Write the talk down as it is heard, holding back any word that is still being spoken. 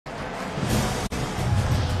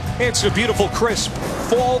It's a beautiful, crisp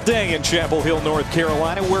fall day in Chapel Hill, North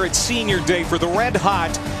Carolina, where it's senior day for the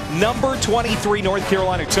red-hot number 23 North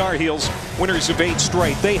Carolina Tar Heels, winners of 8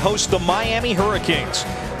 straight. They host the Miami Hurricanes,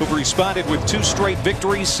 who've responded with 2 straight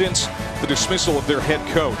victories since the dismissal of their head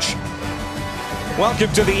coach.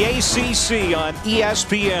 Welcome to the ACC on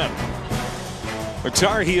ESPN. The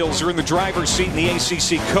Tar Heels are in the driver's seat in the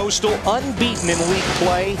ACC Coastal, unbeaten in league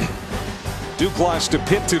play. Duke lost to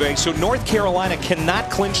Pitt today, so North Carolina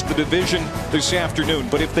cannot clinch the division this afternoon.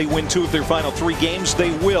 But if they win 2 of their final 3 games,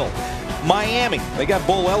 they will. Miami, they got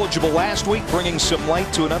bowl eligible last week, bringing some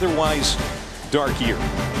light to an otherwise dark year.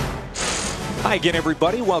 Hi again,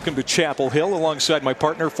 everybody. Welcome to Chapel Hill. Alongside my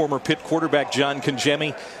partner, former Pitt quarterback John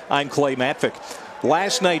Congemi, I'm Clay Matvick.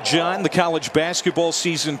 Last night, John, the college basketball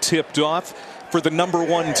season tipped off for the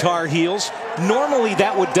 #1 Tar Heels. Normally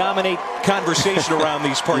that would dominate conversation around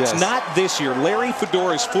these parts. Yes. Not this year. Larry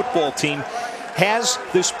Fedora's football team has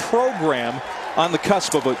this program on the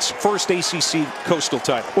cusp of its first ACC Coastal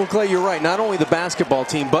title. Well, Clay, you're right. Not only the basketball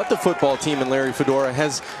team, but the football team and Larry Fedora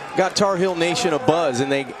has got Tar Heel Nation a buzz, and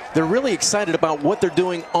they're really excited about what they're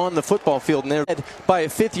doing on the football field. And they're led by a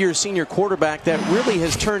 5th-year senior quarterback that really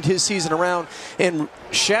has turned his season around and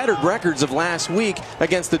shattered records of last week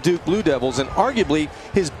against the Duke Blue Devils, and arguably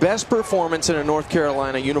his best performance in a North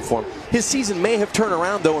Carolina uniform. His season may have turned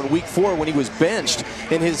around, though, in week 4 when he was benched,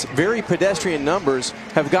 and his very pedestrian numbers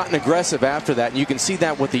have gotten aggressive after that. And you can see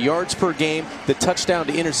that with the yards per game, the touchdown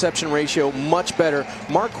to interception ratio, much better.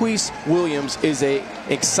 Marquise Williams is an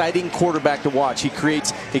exciting quarterback to watch. He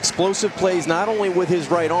creates explosive plays not only with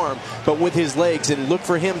his right arm, but with his legs, and look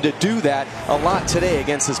for him to do that a lot today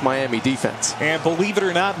against this Miami defense. And believe it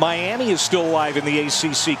or not, Miami is still alive in the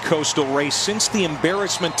ACC Coastal race since the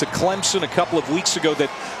embarrassment to Clemson a couple of weeks ago that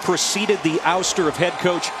preceded the ouster of head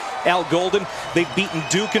coach Al Golden. They've beaten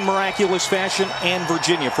Duke in miraculous fashion and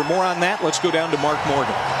Virginia. For more on that, let's go down to Mark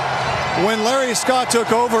Morgan. When Larry Scott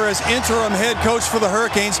took over as interim head coach for the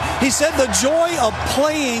Hurricanes, he said the joy of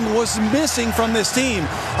playing was missing from this team.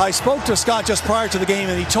 I spoke to Scott just prior to the game,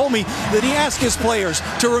 and he told me that he asked his players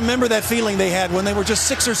to remember that feeling they had when they were just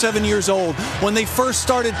 6 or 7 years old, when they first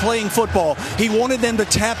started playing football. He wanted them to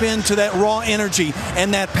tap into that raw energy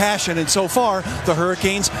and that passion, and so far, the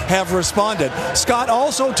Hurricanes have responded. Scott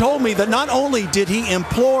also told me that not only did he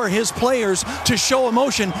implore his players to show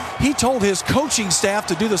emotion, he told his coaching staff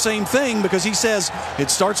to do the same thing, because he says it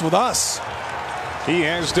starts with us. He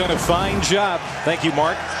has done a fine job. Thank you,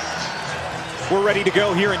 Mark. We're ready to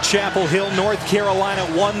go here in Chapel Hill. North Carolina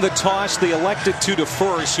won the toss. They elected to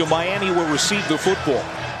defer, so Miami will receive the football.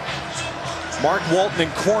 Mark Walton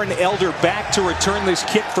and Corn Elder back to return this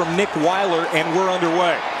kick from Nick Weiler, and we're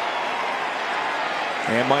underway.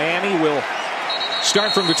 And Miami will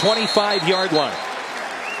start from the 25-yard line.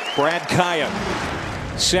 Brad Kaya,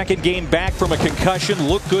 second game back from a concussion,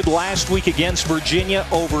 looked good last week against Virginia.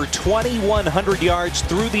 Over 2,100 yards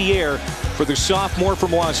through the air for the sophomore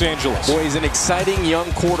from Los Angeles. Boy, he's an exciting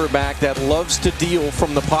young quarterback that loves to deal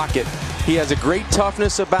from the pocket. He has a great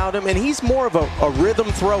toughness about him, and he's more of a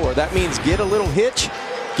rhythm thrower. That means get a little hitch,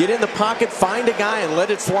 get in the pocket, find a guy, and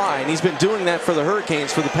let it fly. And he's been doing that for the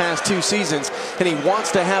Hurricanes for the past 2 seasons, and he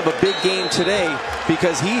wants to have a big game today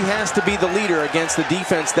because he has to be the leader against the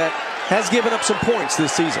defense that has given up some points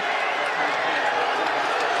this season.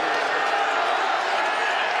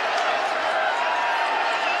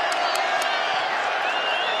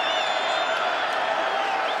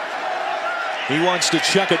 He wants to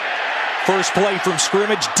chuck it. First play from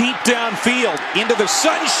scrimmage, deep downfield, into the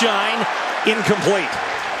sunshine, incomplete.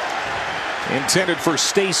 Intended for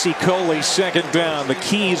Stacy Coley, second down. The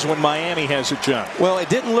keys when Miami has it, John. Well, it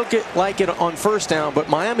didn't look like it on first down, but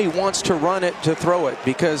Miami wants to run it to throw it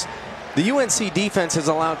because the UNC defense has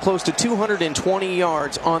allowed close to 220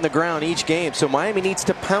 yards on the ground each game. So Miami needs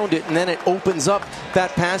to pound it, and then it opens up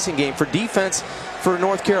that passing game. For defense for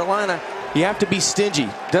North Carolina, you have to be stingy.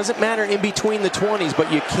 Doesn't matter in between the 20s,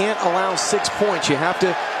 but you can't allow 6 points. You have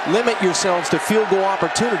to limit yourselves to field goal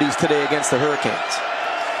opportunities today against the Hurricanes.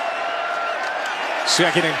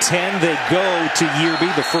 2nd and 10, they go to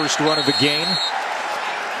Yearby, the first run of the game.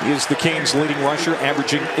 He is the Canes' leading rusher,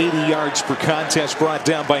 averaging 80 yards per contest, brought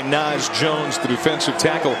down by Naz Jones, the defensive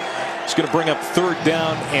tackle. He's going to bring up 3rd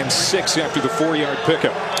down and 6 after the 4-yard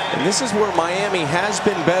pickup. And this is where Miami has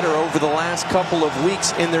been better over the last couple of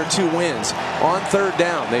weeks in their 2 wins. On 3rd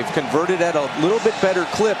down, they've converted at a little bit better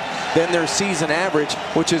clip than their season average,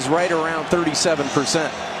 which is right around 37%.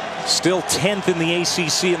 Still 10th in the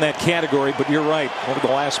ACC in that category, but you're right. Over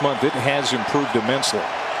the last month, it has improved immensely.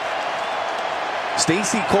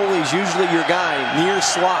 Stacy Coley's usually your guy near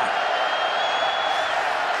slot.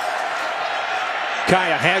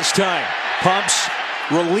 Kaya has time. Pumps.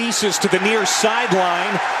 Releases to the near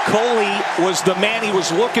sideline. Coley was the man he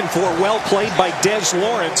was looking for. Well played by Des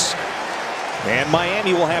Lawrence. And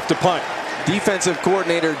Miami will have to punt. Defensive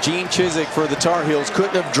coordinator Gene Chizik for the Tar Heels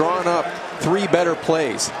couldn't have drawn up 3 better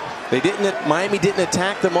plays. Miami didn't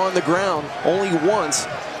attack them on the ground only once,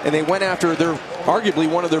 and they went after their arguably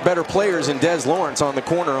one of their better players in Des Lawrence on the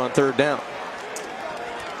corner on 3rd down.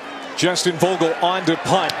 Justin Vogel on to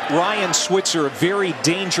punt. Ryan Switzer, a very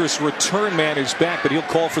dangerous return man, is back, but he'll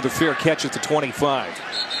call for the fair catch at the 25.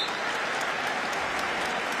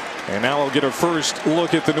 And now we'll get a first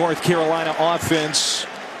look at the North Carolina offense,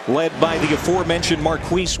 led by the aforementioned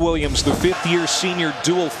Marquise Williams, the 5th-year senior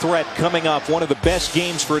dual threat, coming off one of the best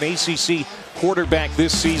games for an ACC quarterback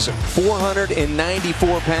this season.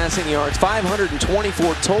 494 passing yards,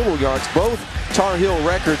 524 total yards, both Tar Heel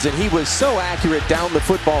records, and he was so accurate down the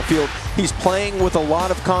football field. He's playing with a lot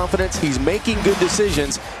of confidence. He's making good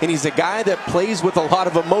decisions, and he's a guy that plays with a lot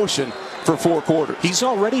of emotion for 4 quarters. He's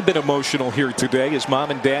already been emotional here today. His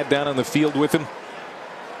mom and dad down on the field with him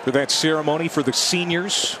for that ceremony for the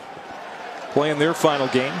seniors playing their final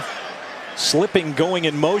game. Slipping, going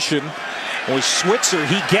in motion was Switzer.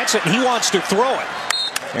 He gets it, and he wants to throw it,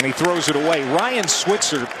 and he throws it away. Ryan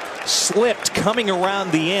Switzer slipped coming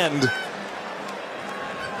around the end.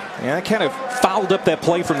 Yeah, that kind of fouled up that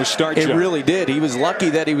play from the start. It really did. He was lucky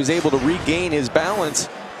that he was able to regain his balance,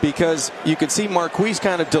 because you could see Marquise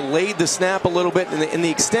kind of delayed the snap a little bit in the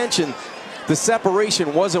extension. The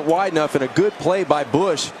separation wasn't wide enough, and a good play by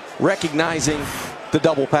Bush recognizing the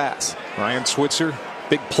double pass. Ryan Switzer,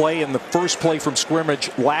 big play in the first play from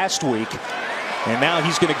scrimmage last week, and now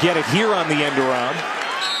he's going to get it here on the end around.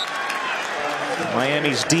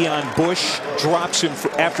 Miami's Dion Bush drops him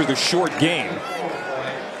after the short game.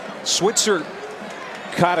 Switzer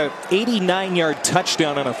caught an 89-yard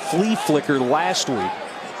touchdown on a flea flicker last week.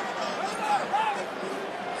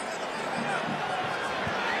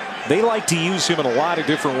 They like to use him in a lot of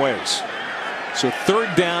different ways. So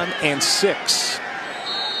 3rd down and 6.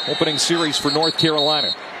 Opening series for North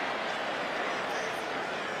Carolina.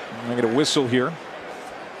 I get a whistle here.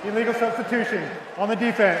 Illegal substitution on the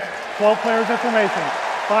defense. 12 players in formation.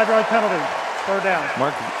 5-yard penalty. 3rd down.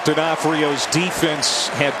 Mark D'Onofrio's defense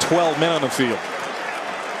had 12 men on the field.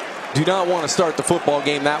 Do not want to start the football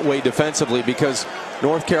game that way defensively, because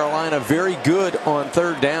North Carolina very good on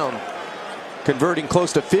 3rd down, converting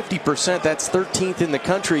close to 50%. That's 13th in the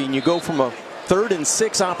country, and you go from a 3rd and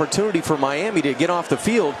 6 opportunity for Miami to get off the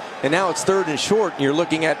field, and now it's 3rd and short, and you're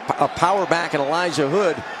looking at a power back and Elijah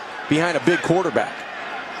Hood behind a big quarterback.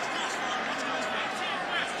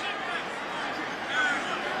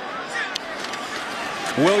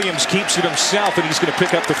 Williams keeps it himself, and he's going to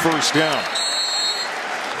pick up the 1st down.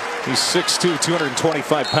 He's 6'2",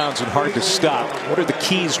 225 pounds, and hard to stop. What are the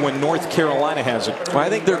keys when North Carolina has it? Well, I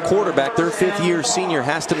think their quarterback, their 5th-year senior,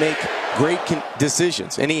 has to make great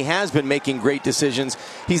decisions, and he has been making great decisions.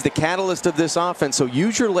 He's the catalyst of this offense, so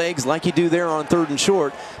use your legs like you do there on 3rd and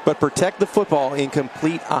short, but protect the football and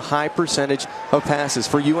complete a high percentage of passes.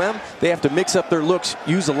 For UM, they have to mix up their looks,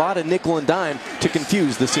 use a lot of nickel and dime to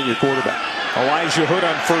confuse the senior quarterback. Elijah Hood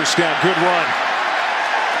on 1st down. Good run.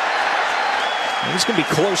 He's going to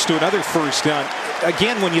be close to another 1st down.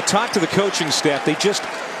 Again, when you talk to the coaching staff, they just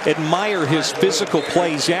admire his physical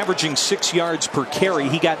plays, averaging 6 yards per carry.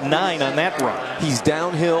 He got 9 on that run. He's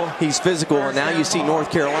downhill, he's physical, and now you see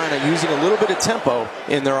North Carolina using a little bit of tempo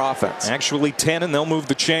in their offense. Actually 10, and they'll move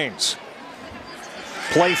the chains.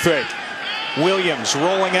 Play fake. Williams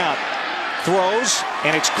rolling out. Throws,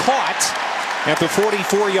 and it's caught at the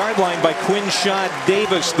 44-yard line by Quinshaw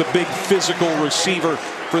Davis, the big physical receiver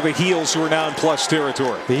for the Heels, who are now in plus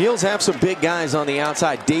territory. The Heels have some big guys on the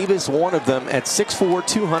outside. Davis, one of them, at 6'4",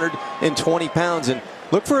 220 pounds. And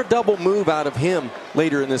look for a double move out of him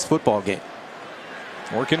later in this football game.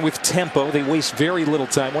 Working with tempo. They waste very little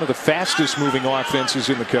time. One of the fastest moving offenses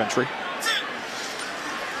in the country.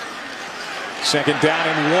 2nd down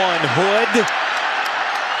and 1. Hood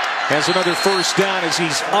has another 1st down as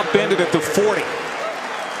he's upended at the 40.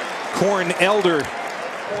 Corn Elder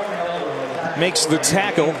makes the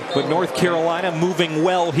tackle, but North Carolina moving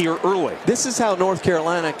well here early. This is how North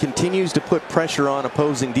Carolina continues to put pressure on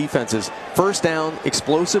opposing defenses. 1st down,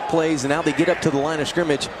 explosive plays, and now they get up to the line of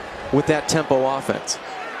scrimmage with that tempo offense.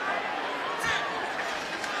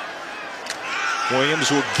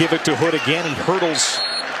 Williams will give it to Hood again. He hurdles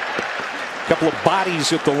a couple of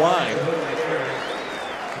bodies at the line.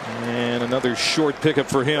 And another short pickup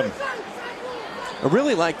for him. I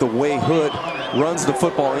really like the way Hood runs the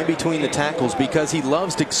football in between the tackles, because he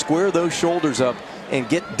loves to square those shoulders up and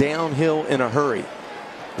get downhill in a hurry.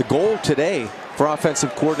 The goal today for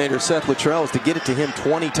offensive coordinator Seth Luttrell is to get it to him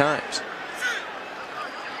 20 times.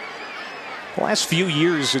 The last few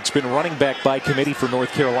years, it's been running back by committee for North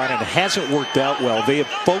Carolina, and it hasn't worked out well. They have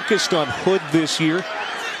focused on Hood this year,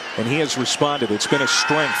 and he has responded. It's been a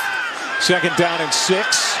strength. 2nd down and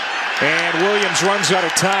 6, and Williams runs out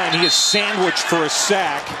of time. He is sandwiched for a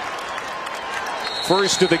sack.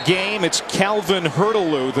 First of the game, it's Calvin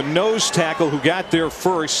Hurteloo, the nose tackle, who got there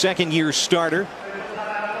first, 2nd-year starter.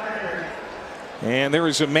 And there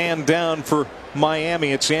is a man down for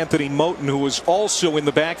Miami. It's Anthony Moten, who was also in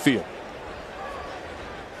the backfield.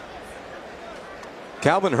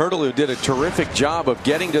 Calvin Hurteloo did a terrific job of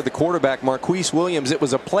getting to the quarterback, Marquise Williams. It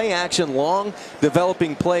was a play-action, long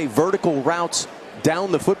developing play, vertical routes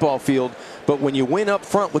down the football field. But when you win up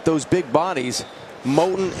front with those big bodies,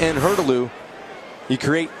 Moten and Hurteloo, you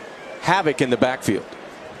create havoc in the backfield.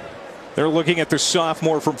 They're looking at the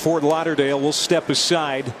sophomore from Fort Lauderdale. We'll step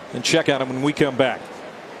aside and check on him when we come back.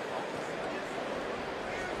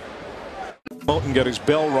 Moten got his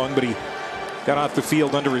bell rung, but he got off the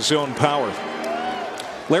field under his own power.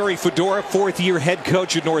 Larry Fedora, 4th-year head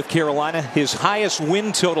coach at North Carolina. His highest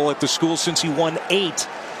win total at the school since he won 8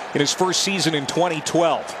 in his first season in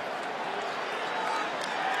 2012.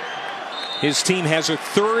 His team has a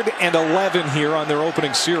 3rd and 11 here on their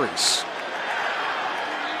opening series.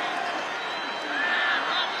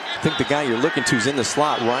 I think the guy you're looking to is in the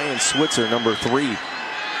slot, Ryan Switzer, number 3.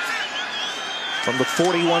 From the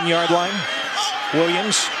 41-yard line,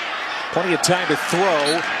 Williams, plenty of time to throw,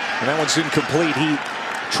 and that one's incomplete. He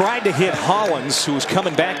tried to hit Hollins, who was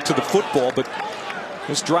coming back to the football, but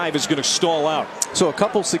this drive is going to stall out. So a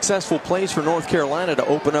couple successful plays for North Carolina to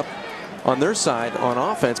open up on their side on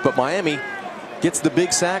offense, but Miami gets the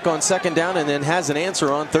big sack on 2nd down and then has an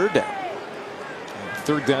answer on 3rd down.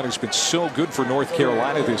 3rd down has been so good for North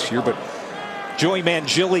Carolina this year, but Joey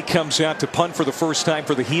Mangili comes out to punt for the first time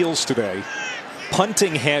for the Heels today.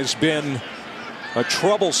 Punting has been a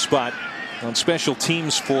trouble spot on special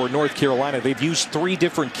teams for North Carolina. They've used 3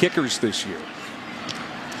 different kickers this year.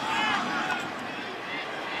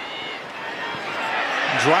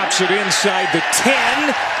 Drops it inside the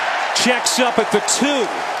 10. Checks up at the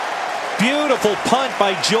 2. Beautiful punt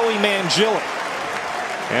by Joey Mangili.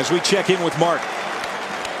 As we check in with Mark.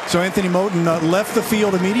 So Anthony Moten left the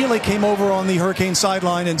field immediately, came over on the Hurricane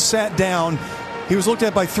sideline and sat down. He was looked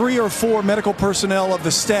at by 3 or 4 medical personnel of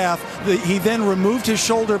the staff. He then removed his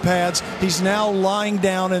shoulder pads. He's now lying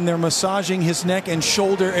down and they're massaging his neck and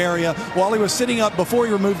shoulder area. While he was sitting up, before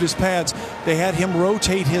he removed his pads, they had him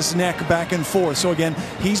rotate his neck back and forth. So again,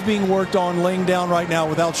 he's being worked on laying down right now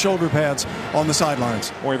without shoulder pads on the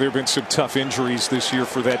sidelines. Boy, there have been some tough injuries this year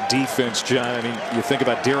for that defense, John. I mean, you think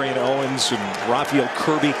about Darian Owens and Raphael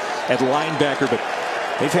Kirby at linebacker, but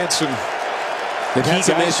they've had some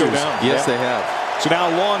issues. Yes, they have. So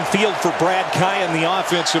now long field for Brad Kaya and the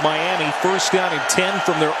offense of Miami. 1st down and 10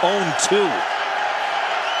 from their own 2.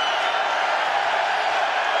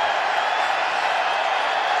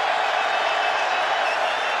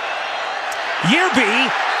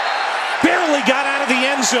 Yearby barely got out of the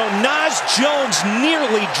end zone. Nas Jones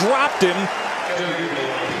nearly dropped him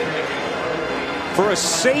for a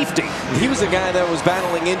safety. He was a guy that was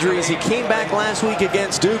battling injuries. He came back last week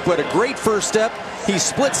against Duke, but a great first step. He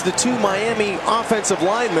splits the 2 Miami offensive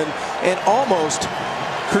linemen and almost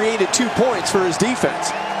created 2 points for his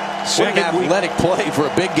defense. What an athletic play for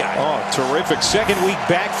a big guy. Oh, terrific. 2nd week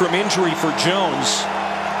back from injury for Jones.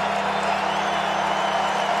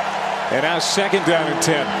 And now 2nd down and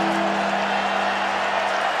 10.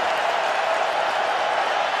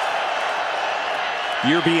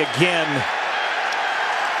 Yearby again.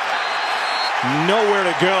 Nowhere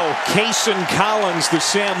to go. Kason Collins, the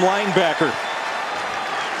Sam linebacker,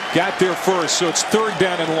 got there first, so it's 3rd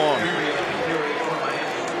down and long.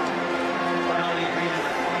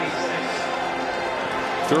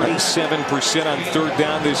 %37% on 3rd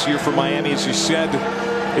down this year for Miami. As you said,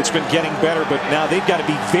 it's been getting better, but now they've got to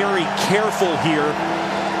be very careful here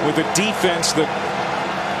with a defense that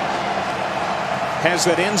has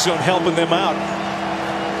that end zone helping them out.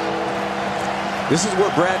 This is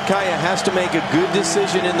where Brad Kaya has to make a good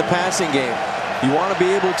decision in the passing game. You want to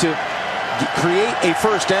be able to create a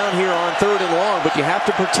 1st down here on 3rd and long, but you have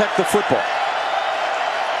to protect the football.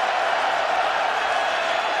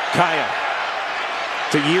 Kaya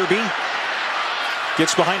to Yearby.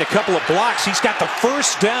 Gets behind a couple of blocks. He's got the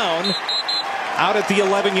 1st down out at the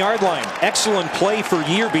 11-yard line. Excellent play for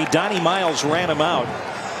Yearby. Donnie Miles ran him out.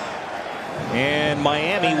 And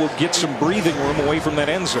Miami will get some breathing room away from that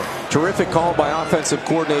end zone. Terrific call by offensive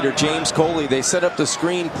coordinator James Coley. They set up the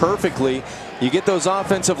screen perfectly, You get those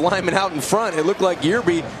offensive linemen out in front. It looked like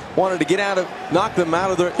Yearby wanted to knock them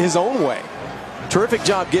out of his own way. Terrific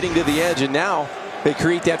job getting to the edge, and now they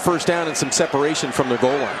create that first down and some separation from the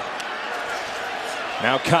goal line.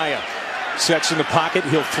 Now Kaya sets in the pocket.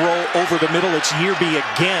 He'll throw over the middle. It's Yearby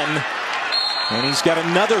again. And he's got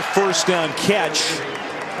another first down catch.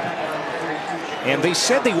 And they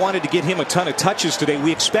said they wanted to get him a ton of touches today.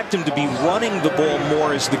 We expect him to be running the ball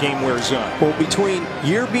more as the game wears on. Well, between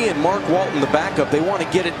Yearby and Mark Walton, the backup, they want to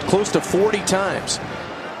get it close to 40 times.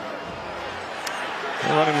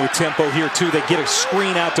 They're running with tempo here, too. They get a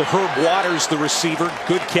screen out to Herb Waters, the receiver.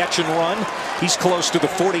 Good catch and run. He's close to the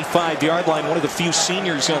 45-yard line, one of the few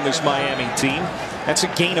seniors on this Miami team. That's a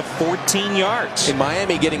gain of 14 yards. And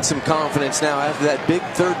Miami getting some confidence now after that big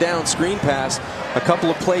third down screen pass, a couple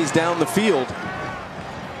of plays down the field.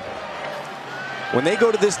 When they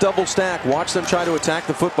go to this double stack, watch them try to attack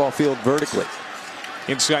the football field vertically.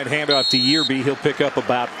 Inside handoff to Yearby. He'll pick up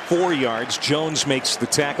about 4 yards. Jones makes the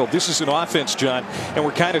tackle. This is an offense, John, and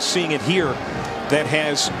we're kind of seeing it here, that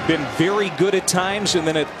has been very good at times and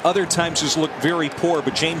then at other times has looked very poor.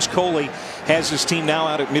 But James Coley has his team now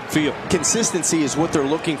out at midfield. Consistency is what they're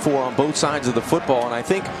looking for on both sides of the football. And I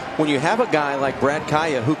think when you have a guy like Brad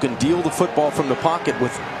Kaya who can deal the football from the pocket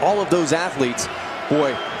with all of those athletes,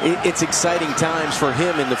 boy, it's exciting times for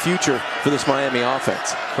him in the future for this Miami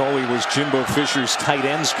offense. Coley was Jimbo Fisher's tight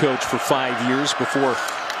ends coach for 5 years before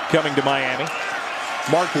coming to Miami.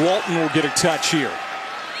 Mark Walton will get a touch here.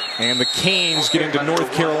 And the Canes get into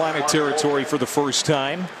North Carolina territory for the first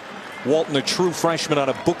time. Walton, a true freshman out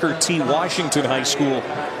of Booker T. Washington High School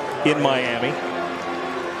in Miami.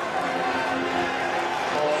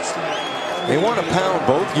 They want to pound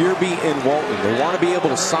both Yearby and Walton. They want to be able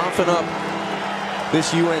to soften up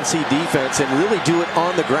this UNC defense and really do it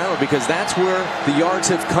on the ground, because that's where the yards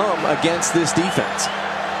have come against this defense.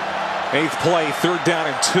 8th play, 3rd down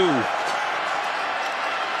and 2.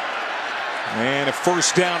 And a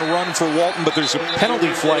first down run for Walton, but there's a penalty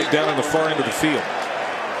flag down on the far end of the field.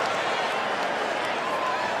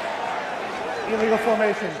 Illegal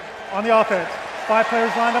formation on the offense. 5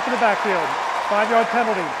 players lined up in the backfield. 5-yard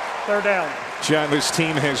penalty. 3rd down. John, this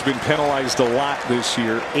team has been penalized a lot this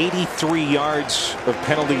year. 83 yards of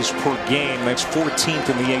penalties per game. That's 14th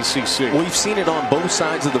in the ACC. We've seen it on both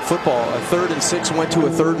sides of the football. A 3rd and 6 went to a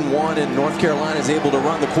 3rd and 1, and North Carolina is able to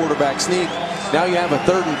run the quarterback sneak. Now you have a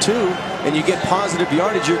 3rd and 2, and you get positive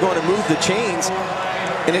yardage. You're going to move the chains,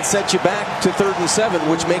 and it sets you back to 3rd and 7,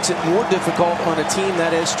 which makes it more difficult on a team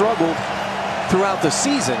that has struggled throughout the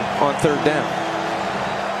season on 3rd down.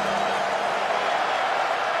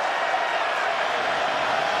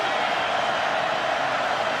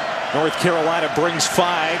 North Carolina brings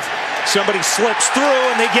 5. Somebody slips through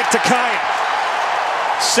and they get to Kaya.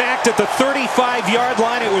 Sacked at the 35-yard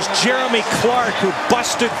line. It was Jeremy Clark who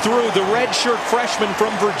busted through, the redshirt freshman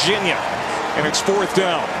from Virginia. And it's 4th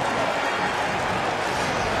down.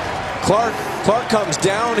 Clark comes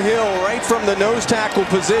downhill right from the nose tackle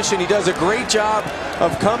position. He does a great job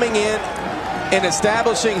of coming in and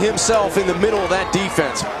establishing himself in the middle of that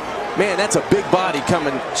defense. Man, that's a big body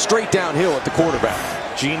coming straight downhill at the quarterback.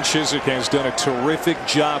 Gene Chizik has done a terrific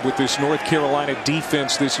job with this North Carolina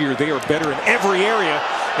defense this year. They are better in every area,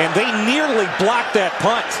 and they nearly blocked that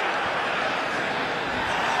punt.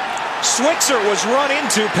 Switzer was run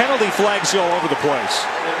into. Penalty flags all over the place.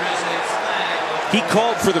 He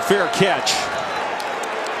called for the fair catch,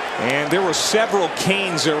 and there were several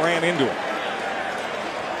Canes that ran into him.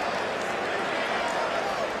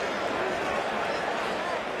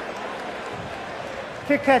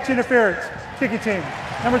 Kick catch interference. Kicking team.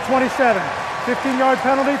 Number 27. 15-yard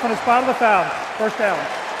penalty from the spot of the foul. 1st down.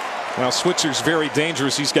 Well, Switzer's very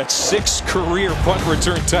dangerous. He's got 6 career punt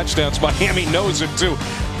return touchdowns. Miami knows it, too.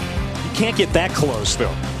 You can't get that close,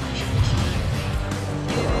 though.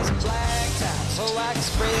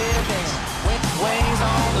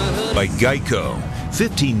 By Geico.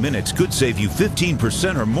 15 minutes could save you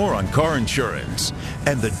 15% or more on car insurance.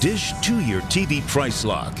 And the Dish 2-year TV price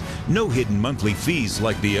lock. No hidden monthly fees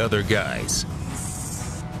like the other guys.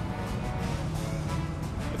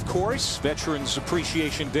 Of course, Veterans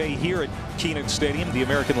Appreciation Day here at Kenan Stadium. The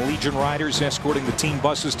American Legion riders escorting the team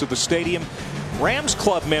buses to the stadium. Rams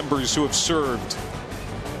Club members who have served,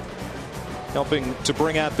 helping to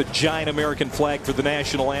bring out the giant American flag for the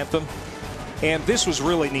national anthem. And this was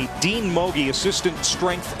really neat. Dean Mogi, assistant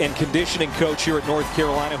strength and conditioning coach here at North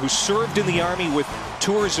Carolina, who served in the Army with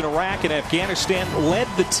tours in Iraq and Afghanistan, led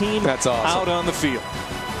the team out on the field.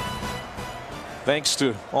 Thanks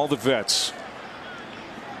to all the vets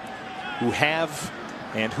who have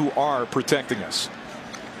and who are protecting us.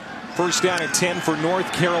 First down and 10 for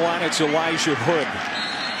North Carolina. It's Elijah Hood.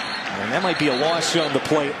 And that might be a loss on the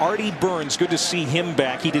play. Artie Burns, good to see him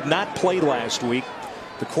back. He did not play last week.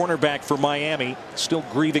 The cornerback for Miami, still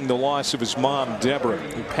grieving the loss of his mom, Deborah,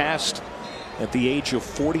 who passed at the age of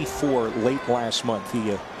 44 late last month.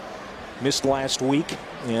 He missed last week,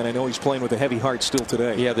 and I know he's playing with a heavy heart still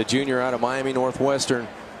today. Yeah, the junior out of Miami Northwestern.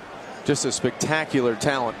 Just a spectacular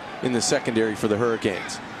talent in the secondary for the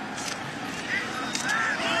Hurricanes.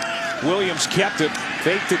 Williams kept it,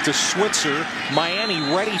 faked it to Switzer. Miami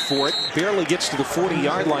ready for it, barely gets to the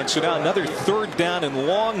 40-yard line. So now another third down and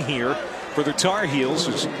long here for the Tar Heels,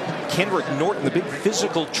 as Kendrick Norton, the big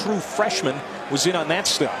physical true freshman, was in on that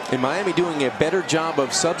stop. And Miami doing a better job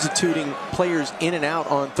of substituting players in and out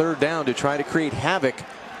on third down to try to create havoc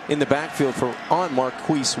in the backfield on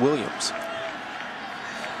Marquise Williams.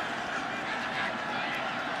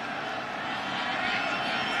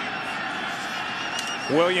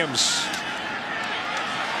 Williams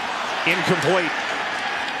incomplete.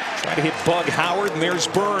 Try to hit Bug Howard, and there's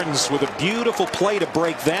Burns with a beautiful play to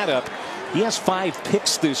break that up. He has 5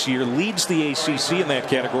 picks this year, leads the ACC in that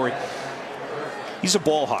category. He's a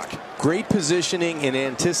ball hawk. Great positioning and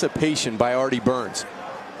anticipation by Artie Burns.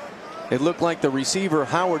 It looked like the receiver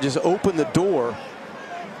Howard just opened the door,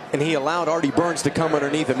 and he allowed Artie Burns to come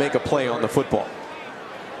underneath and make a play on the football.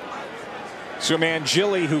 So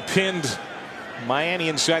Mangili, who pinned Miami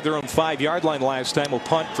inside their own 5-yard line last time, will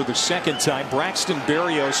punt for the second time. Braxton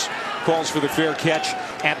Berrios calls for the fair catch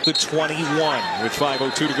at the 21 with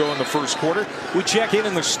 5:02 to go in the first quarter. We check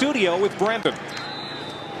in the studio with Brendan.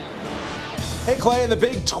 Hey Clay, in the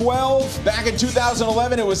Big 12 back in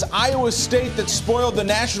 2011, it was Iowa State that spoiled the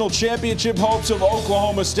national championship hopes of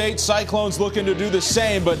Oklahoma State. Cyclones looking to do the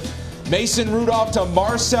same, but Mason Rudolph to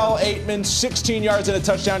Marcel Aitman, 16 yards and a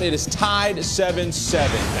touchdown. It is tied 7-7.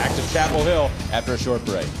 Back to Chapel Hill after a short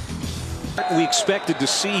break. We expected to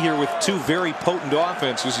see here with two very potent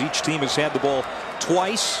offenses. Each team has had the ball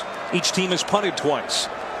twice. Each team has punted twice.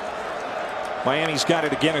 Miami's got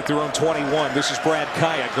it again at their own 21. This is Brad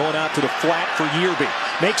Kaya going out to the flat for Yearby.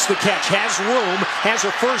 Makes the catch, has room, has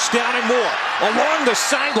a first down and more. Along the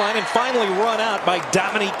sideline and finally run out by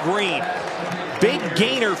Dominique Green. Big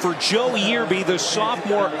gainer for Joe Yearby, the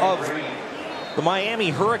sophomore of the Miami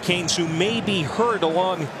Hurricanes, who may be hurt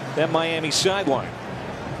along that Miami sideline.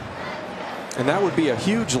 And that would be a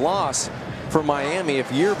huge loss for Miami if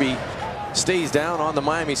Yearby stays down on the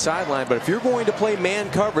Miami sideline. But if you're going to play man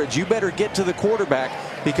coverage, you better get to the quarterback,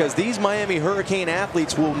 because these Miami Hurricane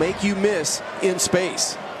athletes will make you miss in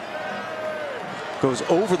space. Goes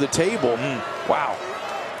over the table. Wow.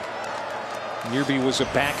 Yearby was a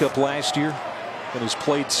backup last year and has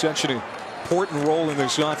played such an important role in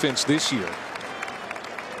this offense this year.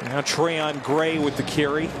 Now Trayon Gray with the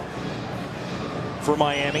carry for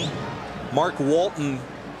Miami. Mark Walton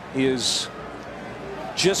is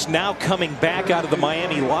just now coming back out of the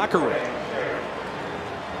Miami locker room.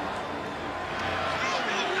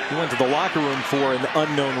 He went to the locker room for an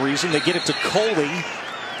unknown reason. They get it to Coley,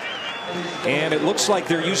 and it looks like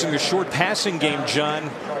they're using the short passing game, John,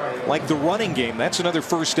 like the running game. That's another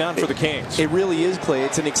first down for the Canes. It really is, Clay.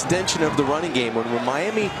 It's an extension of the running game. When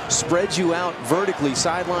Miami spreads you out vertically,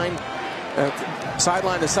 sideline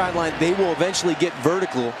to sideline, they will eventually get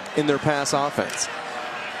vertical in their pass offense.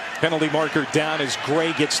 Penalty marker down as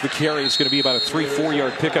Gray gets the carry. It's going to be about a 3-4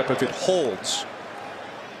 yard pickup if it holds.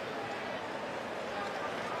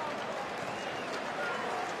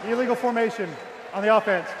 Illegal formation on the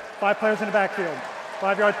offense. 5 players in the backfield.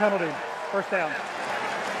 5-yard penalty. First down.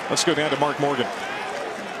 Let's go down to Mark Morgan.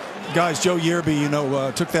 Guys, Joe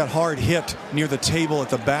Yearby, took that hard hit near the table at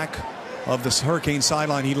the back of this Hurricane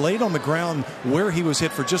sideline. He laid on the ground where he was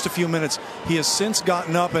hit for just a few minutes. He has since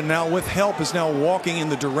gotten up and now, with help, is now walking in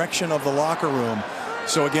the direction of the locker room.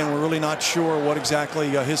 So again, we're really not sure what exactly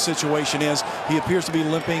his situation is. He appears to be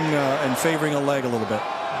limping and favoring a leg a little bit.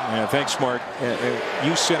 Yeah, thanks, Mark.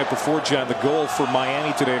 You said it before, John. The goal for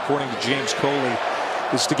Miami today, according to James Coley,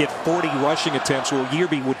 is to get 40 rushing attempts. Well,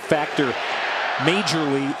 Yearby would factor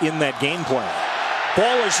majorly in that game plan.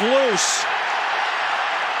 Ball is loose.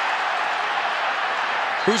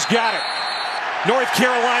 Who's got it? North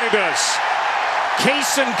Carolina does.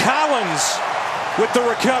 Cason Collins with the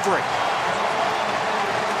recovery.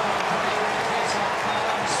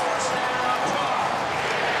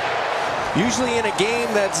 Usually in a game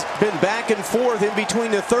that's been back and forth in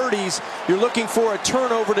between the 30s, you're looking for a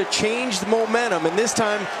turnover to change the momentum. And this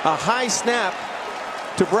time, a high snap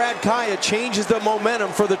to Brad Kaya changes the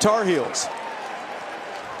momentum for the Tar Heels.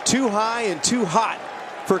 Too high and too hot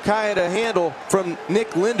for Kaya to handle from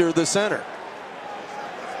Nick Linder, the center.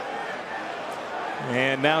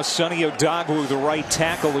 And now Sonny Odogwu, the right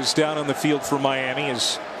tackle, is down on the field for Miami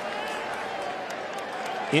as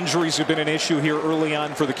injuries have been an issue here early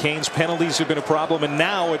on for the Canes. Penalties have been a problem, and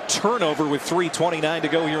now a turnover with 3:29 to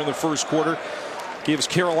go here in the first quarter gives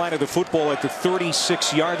Carolina the football at the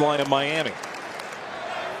 36-yard line of Miami.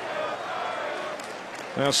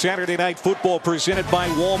 Now Saturday Night Football presented by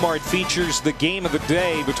Walmart features the game of the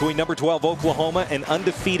day between number 12 Oklahoma and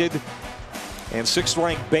undefeated and 6th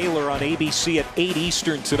ranked Baylor on ABC at 8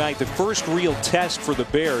 Eastern tonight. The first real test for the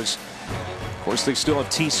Bears. Of course, they still have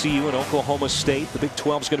TCU and Oklahoma State. The Big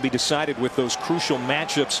 12 is going to be decided with those crucial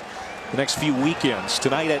matchups the next few weekends.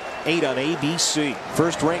 Tonight at 8 on ABC.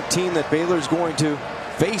 First ranked team that Baylor's going to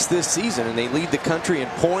face this season, and they lead the country in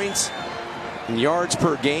points and yards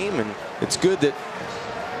per game, and it's good that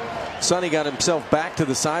Sonny got himself back to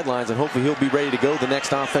the sidelines, and hopefully he'll be ready to go the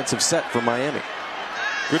next offensive set for Miami.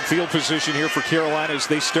 Good field position here for Carolina as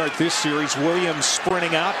they start this series. Williams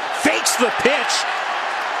sprinting out, fakes the pitch,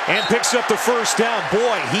 and picks up the first down.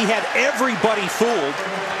 Boy, he had everybody fooled.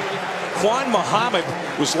 Quan Muhammad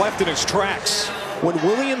was left in his tracks. When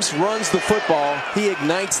Williams runs the football, he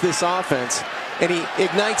ignites this offense, and he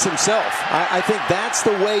ignites himself. I think that's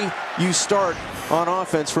the way you start on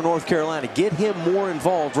offense for North Carolina. Get him more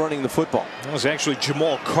involved running the football. That was actually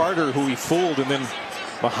Jamal Carter who he fooled, and then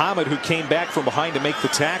Muhammad who came back from behind to make the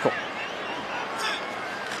tackle.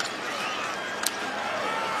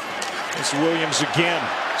 It's Williams again.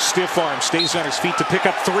 Stiff arm, stays on his feet to pick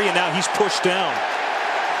up 3, and now he's pushed down.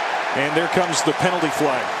 And there comes the penalty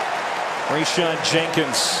flag. Rayshawn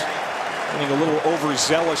Jenkins getting a little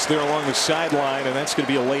overzealous there along the sideline, and that's going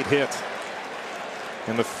to be a late hit.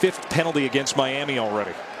 And the 5th penalty against Miami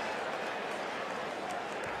already.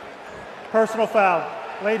 Personal foul.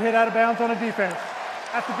 Late hit out of bounds on a defense.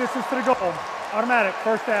 At the distance to the goal. Automatic.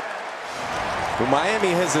 First down. Well, Miami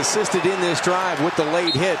has assisted in this drive with the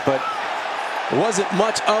late hit, but it wasn't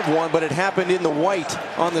much of one, but it happened in the white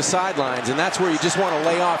on the sidelines, and that's where you just want to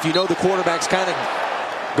lay off. You know the quarterback's kind of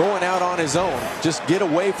going out on his own. Just get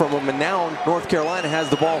away from him, and now North Carolina has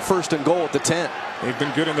the ball 1st and goal at the 10. They've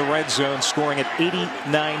been good in the red zone, scoring at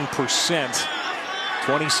 89%.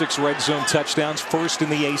 26 red zone touchdowns, 1st in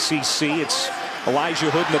the ACC. It's Elijah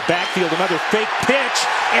Hood in the backfield, another fake pitch,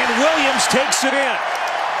 and Williams takes it in.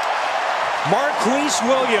 Marquise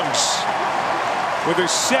Williams with his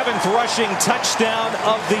 7th rushing touchdown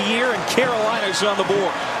of the year, and Carolina's on the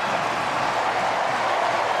board.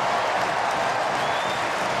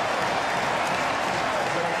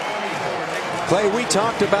 Clay, we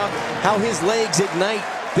talked about how his legs ignite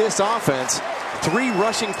this offense. 3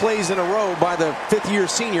 rushing plays in a row by the 5th-year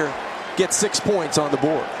senior, gets 6 points on the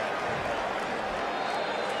board.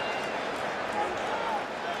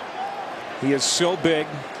 He is so big,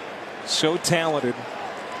 so talented.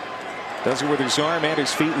 Does it with his arm and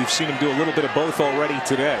his feet. We've seen him do a little bit of both already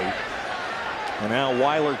today. And now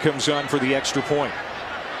Weiler comes on for the extra point.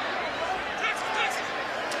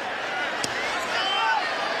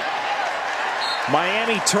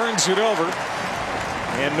 Miami turns it over,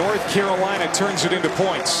 and North Carolina turns it into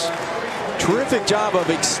points. Terrific job of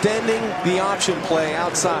extending the option play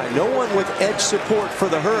outside. No one with edge support for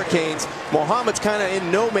the Hurricanes. Muhammad's kind of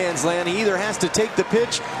in no man's land. He either has to take the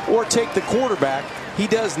pitch or take the quarterback. He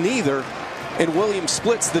does neither, and Williams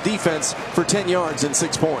splits the defense for 10 yards and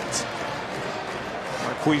 6 points.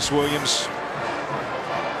 Marquise Williams,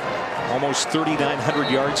 almost 3,900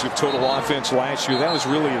 yards of total offense last year. That was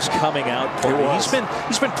really his coming out party.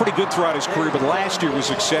 He's been pretty good throughout his career, but last year was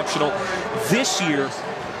exceptional. This year,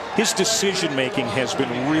 his decision making has been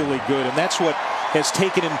really good, and that's what has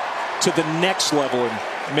taken him to the next level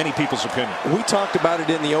in many people's opinion. We talked about it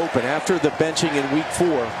in the open after the benching in week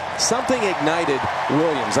 4. Something ignited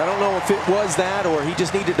Williams. I don't know if it was that or he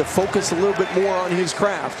just needed to focus a little bit more on his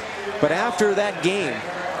craft. But after that game,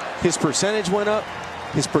 his percentage went up,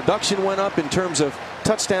 his production went up in terms of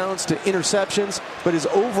touchdowns to interceptions, but his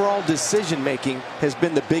overall decision making has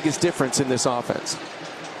been the biggest difference in this offense.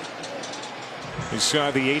 You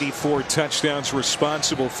saw the 84 touchdowns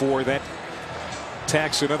responsible for that.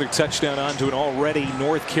 Tacks another touchdown onto an already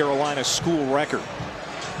North Carolina school record.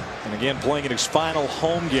 And again, playing in his final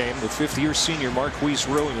home game, the 5th-year senior Marquise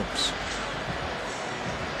Williams.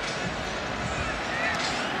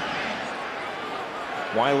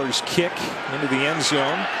 Weiler's kick into the end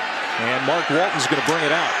zone, and Mark Walton's going to bring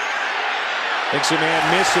it out. Makes a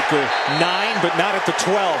man miss at the 9, but not at the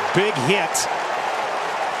 12. Big hit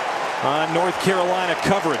on North Carolina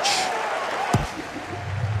coverage.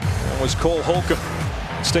 That was Cole Holcomb.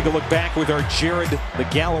 Let's take a look back with our Jared the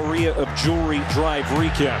Galleria of Jewelry Drive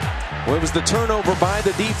recap. Well, it was the turnover by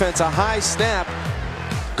the defense, a high snap.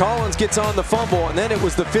 Collins gets on the fumble, and then it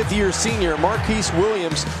was the fifth-year senior, Marquise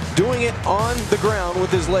Williams, doing it on the ground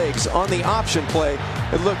with his legs on the option play.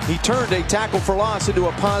 And look, he turned a tackle for loss into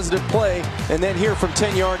a positive play, and then here from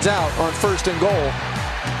 10 yards out on 1st and goal,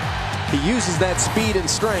 he uses that speed and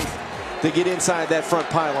strength to get inside that front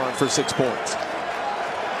pylon for 6 points.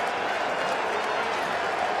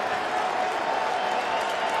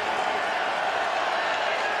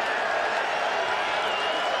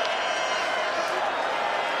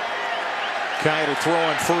 Kai to throw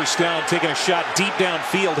on 1st down, taking a shot deep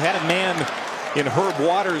downfield. Had a man in Herb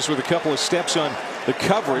Waters with a couple of steps on the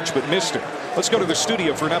coverage, but missed it. Let's go to the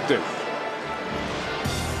studio for an update.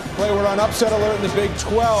 Play, we're on upset alert in the Big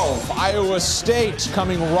 12. Iowa State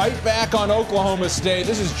coming right back on Oklahoma State.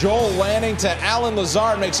 This is Joel Lanning to Alan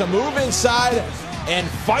Lazard. Makes a move inside and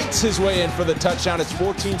fights his way in for the touchdown. It's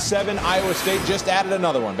 14-7. Iowa State just added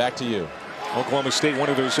another one. Back to you. Oklahoma State, one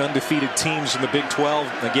of those undefeated teams in the Big 12.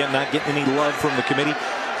 Again, not getting any love from the committee.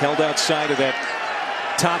 Held outside of that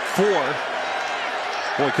top 4.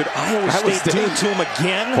 Boy, could Iowa State do it to him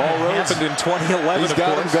again? Paul Rhodes. Happened in 2011, He's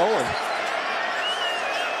got him going.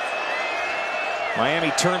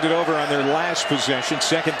 Miami turned it over on their last possession.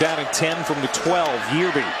 2nd down and 10 from the 12.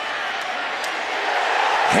 Yearby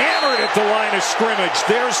hammered at the line of scrimmage.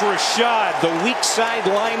 There's Rashad, the weak side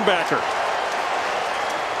linebacker.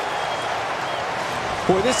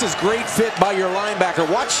 Boy, this is great fit by your linebacker.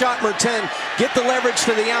 Watch Shotmer 10 get the leverage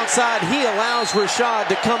to the outside. He allows Rashad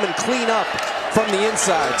to come and clean up from the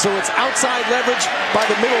inside. So it's outside leverage by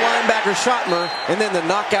the middle linebacker Shotmer, and then the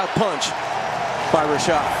knockout punch by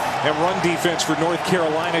Rashad. And run defense for North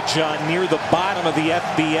Carolina, John, near the bottom of the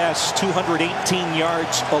FBS. 218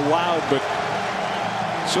 yards allowed, but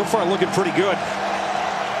so far looking pretty good.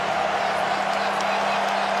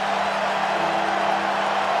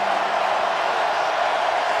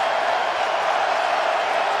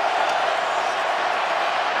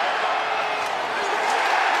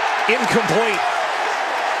 Incomplete.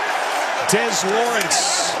 Des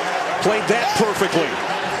Lawrence played that perfectly.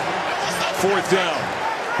 4th down.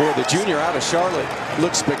 Boy, the junior out of Charlotte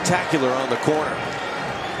looks spectacular on the corner.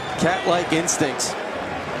 Cat-like instincts.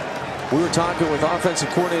 We were talking with offensive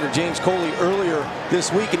coordinator James Coley earlier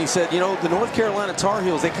this week, and he said, you know, the North Carolina Tar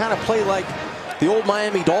Heels, they kind of play like the old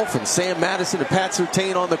Miami Dolphins. Sam Madison and Pat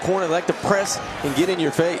Surtain on the corner. They like to press and get in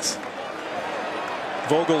your face.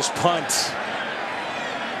 Vogel's punt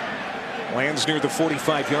lands near the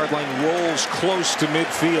 45-yard line, rolls close to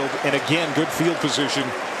midfield, and again, good field position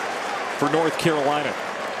for North Carolina.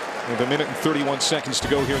 With 1 minute and 31 seconds to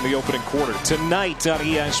go here in the opening quarter. Tonight on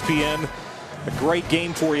ESPN, a great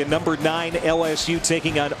game for you. Number 9 LSU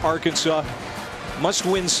taking on Arkansas.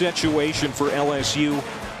 Must-win situation for LSU,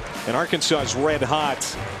 and Arkansas is red hot.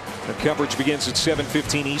 The coverage begins at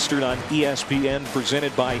 7:15 Eastern on ESPN,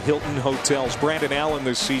 presented by Hilton Hotels. Brandon Allen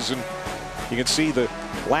this season, you can see the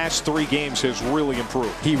last 3 games has really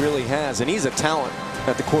improved. He really has, and he's a talent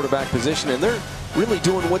at the quarterback position, and they're really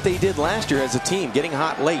doing what they did last year as a team, getting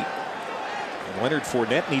hot late. And Leonard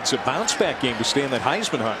Fournette needs a bounce-back game to stay in that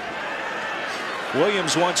Heisman hunt.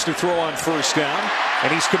 Williams wants to throw on 1st down,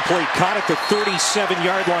 and he's complete. Caught at the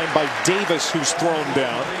 37-yard line by Davis, who's thrown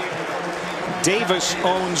down. Davis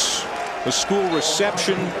owns the school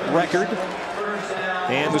reception record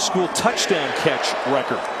and the school touchdown catch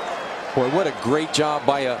record. Boy, what a great job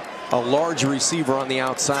by a large receiver on the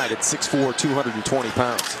outside at 6'4", 220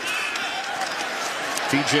 pounds.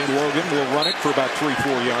 TJ Logan will run it for about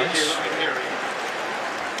 3-4 yards.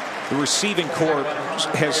 The receiving corps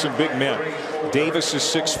has some big men. Davis is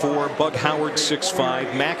 6'4", Bug Howard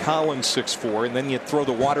 6'5", Mac Hollins 6'4", and then you throw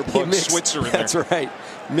the water bug Switzer in there. That's right.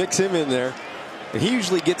 Mix him in there. And he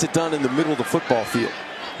usually gets it done in the middle of the football field.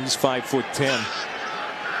 He's 5'10".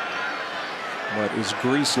 But is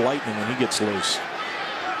grease lightning when he gets loose.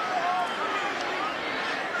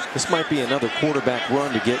 This might be another quarterback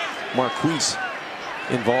run to get Marquise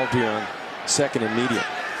involved here on 2nd and medium.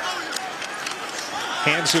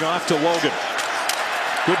 Hands it off to Logan.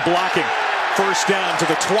 Good blocking. 1st down to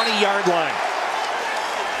the 20-yard line.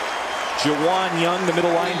 Jawan Young, the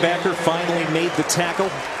middle linebacker, finally made the tackle.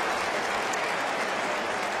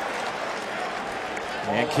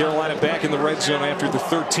 And Carolina back in the red zone after the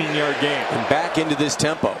 13-yard gain. And back into this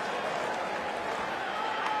tempo.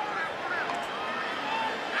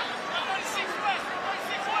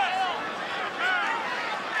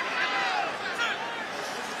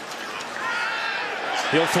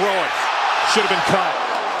 He'll throw it. Should have been caught.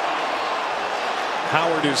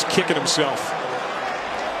 Howard is kicking himself.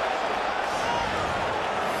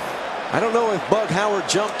 I don't know if Bug Howard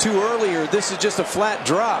jumped too early or this is just a flat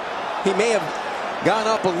drop. He may have gone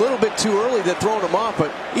up a little bit too early that thrown him off,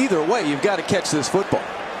 but either way, you've got to catch this football.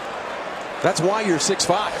 That's why you're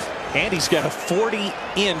 6'5". And he's got a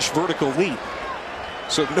 40-inch vertical leap.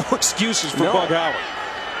 So no excuses for Bug Howard.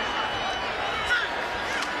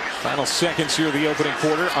 Final seconds here of the opening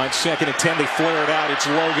quarter. On 2nd and 10, they flare it out. It's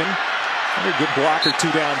Logan. A good block or two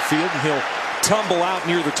downfield, and he'll tumble out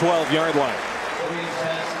near the 12-yard line.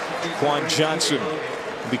 Quan Johnson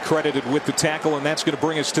will be credited with the tackle, and that's going to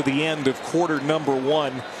bring us to the end of quarter number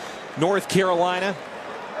 1. North Carolina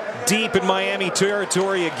deep in Miami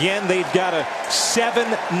territory again. They've got a 7-0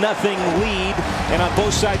 lead, and on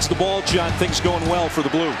both sides of the ball, John, things going well for the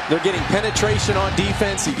Blue. They're getting penetration on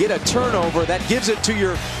defense. You get a turnover that gives it to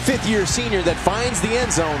your 5th-year senior that finds the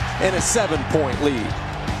end zone and a 7-point lead.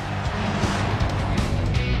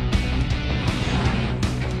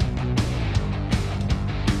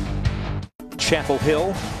 Chapel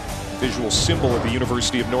Hill, visual symbol of the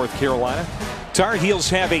University of North Carolina. Tar Heels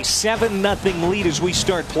have a 7-0 lead as we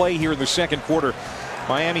start play here in the second quarter.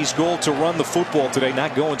 Miami's goal to run the football today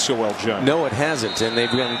not going so well, John. No, it hasn't, and they've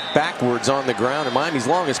been backwards on the ground, and Miami's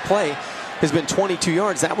longest play has been 22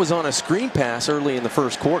 yards. That was on a screen pass early in the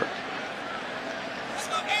first quarter.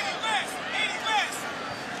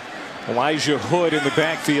 Elijah Hood in the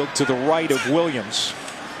backfield to the right of Williams.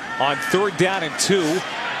 On 3rd down and 2,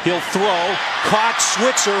 he'll throw. Caught.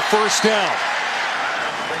 Switzer, first down.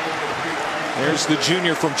 There's the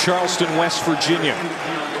junior from Charleston, West Virginia.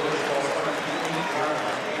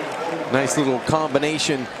 Nice little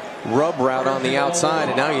combination rub route on the outside,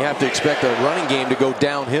 and now you have to expect a running game to go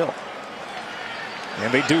downhill.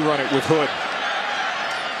 And they do run it with Hood.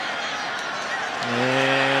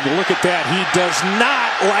 And look at that. He does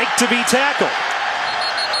not like to be tackled.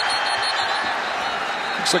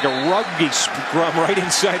 Looks like a rugby scrum right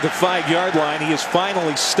inside the 5-yard line. He is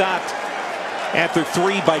finally stopped at the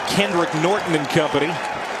 3 by Kendrick Norton and company.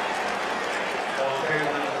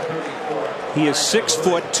 He is 6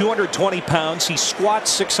 foot, 220 pounds. He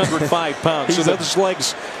squats 605 pounds. So those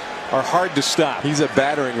legs are hard to stop. He's a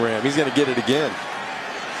battering ram. He's going to get it again.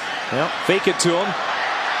 Well, fake it to him.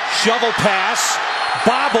 Shovel pass.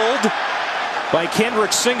 Bobbled by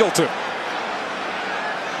Kendrick Singleton.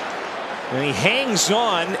 And he hangs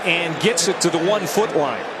on and gets it to the 1-foot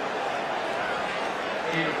line.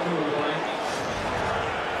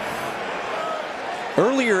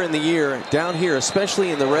 Earlier in the year, down here,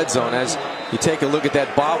 especially in the red zone, as you take a look at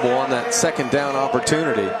that bobble on that 2nd down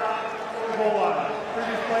opportunity.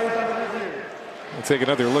 We'll take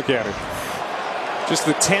another look at it. Just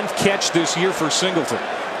the 10th catch this year for Singleton.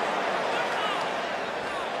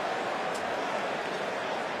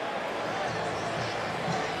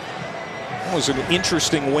 That was an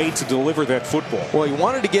interesting way to deliver that football. Well, he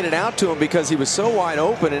wanted to get it out to him because he was so wide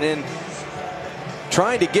open, and in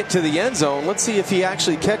trying to get to the end zone, let's see if he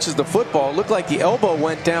actually catches the football. It looked like the elbow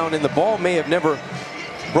went down, and the ball may have never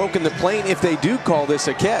broken the plane if they do call this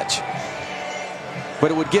a catch.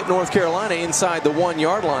 But it would get North Carolina inside the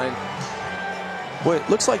 1-yard line. Well, it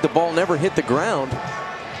looks like the ball never hit the ground.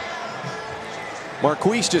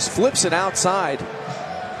 Marquise just flips it outside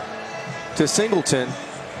to Singleton.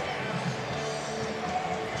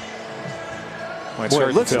 Well, it's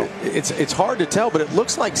hard to tell. It's hard to tell, but it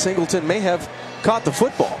looks like Singleton may have caught the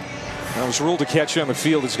football. That was ruled a catch on the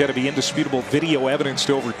field. There's got to be indisputable video evidence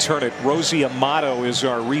to overturn it. Rosie Amato is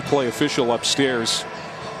our replay official upstairs.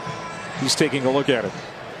 He's taking a look at it.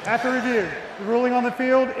 After review, the ruling on the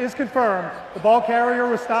field is confirmed. The ball carrier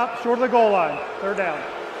was stopped short of the goal line. 3rd down.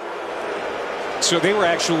 So they were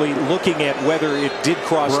actually looking at whether it did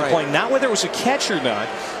cross the plane, not whether it was a catch or not.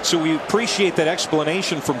 So we appreciate that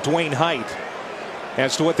explanation from Dwayne Height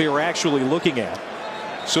as to what they were actually looking at.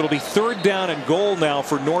 So it'll be 3rd down and goal now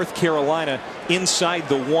for North Carolina inside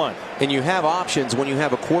the 1. And you have options when you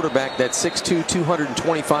have a quarterback that's 6'2",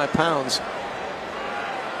 225 pounds.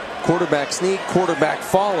 Quarterback sneak, quarterback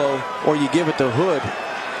follow, or you give it to Hood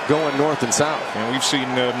going north and south. And we've seen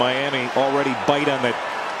Miami already bite on that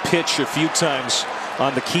pitch a few times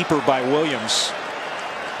on the keeper by Williams.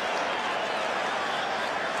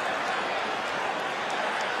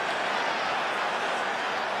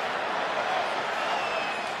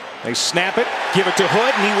 They snap it, give it to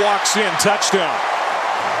Hood, and he walks in. Touchdown.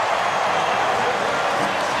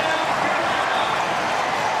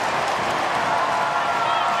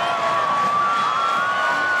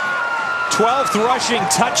 '12th rushing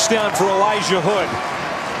touchdown for Elijah Hood.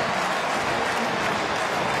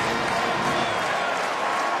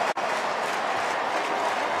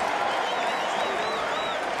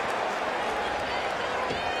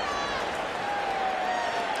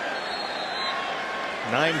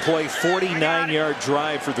 Nine-play, 49-yard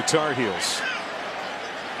drive for the Tar Heels.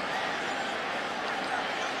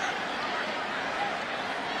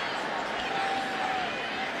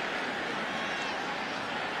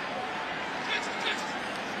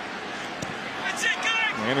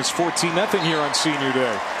 And it's 14-0 here on Senior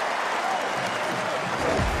Day.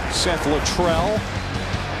 Seth Luttrell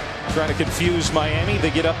trying to confuse Miami.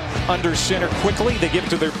 They get up under center quickly. They give it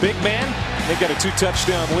to their big man. They got a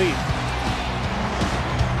 2-touchdown lead.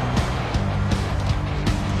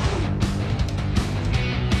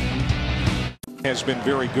 Has been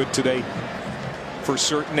very good today for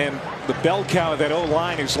certain, and the bell cow of that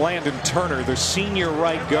O-line is Landon Turner, the senior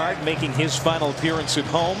right guard, making his final appearance at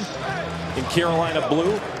home in Carolina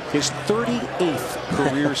blue, his 38th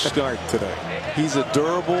career start today. He's a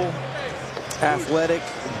durable, athletic,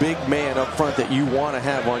 big man up front that you want to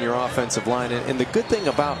have on your offensive line. And the good thing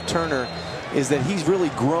about Turner is that he's really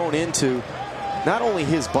grown into not only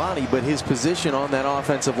his body, but his position on that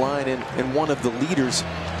offensive line, and one of the leaders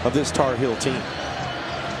of this Tar Heel team.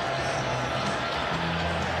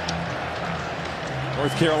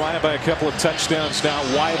 North Carolina by a couple of touchdowns now.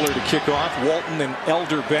 Weiler to kick off. Walton and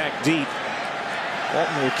Elder back deep.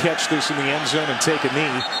 Walton will catch this in the end zone and take a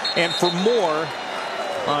knee. And for more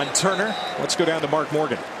on Turner, let's go down to Mark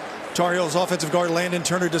Morgan. Tar Heels offensive guard Landon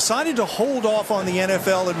Turner decided to hold off on the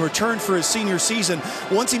NFL in return for his senior season.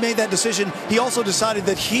 Once he made that decision, he also decided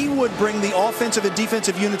that he would bring the offensive and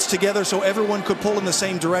defensive units together so everyone could pull in the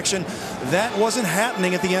same direction. That wasn't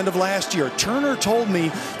happening at the end of last year. Turner told me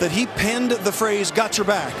that he penned the phrase "got your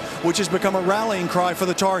back," which has become a rallying cry for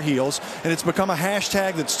the Tar Heels, and it's become a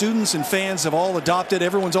hashtag that students and fans have all adopted.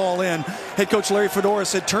 Everyone's all in. Head coach Larry Fedora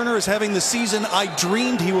said Turner is having the season I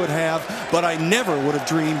dreamed he would have, but I never would have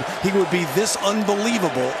dreamed he would be this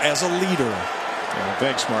unbelievable as a leader. Yeah,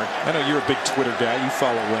 thanks, Mark. I know you're a big Twitter guy. You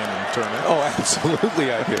follow Landon Turner. Oh,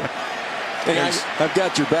 absolutely I do. And I've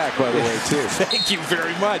got your back, by the way, too. Thank you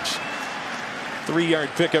very much.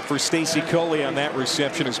 3-yard pickup for Stacy Coley on that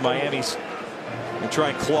reception as Miami's going to try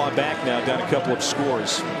and claw back now, down a couple of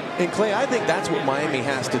scores. And Clay, I think that's what Miami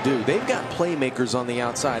has to do. They've got playmakers on the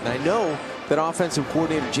outside, and I know that offensive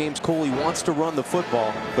coordinator James Coley wants to run the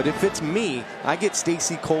football, but if it's me, I get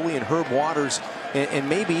Stacy Coley and Herb Waters and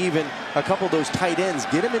maybe even a couple of those tight ends,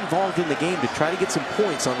 get them involved in the game to try to get some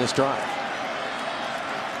points on this drive.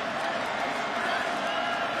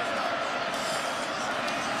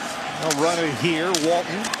 They'll run it here,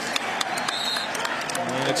 Walton.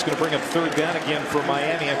 And it's going to bring up third down again for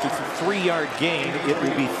Miami. After the 3-yard gain, it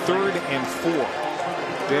will be 3rd and 4.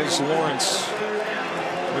 Des Lawrence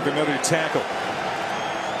with another tackle.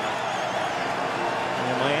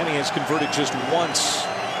 And Miami has converted just once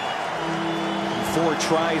in 4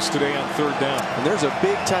 tries today on 3rd down. And there's a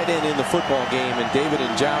big tight end in the football game, and David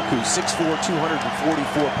Njoku, 6'4",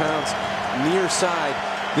 244 pounds, near side.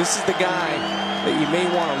 This is the guy that you may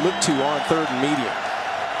want to look to on 3rd and medium.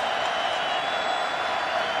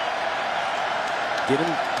 Get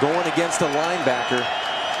him going against a linebacker.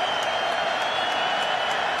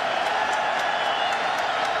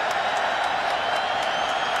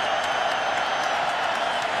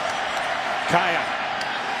 Kaya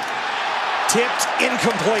tipped,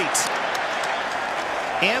 incomplete.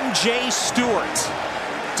 MJ Stewart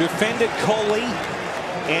defended Coley,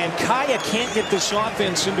 and Kaya can't get this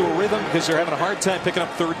offense into a rhythm because they're having a hard time picking up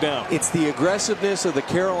 3rd down. It's the aggressiveness of the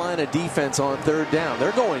Carolina defense on 3rd down.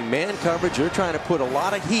 They're going man coverage. They're trying to put a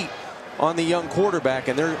lot of heat on the young quarterback,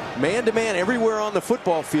 and they're man-to-man everywhere on the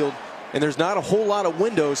football field, and there's not a whole lot of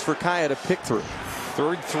windows for Kaya to pick through.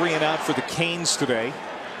 3rd 3 and out for the Canes today.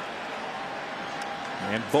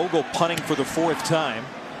 And Vogel punting for the 4th time.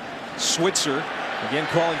 Switzer again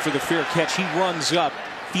calling for the fair catch. He runs up,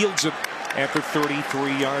 fields it at the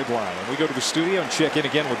 33-yard line. And we go to the studio and check in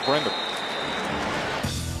again with Brendan.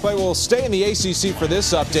 Clay, we'll stay in the ACC for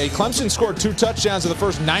this update. Clemson scored 2 touchdowns in the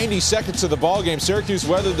first 90 seconds of the ballgame. Syracuse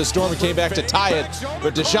weathered the storm and came back to tie it.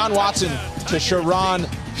 But Deshaun Watson to Sharon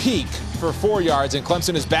Peak for 4 yards, and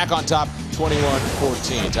Clemson is back on top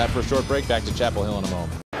 21-14. Time for a short break. Back to Chapel Hill in a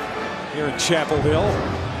moment. Here in Chapel Hill.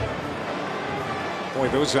 Boy,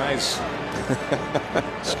 those eyes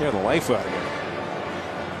scare the life out of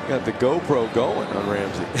you. Got the GoPro going on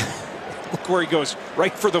Ramsey. Look where he goes,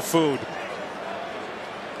 right for the food.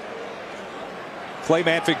 Clay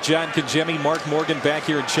Matvick, John Kajemi, Mark Morgan back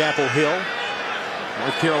here in Chapel Hill.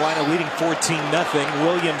 North Carolina leading 14-0.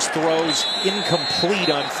 Williams throws incomplete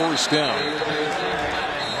on 1st down.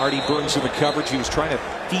 Artie Burns in the coverage. He was trying to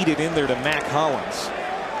feed it in there to Mac Hollins.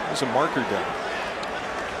 There's a marker down.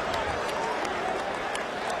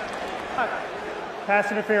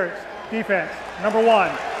 Pass interference. Defense. Number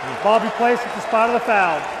 1. Ball be placed at the spot of the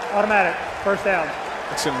foul. Automatic. 1st down.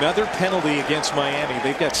 It's another penalty against Miami.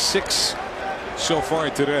 They've got 6 so far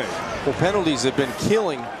today. Well, penalties have been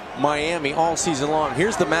killing Miami all season long.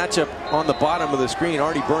 Here's the matchup on the bottom of the screen.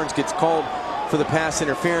 Artie Burns gets called for the pass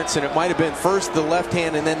interference, and it might have been first the left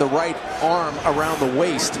hand and then the right arm around the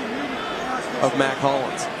waist of Mac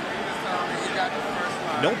Hollins.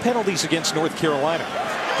 No penalties against North Carolina.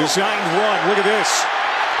 Designed run. Look at this.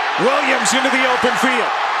 Williams into the open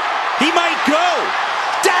field. He might go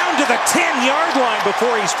down to the 10-yard line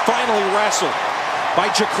before he's finally wrestled by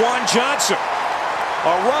Jaquan Johnson.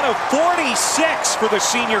 A run of 46 for the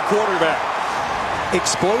senior quarterback.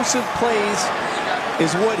 Explosive plays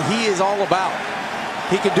is what he is all about.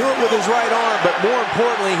 He can do it with his right arm, but more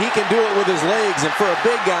importantly, he can do it with his legs. And for a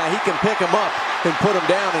big guy, he can pick him up and put him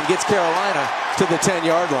down and gets Carolina to the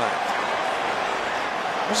 10-yard line.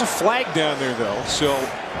 There's a flag down there, though, so.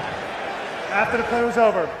 After the play was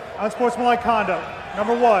over, unsportsmanlike conduct,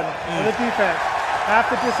 number 1 for the defense. Half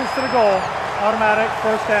the distance to the goal, automatic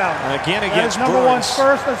first down. Again against Burns. Number 1's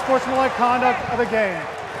first unsportsmanlike conduct of the game.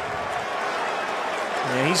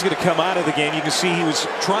 And he's going to come out of the game. You can see he was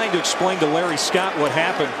trying to explain to Larry Scott what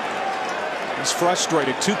happened. He's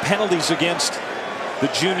frustrated. 2 penalties against the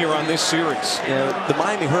junior on this series. Yeah, the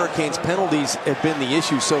Miami Hurricanes penalties have been the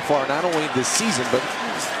issue so far, not only this season, but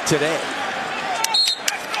today.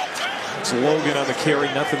 It's Logan on the carry,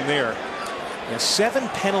 nothing there. And 7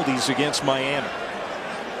 penalties against Miami.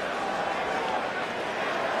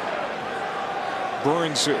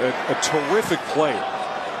 Burns, a terrific player.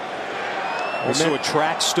 Also a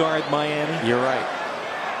track star at Miami. You're right.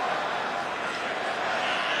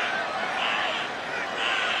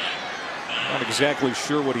 Not exactly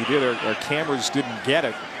sure what he did. Our cameras didn't get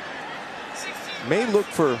it. May look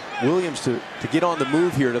for Williams to get on the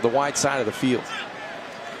move here to the wide side of the field.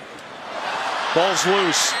 Ball's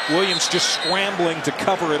loose. Williams just scrambling to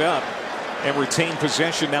cover it up and retain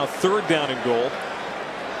possession. Now 3rd down and goal.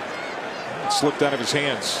 It slipped out of his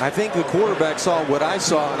hands. I think the quarterback saw what I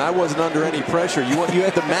saw, and I wasn't under any pressure. You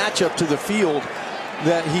had the matchup to the field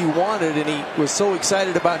that he wanted, and he was so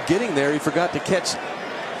excited about getting there, he forgot to catch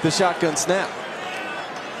the shotgun snap.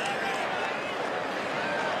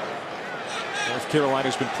 North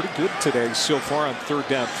Carolina's been pretty good today so far on 3rd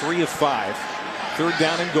down. 3 of 5. 3rd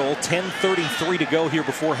down and goal. 10:33 to go here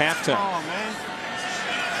before halftime.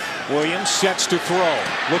 Williams sets to throw.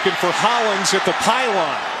 Looking for Hollins at the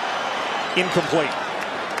pylon. Incomplete.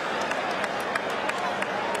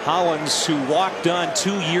 Hollins, who walked on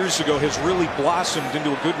 2 years ago, has really blossomed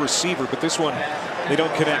into a good receiver, but this one, they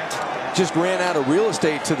don't connect. Just ran out of real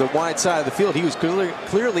estate to the wide side of the field. He was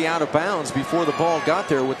clearly out of bounds before the ball got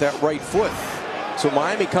there with that right foot. So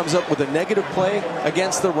Miami comes up with a negative play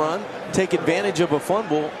against the run, take advantage of a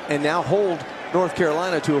fumble, and now hold North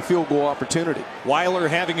Carolina to a field goal opportunity. Weiler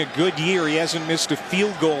having a good year. He hasn't missed a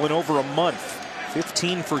field goal in over a month.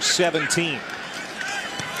 15 for 17.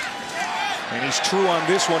 And he's true on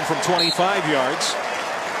this one from 25 yards.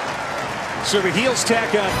 So the Heels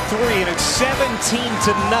tack on 3, and it's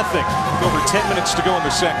 17-0. Over 10 minutes to go in the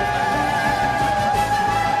second.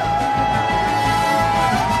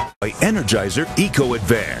 By Energizer Eco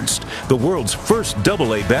Advanced, the world's first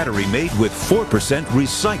AA battery made with 4%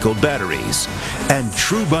 recycled batteries. And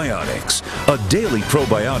True Biotics, a daily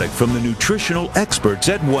probiotic from the nutritional experts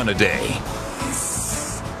at One A Day.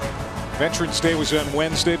 Veterans Day was on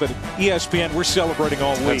Wednesday, but at ESPN, we're celebrating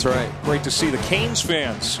all week. That's right. Great to see the Canes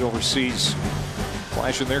fans overseas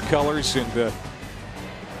flashing their colors, and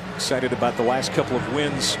excited about the last couple of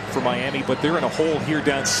wins for Miami, but they're in a hole here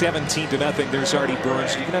down 17-0. There's Artie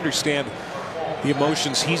Burns. You can understand the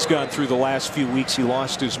emotions he's gone through the last few weeks. He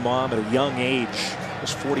lost his mom at a young age. He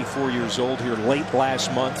was 44 years old here late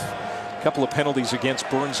last month. A couple of penalties against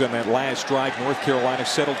Burns on that last drive. North Carolina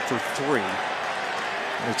settled for 3.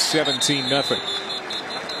 And it's 17-0.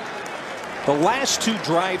 The last 2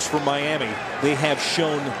 drives for Miami, they have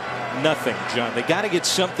shown nothing, John. They got to get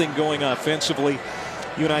something going offensively.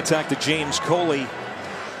 You and I talked to James Coley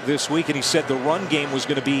this week, and he said the run game was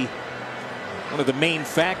going to be one of the main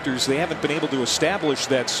factors. They haven't been able to establish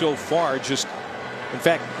that so far. Just, in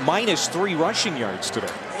fact, -3 rushing yards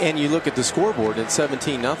today. And you look at the scoreboard at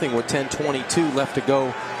 17-0 with 10:22 left to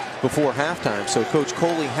go before halftime. So Coach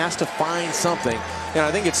Coley has to find something. And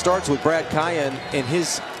I think it starts with Brad Kaya and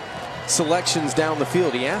his selections down the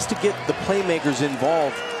field. He has to get the playmakers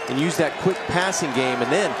involved and use that quick passing game,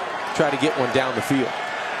 and then try to get one down the field.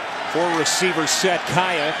 4 receivers set.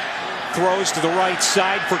 Kaya throws to the right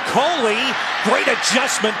side for Coley. Great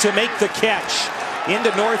adjustment to make the catch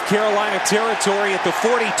into North Carolina territory at the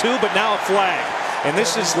 42, but now a flag. And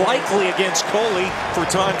this is likely against Coley for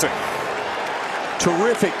taunting.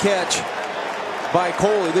 Terrific catch by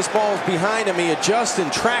Coley. This ball is behind him. He adjusts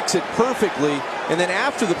and tracks it perfectly. And then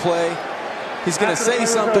after the play, he's going to say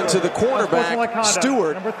something to the cornerback,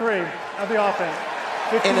 Stewart. Number 3 of the offense.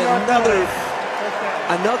 And another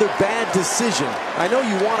Another bad decision. I know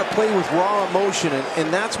you want to play with raw emotion,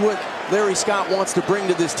 and that's what Larry Scott wants to bring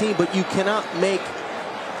to this team, but you cannot make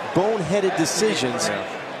boneheaded decisions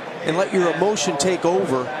and let your emotion take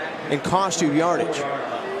over and cost you yardage.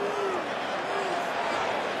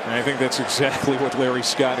 And I think that's exactly what Larry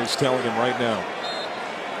Scott is telling him right now.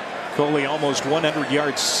 Coley almost 100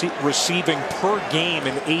 yards receiving per game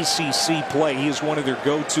in ACC play. He is one of their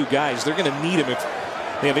go-to guys. They're going to need him if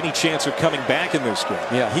they have any chance of coming back in this game.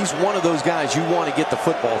 Yeah, he's one of those guys you want to get the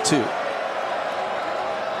football to.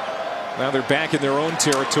 Now they're back in their own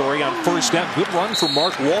territory on first down. Good run for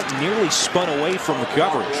Mark Walton. Nearly spun away from the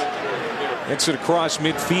coverage. Gets it across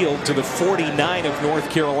midfield to the 49 of North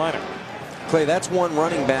Carolina. Clay, that's one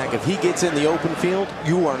running back. If he gets in the open field,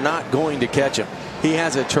 you are not going to catch him. He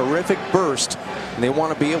has a terrific burst, and they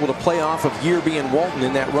want to be able to play off of Yearby and Walton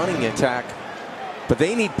in that running attack. But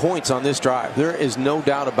they need points on this drive. There is no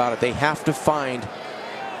doubt about it. They have to find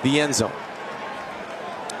the end zone.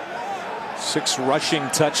 6 rushing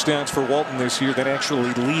touchdowns for Walton this year. That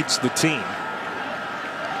actually leads the team.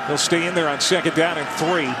 He'll stay in there on second down and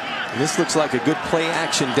 3. And this looks like a good play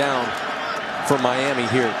action down for Miami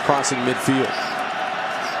here, crossing midfield.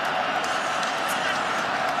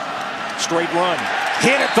 Straight run.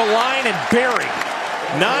 Hit at the line and buried.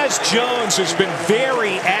 Nas Jones has been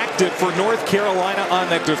very active for North Carolina on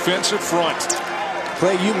that defensive front.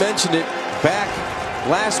 Clay, you mentioned it back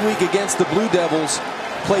last week against the Blue Devils.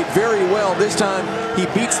 Played very well. This time he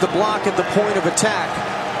beats the block at the point of attack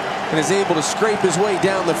and is able to scrape his way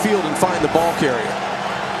down the field and find the ball carrier.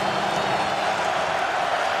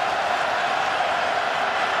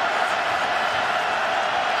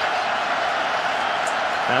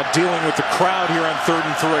 Now dealing with the crowd here on 3rd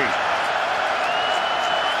and 3.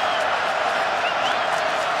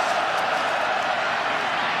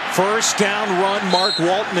 First down run, Mark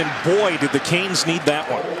Walton, and boy, did the Canes need that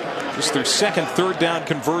one. Just their second 3rd down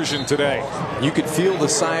conversion today. You could feel the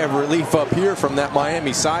sigh of relief up here from that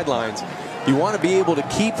Miami sidelines. You want to be able to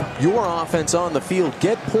keep your offense on the field,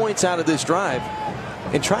 get points out of this drive,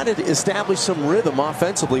 and try to establish some rhythm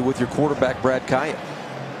offensively with your quarterback, Brad Kaya.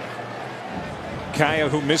 Kaya,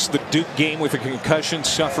 who missed the Duke game with a concussion,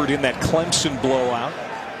 suffered in that Clemson blowout.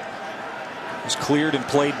 Was cleared and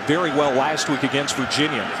played very well last week against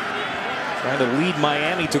Virginia. Trying to lead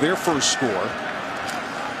Miami to their first score.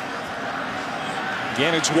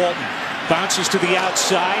 Again, it's Walton. Bounces to the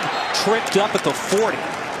outside. Tripped up at the 40.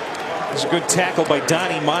 It's a good tackle by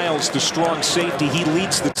Donnie Miles, the strong safety. He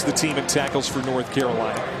leads the team in tackles for North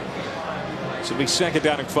Carolina. So it'll be second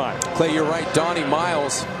down and 5. Clay, you're right. Donnie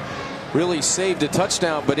Miles really saved a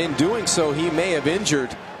touchdown, but in doing so, he may have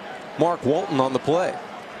injured Mark Walton on the play.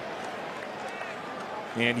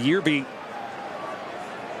 And Yearby,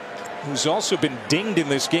 who's also been dinged in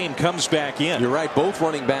this game, comes back in. You're right. Both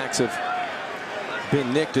running backs have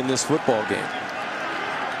been nicked in this football game.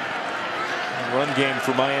 Run game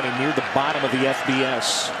for Miami near the bottom of the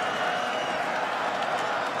FBS.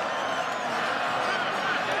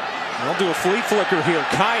 They'll do a flea flicker here.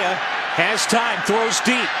 Kaya has time, throws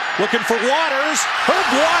deep, looking for Waters. Herb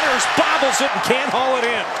Waters bobbles it and can't haul it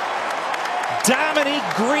in. Dominique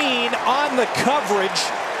Green on the coverage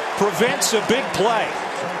prevents a big play.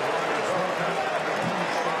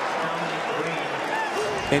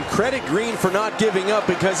 And credit Green for not giving up,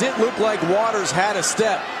 because it looked like Waters had a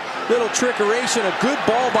step. Little trickeration, a good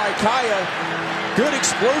ball by Kaya. Good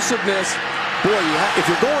explosiveness. Boy, if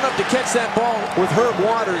you're going up to catch that ball with Herb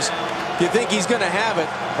Waters, you think he's going to have it.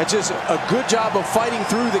 That's just a good job of fighting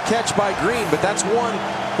through the catch by Green, but that's one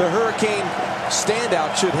the Hurricane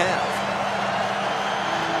standout should have.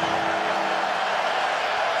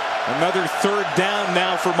 Another 3rd down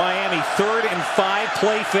now for Miami. 3rd and 5.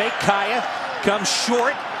 Play fake. Kaya comes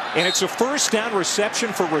short, and it's a first down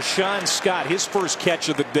reception for Rashawn Scott, his first catch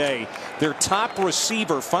of the day. Their top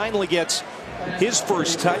receiver finally gets his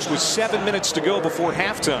first touch with 7 minutes to go before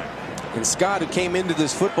halftime. And Scott, who came into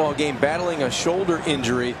this football game battling a shoulder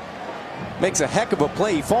injury, makes a heck of a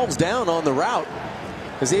play. He falls down on the route,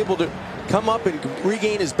 is able to come up and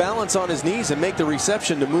regain his balance on his knees and make the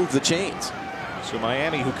reception to move the chains. So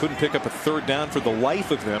Miami, who couldn't pick up a 3rd down for the life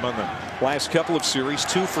of them on the last couple of series,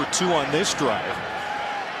 2 for 2 on this drive.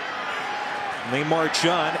 And they march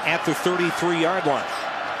on at the 33-yard line.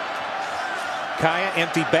 Kaya,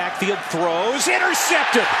 empty backfield, throws,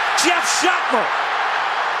 intercepted. Jeff Schottmer.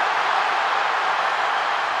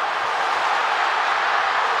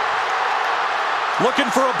 Looking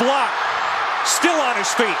for a block. Still on his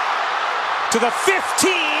feet. To the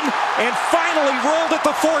 15 and finally rolled at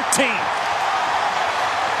the 14.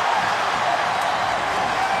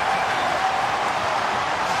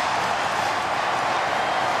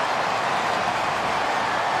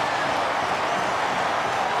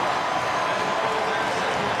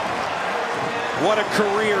 What a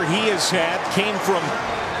career he has had. Came from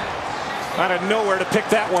out of nowhere to pick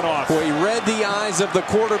that one off. Boy, he read the eyes of the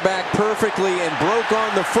quarterback perfectly and broke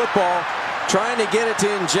on the football, trying to get it to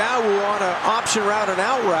Njawu on an option route and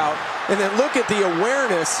out route. And then look at the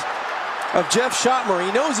awareness of Jeff Schottmer.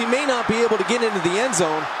 He knows he may not be able to get into the end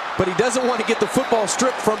zone, but he doesn't want to get the football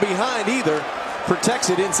stripped from behind either. Protects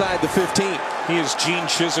it inside the 15. He is Gene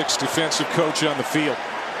Chiswick's defensive coach on the field.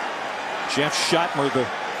 Jeff Schottmer, the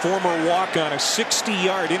former walk-on, a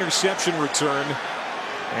 60-yard interception return.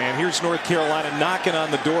 And here's North Carolina knocking on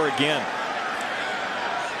the door again.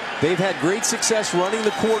 They've had great success running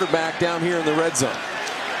the quarterback down here in the red zone.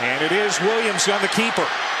 And it is Williams on the keeper.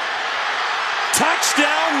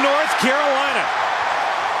 Touchdown, North Carolina.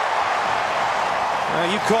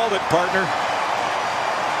 You called it, partner.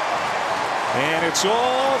 And it's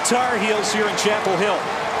all Tar Heels here in Chapel Hill.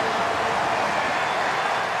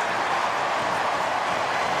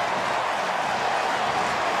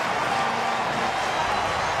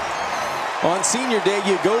 On senior day,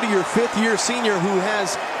 you go to your fifth-year senior who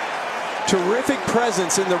has terrific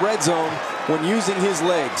presence in the red zone when using his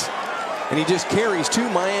legs. And he just carries two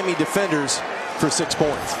Miami defenders for 6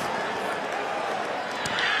 points.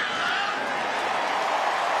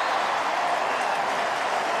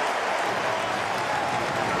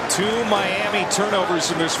 Two Miami turnovers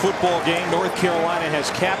in this football game. North Carolina has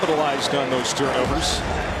capitalized on those turnovers.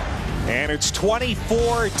 And it's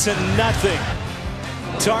 24-0.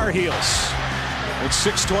 Tar Heels with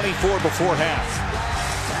 6:24 before half.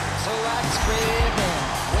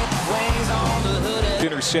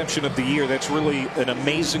 Interception of the year. That's really an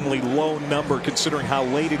amazingly low number considering how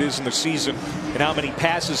late it is in the season and how many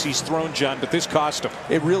passes he's thrown, John, but this cost him.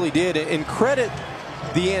 It really did. And credit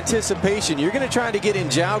the anticipation. You're going to try to get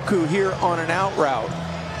Njawu here on an out route.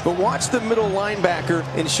 But watch the middle linebacker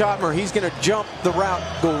in Schottmer. He's going to jump the route,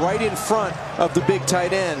 go right in front of the big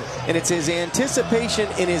tight end. And it's his anticipation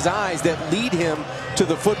in his eyes that lead him to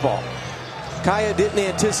the football. Kaya didn't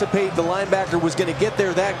anticipate the linebacker was going to get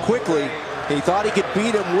there that quickly. He thought he could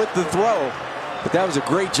beat him with the throw. But that was a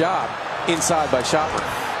great job inside by Schottmer.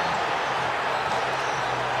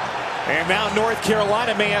 And now North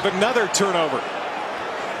Carolina may have another turnover.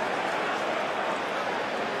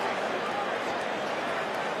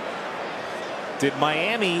 Did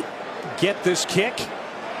Miami get this kick?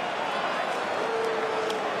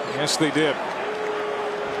 Yes, they did.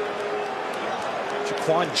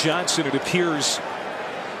 Jaquan Johnson, it appears,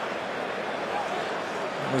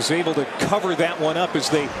 was able to cover that one up as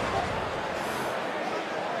they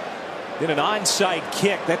did an onside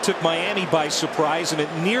kick. That took Miami by surprise, and it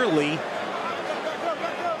nearly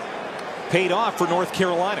paid off for North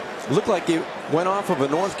Carolina. It looked like it went off of a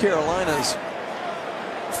North Carolina's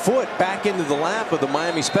foot back into the lap of the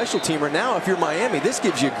Miami special teamer. Now if you're Miami, this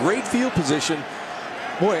gives you great field position.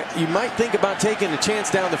 Boy, you might think about taking a chance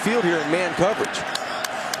down the field here in man coverage.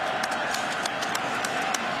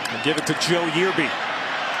 And give it to Joe Yearby.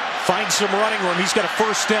 Finds some running room. He's got a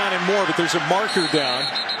first down and more, but there's a marker down.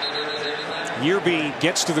 Yearby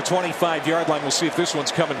gets to the 25-yard line. We'll see if this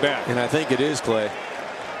one's coming back. And I think it is, Clay.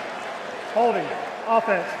 Holding.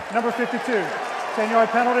 Offense. Number 52. 10-yard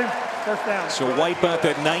penalty. First down. So wipe out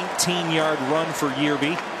that 19-yard run for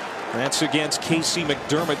Yearby. That's against Casey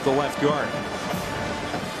McDermott, the left guard.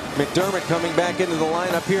 McDermott coming back into the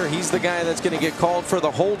lineup here. He's the guy that's going to get called for the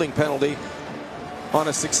holding penalty on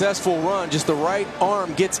a successful run. Just the right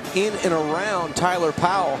arm gets in and around Tyler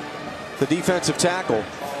Powell, the defensive tackle.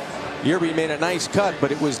 Yearby made a nice cut,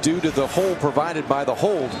 but it was due to the hole provided by the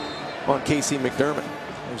hold on Casey McDermott.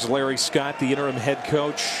 There's Larry Scott, the interim head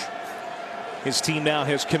coach. His team now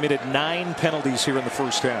has committed 9 penalties here in the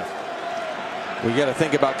first half. We got to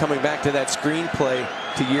think about coming back to that screen play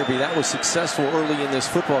to Yearby. That was successful early in this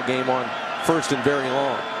football game on first and very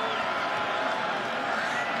long.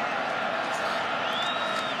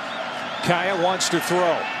 Kaya wants to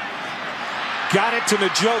throw. Got it to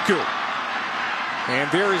Njoku.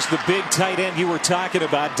 And there is the big tight end you were talking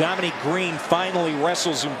about. Dominique Green finally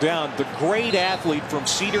wrestles him down. The great athlete from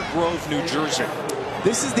Cedar Grove, New Jersey.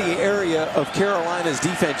 This is the area of Carolina's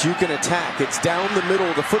defense you can attack. It's down the middle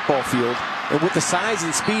of the football field. And with the size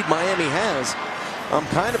and speed Miami has, I'm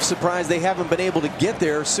kind of surprised they haven't been able to get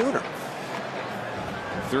there sooner.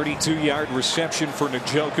 32-yard reception for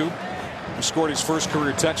Njoku, who scored his first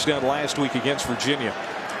career touchdown last week against Virginia.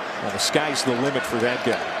 Well, the sky's the limit for that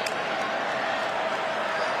guy.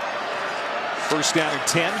 First down and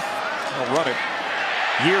 10. I'll run it.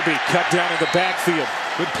 Yearby cut down in the backfield.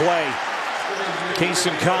 Good play.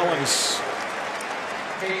 Cason Collins.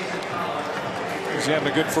 He's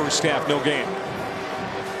having a good first half. No gain.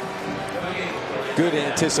 Good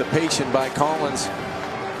anticipation by Collins,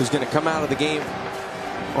 who's going to come out of the game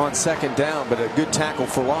on second down, but a good tackle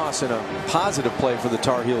for loss and a positive play for the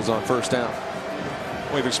Tar Heels on first down.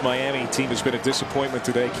 Boy, this Miami team has been a disappointment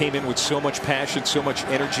today. Came in with so much passion, so much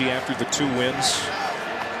energy after the 2 wins.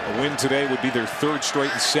 A win today would be their 3rd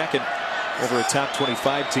straight and 2nd over a top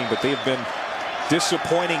 25 team, but they have been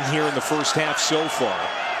disappointing here in the first half so far.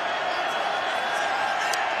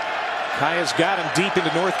 Kaya's got him deep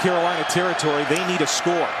into North Carolina territory. They need a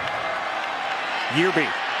score. Yearby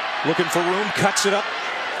looking for room, cuts it up,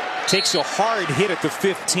 takes a hard hit at the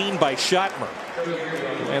 15 by Schottmer.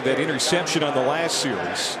 And that interception on the last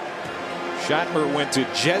series. Schottmer went to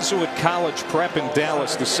Jesuit College Prep in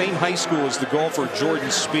Dallas, the same high school as the golfer Jordan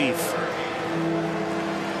Spieth.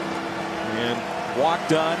 And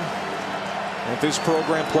walked on at this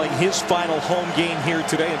program, playing his final home game here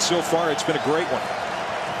today, and so far it's been a great one.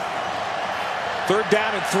 3rd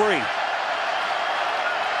down and 3.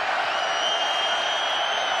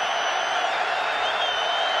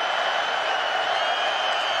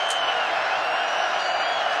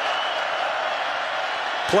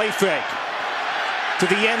 Play fake to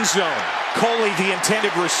the end zone. Coley, the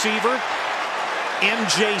intended receiver.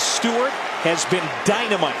 MJ Stewart has been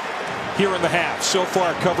dynamite here in the half so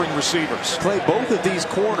far, covering receivers. Play both of these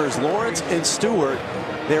corners, Lawrence and Stewart.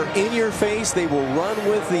 They're in your face. They will run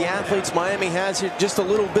with the athletes Miami has here. Just a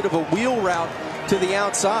little bit of a wheel route to the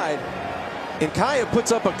outside. And Kaya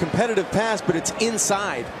puts up a competitive pass, but it's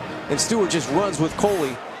inside. And Stewart just runs with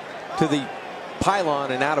Coley to the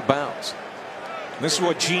pylon and out of bounds. This is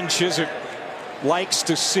what Gene Chizik likes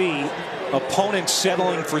to see, opponents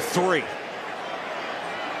settling for 3.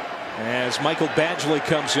 As Michael Badgley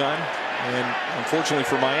comes on, and unfortunately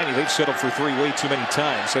for Miami, they've settled for 3 way too many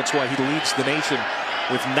times. That's why he leads the nation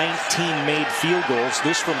with 19 made field goals.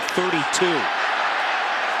 This from 32.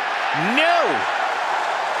 No!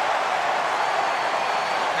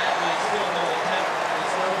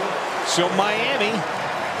 So Miami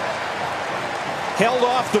held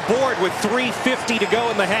off the board with 3:50 to go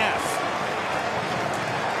in the half.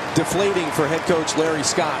 Deflating for head coach Larry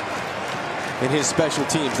Scott and his special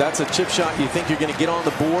teams. That's a chip shot you think you're going to get on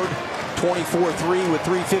the board. 24-3 with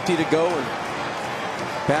 3:50 to go, and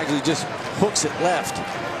Badgley just hooks it left.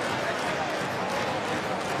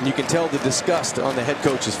 And you can tell the disgust on the head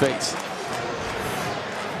coach's face.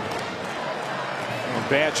 And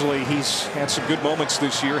Badgley, he's had some good moments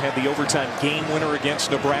this year. Had the overtime game winner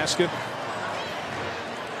against Nebraska.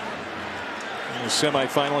 The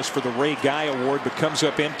semifinalist for the Ray Guy Award, but comes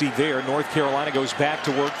up empty there. North Carolina goes back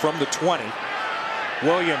to work from the 20.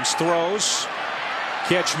 Williams throws.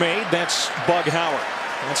 Catch made. That's Bug Howard.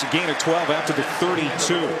 That's a gain of 12 out to the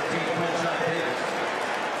 32.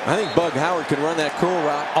 I think Bug Howard can run that curl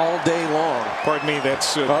route all day long. Pardon me,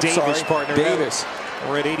 that's Davis' partner. Davis.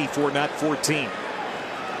 We're at 84, not 14.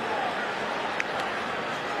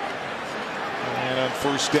 And on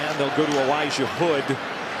first down, they'll go to Elijah Hood.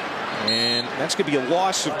 And that's going to be a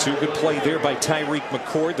loss of 2. Good play there by Tyreek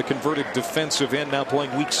McCord, the converted defensive end, now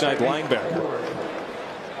playing weak side linebacker.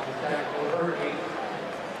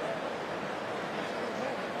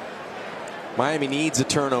 Miami needs a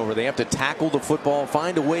turnover. They have to tackle the football,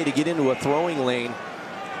 find a way to get into a throwing lane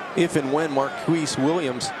if and when Marquise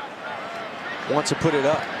Williams wants to put it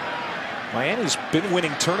up. Miami's been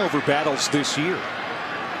winning turnover battles this year.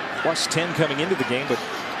 Plus 10 coming into the game, but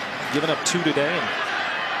giving up 2 today. And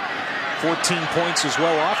 14 points as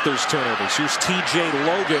well off those turnovers. Here's TJ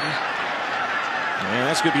Logan. And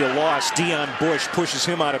that's going to be a loss. Dion Bush pushes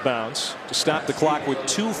him out of bounds to stop the clock with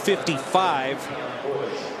 2:55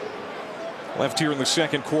 left here in the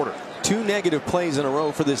second quarter. 2 negative plays in a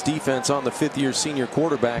row for this defense on the 5th-year senior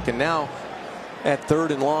quarterback. And now at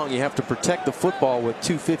 3rd and long, you have to protect the football with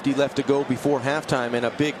 2:50 left to go before halftime and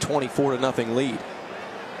a big 24-0 lead.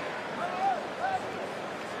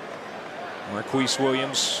 Marquise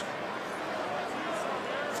Williams,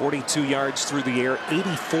 42 yards through the air,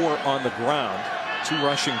 84 on the ground, 2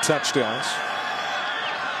 rushing touchdowns.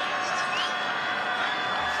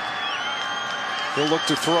 He'll look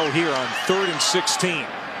to throw here on 3rd and 16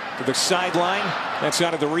 to the sideline. That's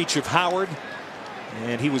out of the reach of Howard,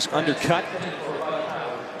 and he was undercut.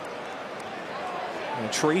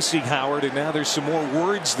 And Tracy Howard, and now there's some more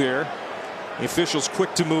words there. The officials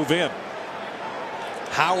quick to move in.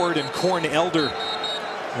 Howard and Corn Elder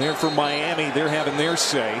there for Miami. They're having their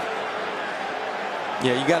say.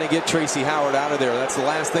 Yeah, you got to get Tracy Howard out of there. That's the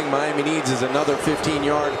last thing Miami needs, is another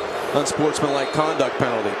 15-yard unsportsmanlike conduct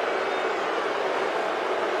penalty.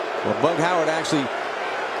 Well, Bug Howard actually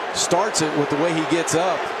starts it with the way he gets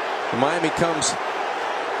up. Miami comes,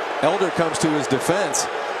 Elder comes to his defense.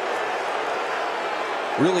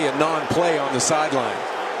 really a non-play on the sideline.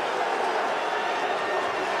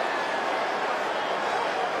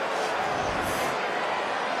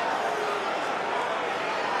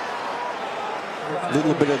 A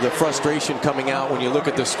little bit of the frustration coming out when you look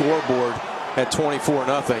at the scoreboard at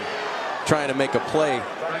 24-0. Trying to make a play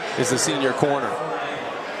is the senior corner.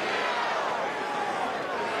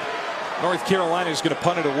 North Carolina is going to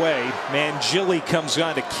punt it away. Mangili comes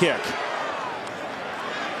on to kick.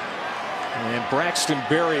 And Braxton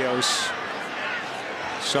Berrios,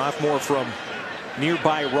 sophomore from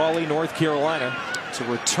nearby Raleigh, North Carolina, to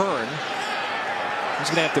return. He's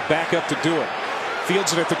going to have to back up to do it.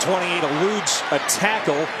 Fields it at the 28, eludes a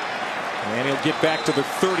tackle, and he'll get back to the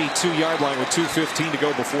 32-yard line with 2:15 to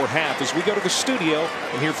go before half as we go to the studio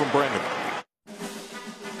and hear from Brendan.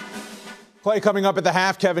 Play coming up at the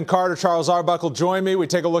half. Kevin Carter, Charles Arbuckle join me. We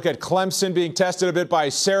take a look at Clemson being tested a bit by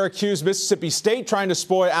Syracuse. Mississippi State trying to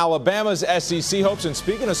spoil Alabama's SEC hopes. And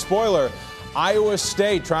speaking of spoiler, Iowa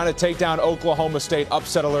State trying to take down Oklahoma State.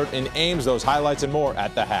 Upset alert in Ames. Those highlights and more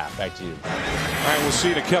at the half. Back to you. All right, we'll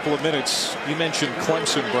see in a couple of minutes. You mentioned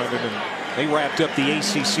Clemson, Brendan, and they wrapped up the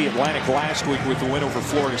ACC Atlantic last week with the win over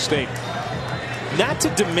Florida State. Not to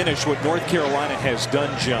diminish what North Carolina has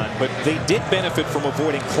done, John, but they did benefit from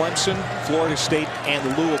avoiding Clemson, Florida State, and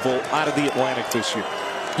Louisville out of the Atlantic this year.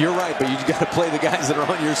 You're right, but you've got to play the guys that are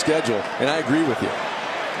on your schedule, and I agree with you.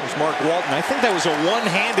 There's Mark Walton. I think that was a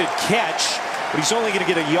one-handed catch, but he's only going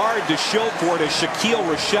to get a yard to show for it as Shaquille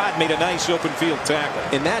Rashad made a nice open field tackle.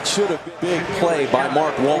 And that should have been a big play by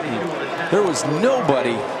Mark Walton. There was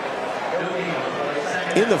nobody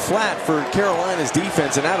in the flat for Carolina's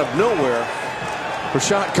defense, and out of nowhere,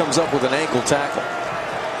 Rashad comes up with an ankle tackle.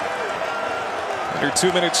 Under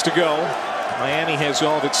 2 minutes to go. Miami has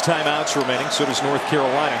all of its timeouts remaining. So does North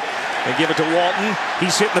Carolina. They give it to Walton.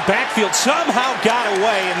 He's hit in the backfield. Somehow got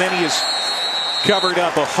away, and then he is covered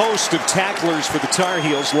up. A host of tacklers for the Tar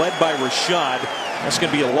Heels, led by Rashad. That's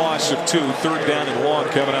going to be a loss of 2. 3rd down and long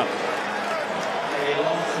coming up.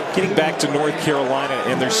 Getting back to North Carolina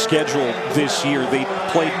and their schedule this year, they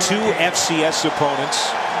played 2 FCS opponents.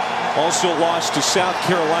 Also lost to South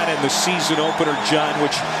Carolina in the season opener, John,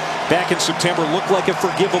 which back in September looked like a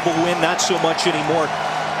forgivable win. Not so much anymore.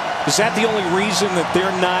 Is that the only reason that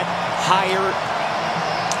they're not higher?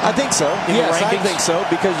 I think so. Yes, I think so,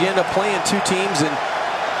 because you end up playing 2 teams in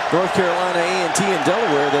North Carolina, A&T, and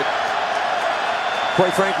Delaware that,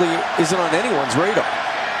 quite frankly, isn't on anyone's radar.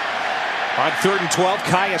 On 3rd and 12,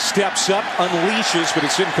 Kaya steps up, unleashes, but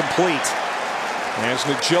it's incomplete. As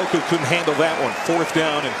Njoku couldn't handle that one. 4th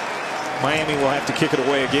down, and Miami will have to kick it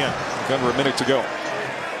away again. Under a minute to go.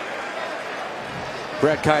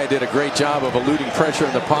 Brett Kaya did a great job of eluding pressure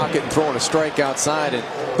in the pocket and throwing a strike outside, and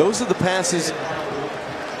those are the passes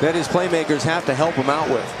that his playmakers have to help him out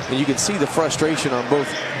with. And you can see the frustration on both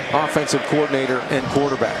offensive coordinator and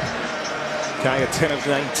quarterback. Kaya 10 of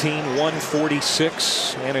 19,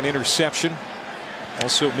 146, and an interception.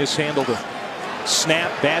 Also mishandled a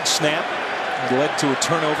snap, bad snap. It led to a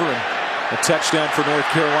turnover and a touchdown for North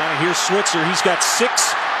Carolina. Here's Switzer. He's got 6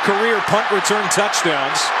 career punt return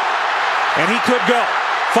touchdowns. And he could go.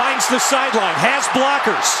 Finds the sideline. Has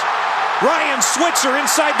blockers. Ryan Switzer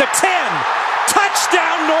inside the 10.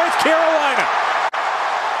 Touchdown, North Carolina.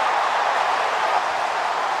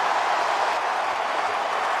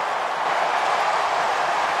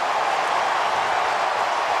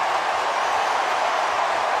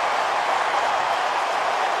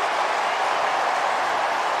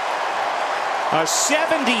 A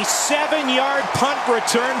 77-yard punt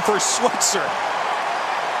return for Switzer.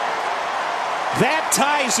 That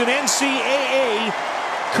ties an NCAA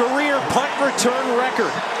career punt return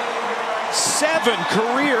record. 7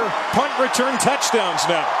 career punt return touchdowns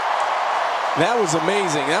now. That was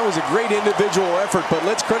amazing. That was a great individual effort, but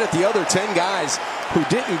let's credit the other 10 guys who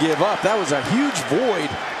didn't give up. That was a huge void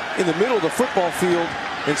in the middle of the football field,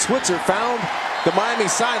 and Switzer found the Miami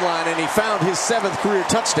sideline, and he found his 7th career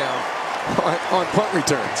touchdown on punt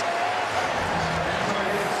returns.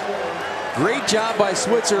 Great job by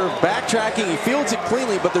Switzer backtracking. He fields it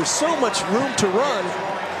cleanly, but there's so much room to run.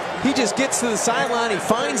 He just gets to the sideline, he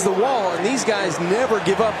finds the wall, and these guys never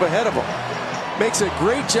give up ahead of him. Makes a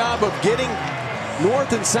great job of getting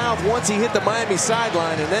north and south once he hit the Miami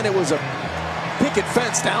sideline, and then it was a picket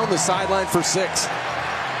fence down the sideline for 6.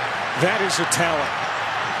 That is a talent,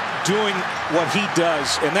 doing what he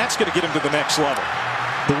does, and that's going to get him to the next level.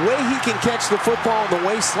 The way he can catch the football and the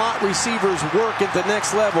way slot receivers work at the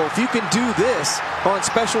next level, if you can do this on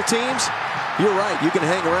special teams, you're right, you can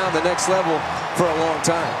hang around the next level for a long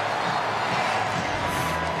time.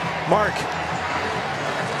 Mark.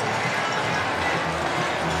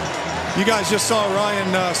 You guys just saw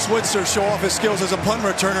Ryan Switzer show off his skills as a punt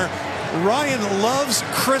returner. Ryan loves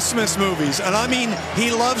Christmas movies, and I mean,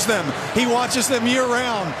 he loves them. He watches them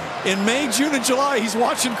year-round. In May, June, and July, he's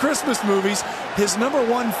watching Christmas movies. His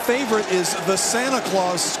 #1 favorite is The Santa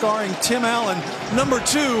Claus, starring Tim Allen.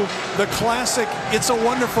 #2, the classic It's a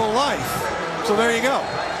Wonderful Life. So there you go.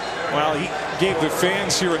 Well, he gave the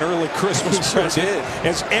fans here an early Christmas present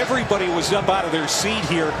as everybody was up out of their seat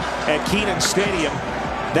here at Kenan Stadium.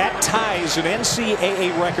 That ties an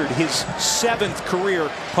NCAA record, his 7th career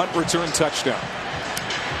punt return touchdown.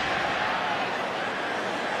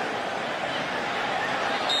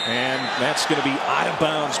 And that's going to be out of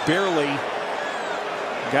bounds. Barely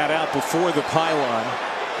got out before the pylon.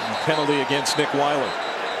 And penalty against Nick Weiler.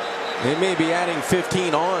 They may be adding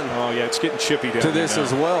 15 on. Oh, yeah, it's getting chippy down to this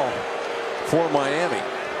as well for Miami.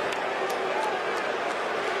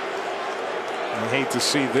 I hate to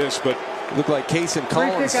see this, but look like Case and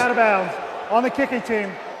Collins. Free kick out of bounds on the kicking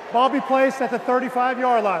team. Ball be placed at the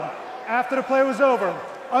 35-yard line. After the play was over,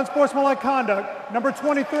 unsportsmanlike conduct, number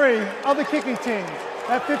 23 of the kicking team.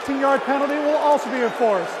 That 15-yard penalty will also be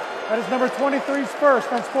enforced. That is number 23's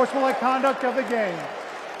first unsportsmanlike conduct of the game.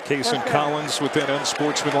 Case and Collins with that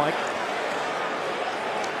unsportsmanlike.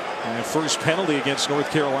 And the first penalty against North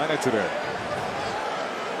Carolina today.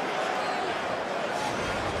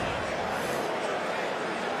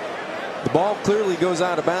 The ball clearly goes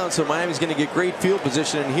out of bounds, so Miami's going to get great field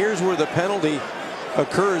position. And here's where the penalty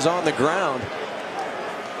occurs on the ground.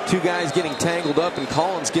 Two guys getting tangled up, and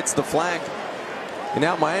Collins gets the flag. And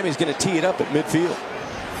now Miami's going to tee it up at midfield.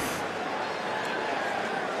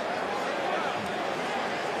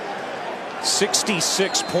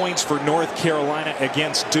 "66 points for North Carolina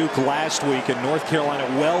against Duke last week, and North Carolina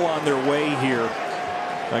well on their way here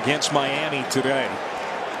against Miami today.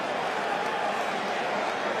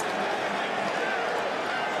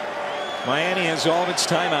 Miami has all of its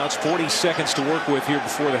timeouts, 40 seconds to work with here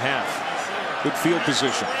before the half. Good field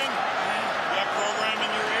position.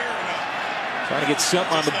 Trying to get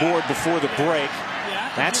something on the board before the break.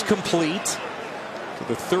 That's complete. To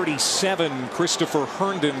the 37, Christopher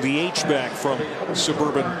Herndon, the H-back from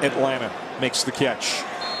suburban Atlanta, makes the catch.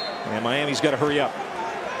 And Miami's got to hurry up.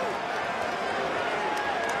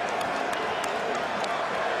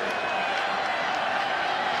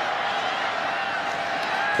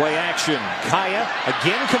 Play action. Kaya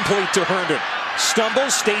again complete to Herndon.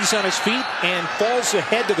 Stumbles, stays on his feet, and falls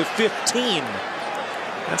ahead to the 15.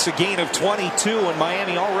 That's a gain of 22, and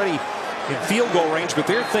Miami already in field goal range, but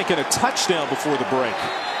they're thinking a touchdown before the break.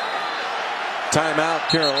 Timeout,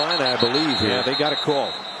 Carolina, I believe. Here. Yeah, they got a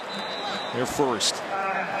call. They're first.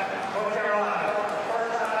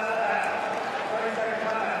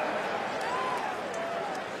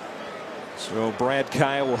 So Brad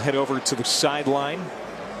Kaya will head over to the sideline.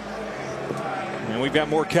 And we've got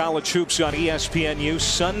more college hoops on ESPNU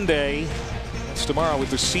Sunday. That's tomorrow with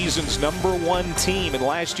the season's #1 team and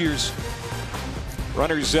last year's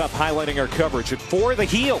runners-up, highlighting our coverage. At 4, the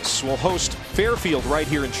Heels will host Fairfield right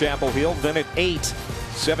here in Chapel Hill. Then at 8,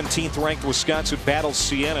 17th ranked Wisconsin battles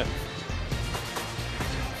Siena.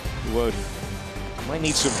 Might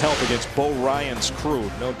need some help against Bo Ryan's crew,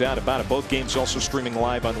 no doubt about it. Both games also streaming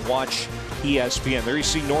live on Watch ESPN. There you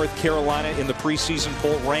see North Carolina in the preseason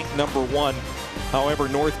poll ranked #1. However,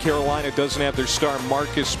 North Carolina doesn't have their star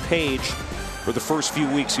Marcus Page for the first few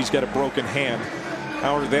weeks. He's got a broken hand.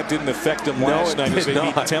 However, that didn't affect him last night as they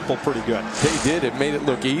beat Temple pretty good. They did. It made it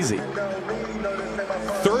look easy.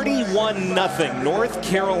 31-0 North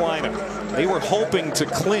Carolina. They were hoping to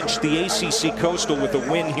clinch the ACC Coastal with a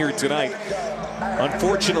win here tonight.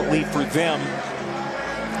 Unfortunately for them,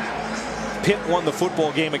 Pitt won the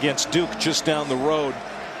football game against Duke just down the road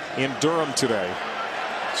in Durham today.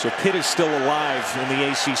 So Pitt is still alive in the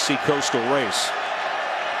ACC Coastal race.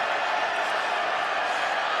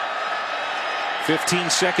 15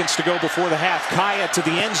 seconds to go before the half. Kaya to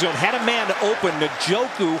the end zone. Had a man open.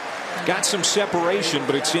 Njoku got some separation,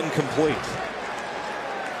 but it's incomplete.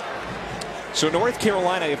 So North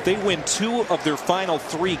Carolina, if they win 2 of their final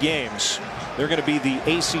 3 games, they're going to be the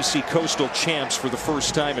ACC Coastal champs for the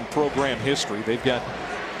first time in program history. They've got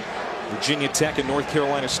Virginia Tech and North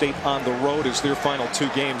Carolina State on the road as their final 2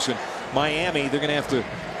 games. And Miami, they're going to have to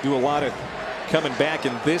do a lot of coming back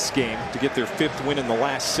in this game to get their 5th win in the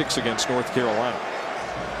last 6 against North Carolina.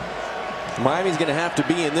 Miami's going to have to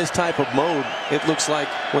be in this type of mode, it looks like,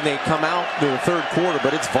 when they come out to the 3rd quarter,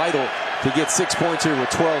 but it's vital to get 6 points here with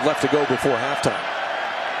 12 left to go before halftime.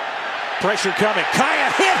 Pressure coming.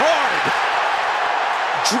 Kaya hit hard.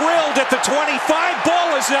 Drilled at the 25.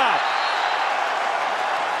 Ball is out.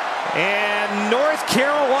 And North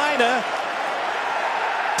Carolina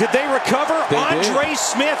Did they recover? Andre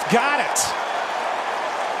Smith got it.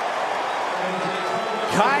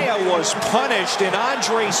 Kaya was punished, and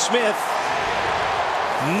Andre Smith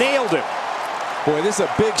nailed him. Boy, this is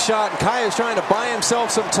a big shot, and Kaya's trying to buy himself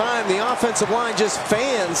some time. The offensive line just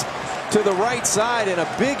fans to the right side, and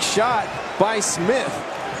a big shot by Smith.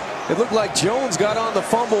 It looked like Jones got on the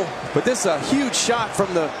fumble, but this is a huge shot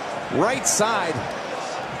from the right side.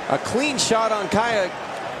 A clean shot on Kaya,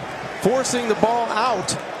 forcing the ball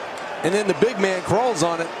out, and then the big man crawls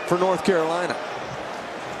on it for North Carolina.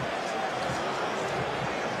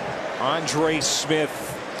 Andre Smith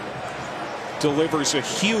delivers a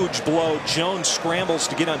huge blow. Jones scrambles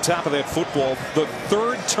to get on top of that football. The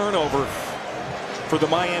third turnover for the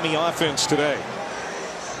Miami offense today.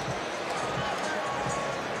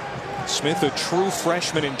 Smith, a true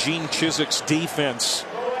freshman in Gene Chizik's defense.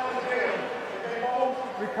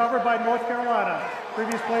 Recovered by North Carolina.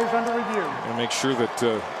 Previous plays under review. And make sure that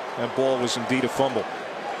that ball was indeed a fumble.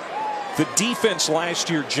 The defense last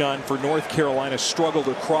year, John, for North Carolina struggled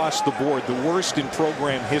across the board. The worst in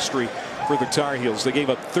program history for the Tar Heels. They gave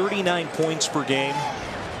up 39 points per game.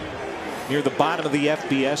 Near the bottom of the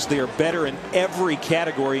FBS. They are better in every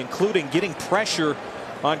category, including getting pressure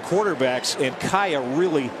on quarterbacks, and Kaya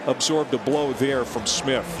really absorbed a blow there from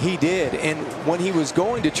Smith. He did, and when he was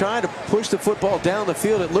going to try to push the football down the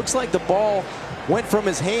field, it looks like the ball went from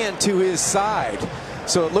his hand to his side.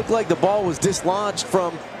 So it looked like the ball was dislodged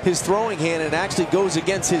from his throwing hand and actually goes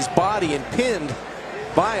against his body and pinned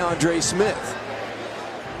by Andre Smith.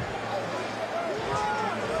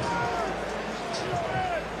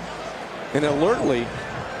 And alertly,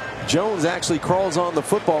 Jones actually crawls on the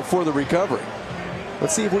football for the recovery.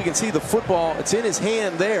 Let's see if we can see the football. It's in his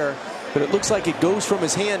hand there, but it looks like it goes from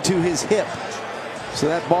his hand to his hip. So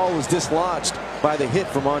that ball was dislodged by the hit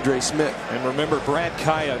from Andre Smith. And remember, Brad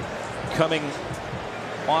Kaya coming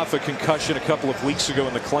off a concussion a couple of weeks ago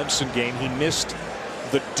in the Clemson game. He missed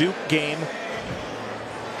the Duke game,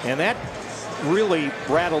 and that really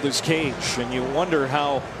rattled his cage, and you wonder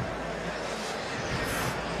how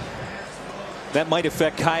that might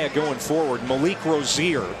affect Kaya going forward. Malik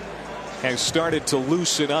Rozier has started to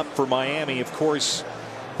loosen up for Miami. Of course,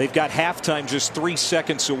 they've got halftime just 3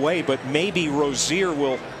 seconds away, but maybe Rozier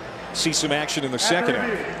will see some action in the second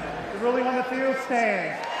half. The ruling on the field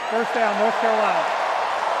stands. First down, North Carolina.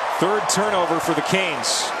 Third turnover for the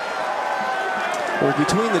Canes. Well,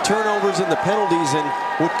 between the turnovers and the penalties and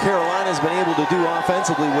what Carolina's been able to do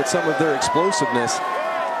offensively with some of their explosiveness,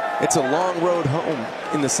 it's a long road home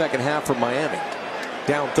in the second half for Miami.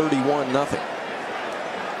 Down 31-0.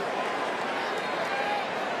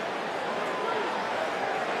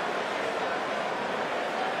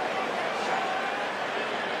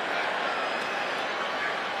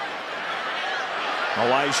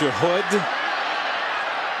 Elijah Hood.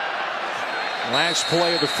 Last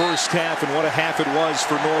play of the first half, and what a half it was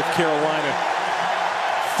for North Carolina.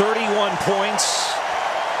 31 points.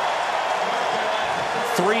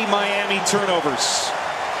 3 Miami turnovers.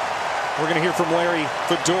 We're going to hear from Larry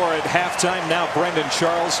Fedora at halftime. Now Brendan,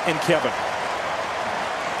 Charles, and Kevin.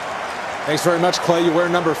 Thanks very much, Clay. You wear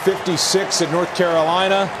number 56 at North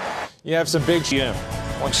Carolina. You have some big...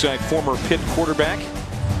 Alongside former Pitt quarterback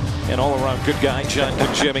and all-around good guy, John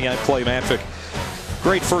Jimmy. I play Matvick.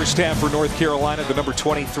 Great first half for North Carolina, the number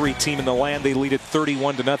 23 team in the land. They lead it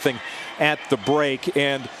 31-0 at the break.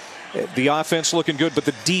 And the offense looking good, but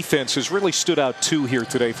the defense has really stood out too here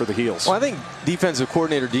today for the Heels. Well, I think defensive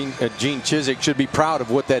coordinator Gene Chizik should be proud of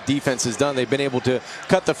what that defense has done. They've been able to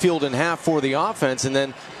cut the field in half for the offense, and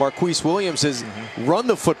then Marquise Williams has run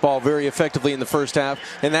the football very effectively in the first half,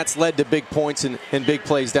 and that's led to big points and big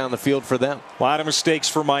plays down the field for them. A lot of mistakes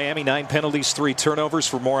for Miami, 9 penalties, 3 turnovers.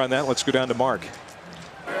 For more on that, let's go down to Mark.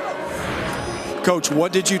 Coach,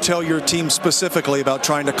 what did you tell your team specifically about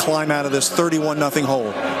trying to climb out of this 31-0 hole?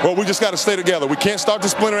 Well, we just got to stay together. We can't start to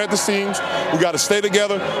splinter at the seams. We got to stay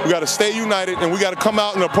together. We got to stay united, and we got to come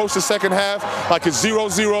out and approach the second half like it's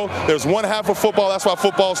 0-0. There's one half of football. That's why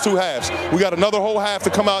football's 2 halves. We got another whole half to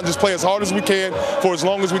come out and just play as hard as we can for as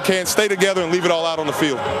long as we can. Stay together and leave it all out on the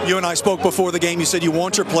field. You and I spoke before the game. You said you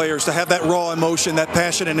want your players to have that raw emotion, that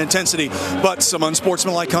passion and intensity, but some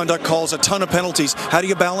unsportsmanlike conduct calls, a ton of penalties. How do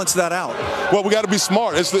you balance that out? Well, we got to be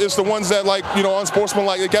smart. It's the ones that, like, you know,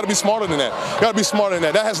 unsportsmanlike. They got to be smarter than that. Got to be smarter than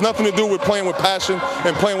that. That has nothing to do with playing with passion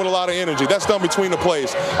and playing with a lot of energy. That's done between the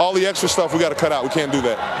plays. All the extra stuff we got to cut out. We can't do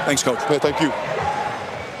that. Thanks, Coach. Yeah, thank you.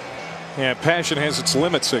 Yeah, passion has its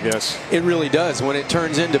limits, I guess. It really does. When it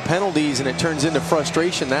turns into penalties and it turns into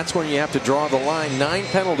frustration, that's when you have to draw the line. 9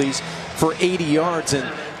 penalties for 80 yards, and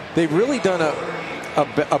they've really done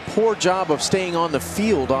a poor job of staying on the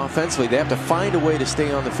field offensively. They have to find a way to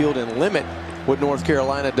stay on the field and limit what North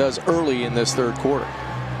Carolina does early in this third quarter.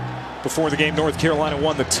 Before the game, North Carolina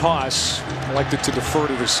won the toss, elected to defer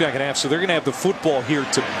to the second half, so they're going to have the football here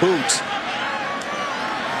to boot.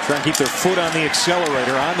 Try and keep their foot on the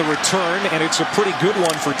accelerator on the return, and it's a pretty good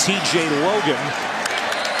one for TJ Logan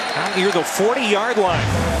out near the 40-yard line.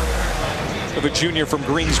 The junior from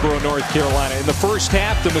Greensboro, North Carolina. In the first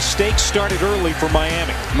half, the mistakes started early for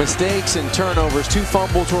Miami. Mistakes and turnovers. 2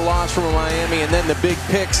 fumbles were lost from Miami, and then the big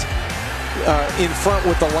picks in front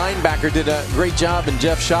with the linebacker did a great job in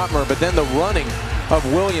Jeff Schottmer, but then the running of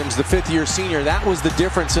Williams, the 5th-year senior, that was the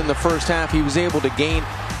difference in the first half. He was able to gain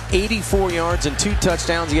 84 yards and 2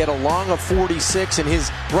 touchdowns. He had a long of 46, and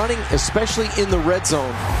his running, especially in the red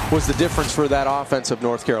zone, was the difference for that offense of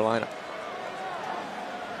North Carolina.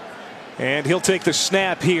 And he'll take the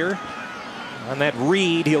snap here. On that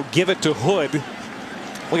read, he'll give it to Hood.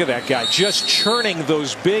 Look at that guy, just churning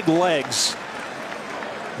those big legs.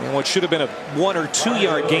 And what should have been a 1 or 2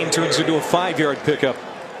 yard gain turns into a 5-yard pickup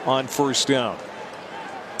on first down.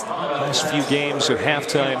 Last few games at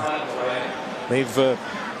halftime, they've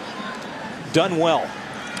done well,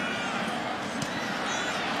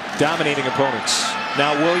 dominating opponents.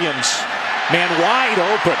 Now Williams, man wide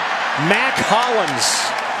open. Mac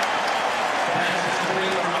Hollins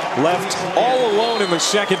left all alone in the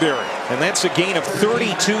secondary, and that's a gain of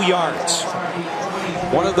 32 yards.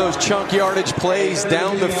 One of those chunk yardage plays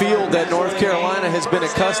down the field that North Carolina has been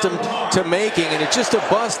accustomed to making, and it's just a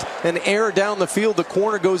bust, an error down the field. The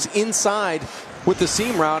corner goes inside with the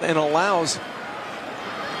seam route and allows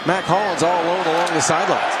Mac Hollins all alone along the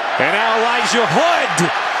sidelines. And now Elijah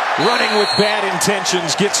Hood, running with bad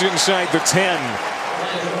intentions, gets inside the 10.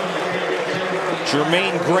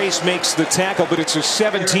 Jermaine Grace makes the tackle, but it's a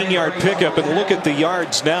 17-yard pickup, and look at the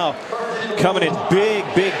yards now coming in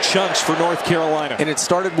big chunks for North Carolina. And it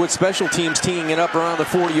started with special teams teeing it up around the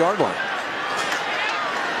 40-yard line.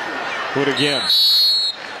 Hood again,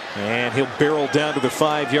 and he'll barrel down to the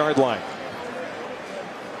 5-yard line.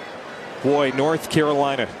 Boy, North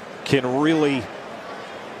Carolina can really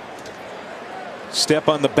step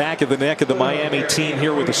on the back of the neck of the Miami team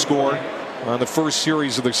here with a score on the first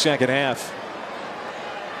series of the second half.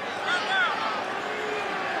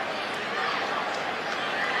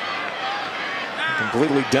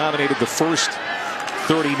 Completely dominated the first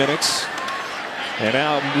 30 minutes. And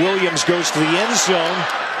now Williams goes to the end zone,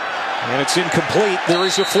 and it's incomplete. There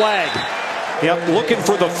is a flag. Yep, looking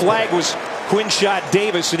for the flag was Quinshot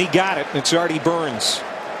Davis, and he got it. It's Artie Burns.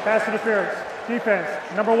 Pass interference. Defense,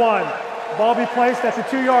 number 1. Ball be placed at the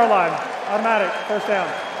 2-yard line. Automatic, first down.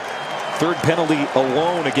 Third penalty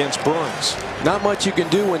alone against Burns. Not much you can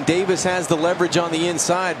do when Davis has the leverage on the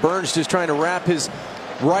inside. Burns just trying to wrap his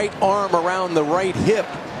right arm around the right hip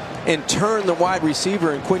and turn the wide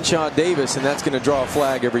receiver and Quinshot Davis, and that's going to draw a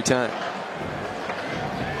flag every time.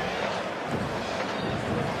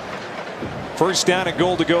 First down and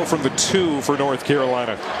goal to go from the 2 for North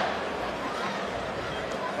Carolina.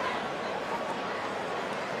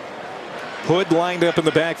 Hood lined up in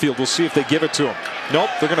the backfield. We'll see if they give it to him.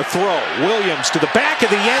 Nope, they're going to throw. Williams to the back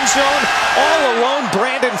of the end zone. All alone,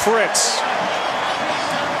 Brandon Fritz.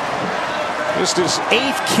 Just his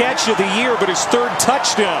 8th catch of the year, but his 3rd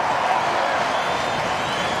touchdown.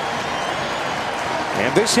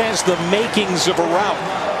 And this has the makings of a rout.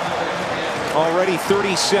 Already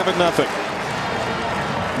 37-0.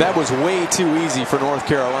 That was way too easy for North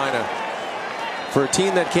Carolina. For a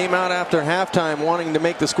team that came out after halftime wanting to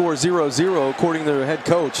make the score 0-0, according to their head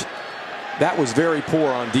coach, that was very poor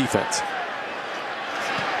on defense.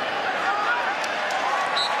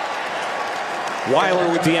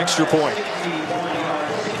 Weiler with the extra point.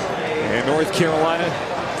 And North Carolina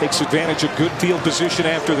takes advantage of good field position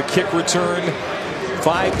after the kick return.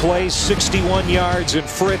 5 plays, 61 yards, and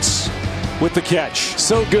Fritz with the catch.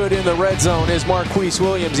 So good in the red zone is Marquise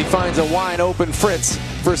Williams. He finds a wide open Fritz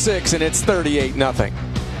for 6, and it's 38-0.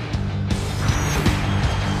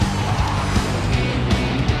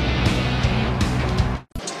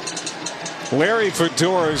 Larry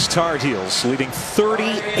Fedora's Tar Heels leading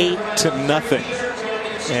 38-0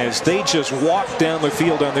 as they just walked down the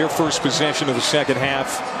field on their first possession of the second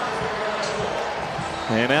half.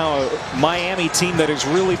 And now a Miami team that has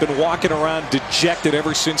really been walking around dejected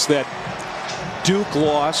ever since that Duke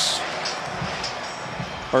loss,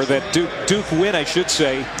 or that Duke win, I should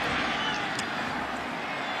say.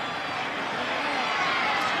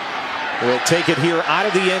 We'll take it here out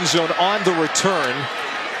of the end zone on the return.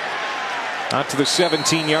 Out to the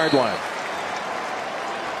 17-yard line.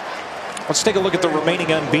 Let's take a look at the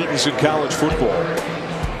remaining unbeatens in college football.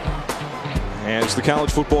 as the college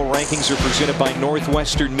football rankings are presented by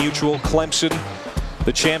Northwestern Mutual. Clemson,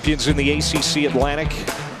 the champions in the ACC Atlantic.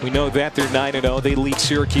 We know that they're 9-0. They lead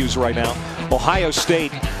Syracuse right now. Ohio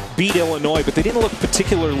State beat Illinois, but they didn't look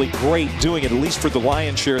particularly great doing it, at least for the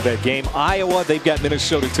lion's share of that game. Iowa, they've got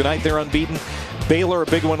Minnesota tonight. They're unbeaten. Baylor, a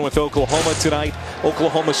big one with Oklahoma tonight.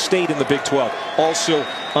 Oklahoma State in the Big 12, also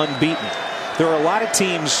unbeaten. There are a lot of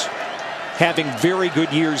teams having very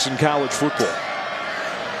good years in college football.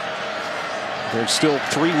 There's still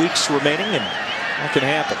 3 weeks remaining, and that can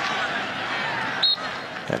happen.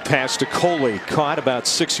 That pass to Coley, caught about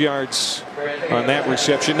 6 yards on that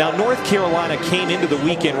reception. Now, North Carolina came into the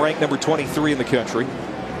weekend ranked number 23 in the country,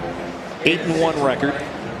 8-1 record.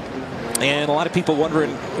 And a lot of people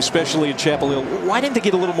wondering, especially in Chapel Hill, why didn't they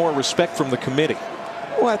get a little more respect from the committee?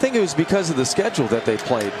 Well, I think it was because of the schedule that they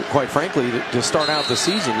played. Quite frankly, to start out the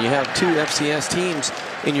season, you have 2 FCS teams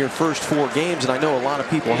in your first 4 games, and I know a lot of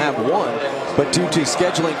people have won, but due to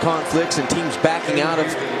scheduling conflicts and teams backing out of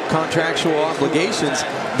contractual obligations,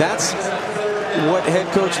 that's what head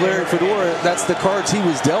coach Larry Fedora, that's the cards he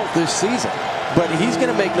was dealt this season. But he's going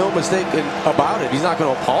to make no mistake about it. He's not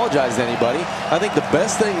going to apologize to anybody. I think the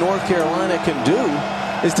best thing North Carolina can do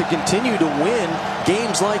is to continue to win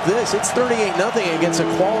games like this. It's 38-0 against a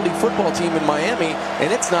quality football team in Miami,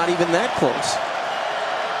 and it's not even that close.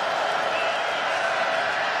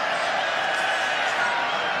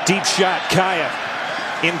 Deep shot, Kaya,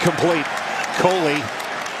 incomplete. Coley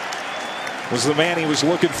was the man he was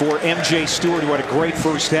looking for. MJ Stewart, who had a great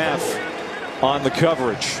first half on the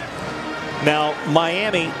coverage. Now,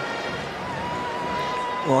 Miami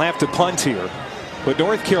will have to punt here, but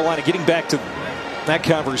North Carolina, getting back to that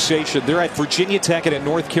conversation, they're at Virginia Tech and at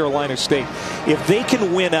North Carolina State. If they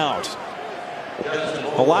can win out,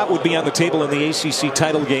 a lot would be on the table in the ACC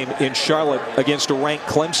title game in Charlotte against a ranked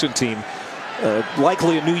Clemson team.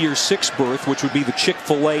 Likely a New Year's Six berth, which would be the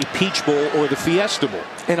Chick-fil-A Peach Bowl or the Fiesta Bowl.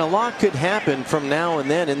 And a lot could happen from now and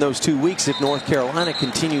then in those 2 weeks if North Carolina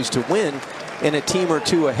continues to win and a team or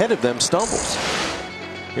 2 ahead of them stumbles.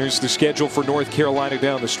 Here's the schedule for North Carolina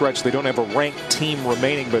down the stretch. They don't have a ranked team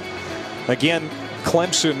remaining, but again,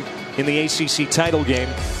 Clemson in the ACC title game.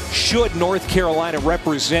 Should North Carolina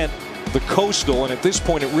represent the Coastal, and at this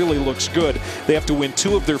point it really looks good, they have to win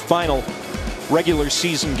 2 of their final regular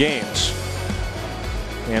season games.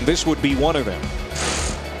 And this would be one of them.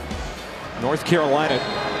 North Carolina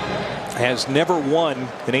has never won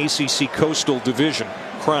an ACC Coastal Division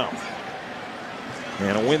crown.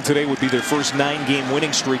 And a win today would be their first 9-game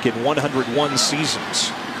winning streak in 101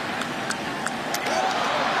 seasons.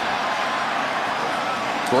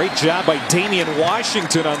 Great job by Damian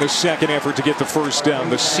Washington on the second effort to get the first down.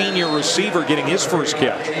 The senior receiver getting his first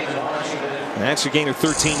catch. And that's a gain of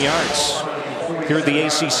 13 yards. Here are the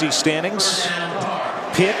ACC standings.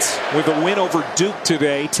 Pitt with a win over Duke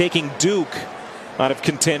today, taking Duke out of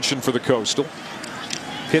contention for the Coastal.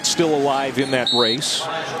 Pitt still alive in that race.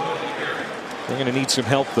 They're going to need some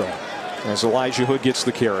help, though, as Elijah Hood gets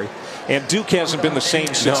the carry. And Duke hasn't been the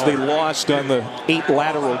same since they lost on the 8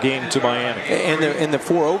 lateral game to Miami. And in the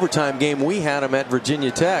 4 overtime game, we had them at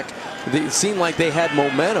Virginia Tech. It seemed like they had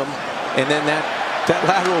momentum, and then that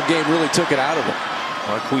lateral game really took it out of them.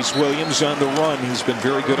 Marquise Williams on the run. He's been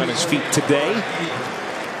very good on his feet today.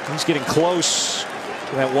 He's getting close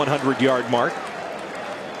to that 100-yard mark.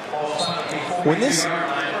 When this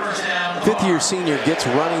 5th-year senior gets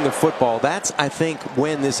running the football, that's, I think,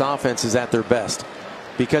 when this offense is at their best,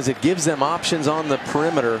 because it gives them options on the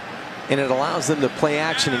perimeter and it allows them to play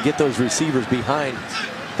action and get those receivers behind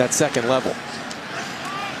that second level.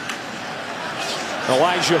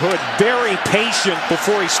 Elijah Hood very patient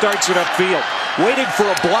before he starts it upfield, waited for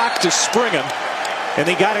a block to spring him, and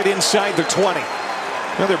they got it inside the 20.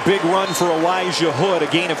 Another big run for Elijah Hood,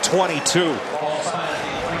 a gain of 22.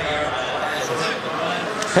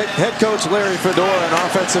 Head coach Larry Fedora and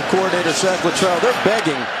offensive coordinator Seth Luttrell, they're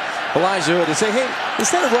begging Elijah Hood to say, hey,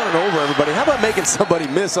 instead of running over everybody, how about making somebody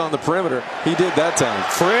miss on the perimeter? He did that time.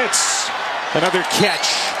 Fritz, another catch,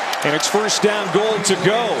 and it's first down, goal to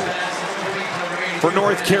go for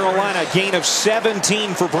North Carolina. Gain of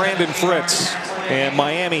 17 for Brandon Fritz. And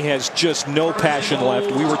Miami has just no passion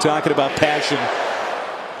left. We were talking about passion,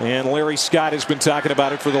 and Larry Scott has been talking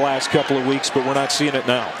about it for the last couple of weeks, but we're not seeing it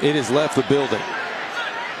now. It has left the building.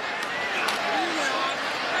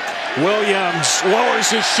 Williams lowers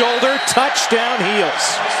his shoulder, touchdown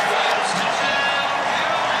Heels.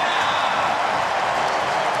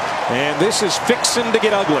 And this is fixing to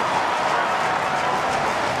get ugly.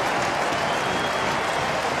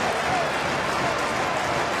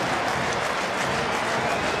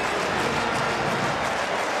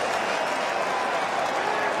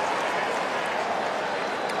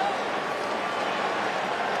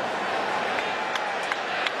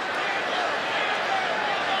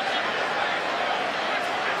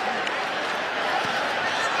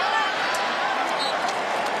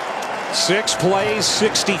 6 plays,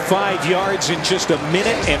 65 yards in just a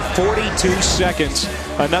minute and 42 seconds.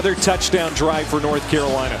 Another touchdown drive for North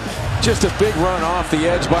Carolina. Just a big run off the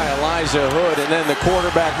edge by Elijah Hood, and then the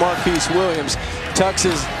quarterback Marquise Williams tucks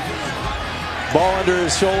his ball under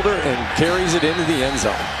his shoulder and carries it into the end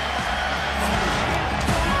zone.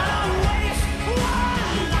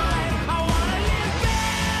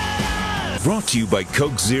 Brought to you by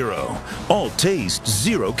Coke Zero. All taste,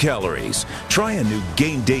 0 calories. Try a new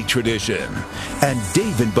game day tradition. And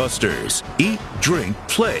Dave & Buster's. Eat, drink,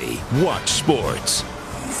 play, watch sports.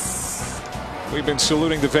 We've been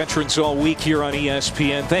saluting the veterans all week here on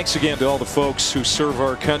ESPN. Thanks again to all the folks who serve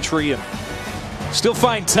our country and still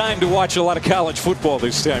find time to watch a lot of college football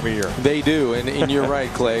this time of year. They do, and you're right,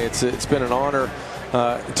 Clay. It's been an honor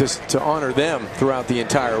to honor them throughout the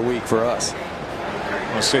entire week for us.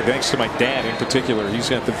 I want to say thanks to my dad in particular.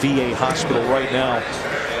 He's at the VA hospital right now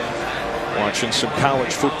watching some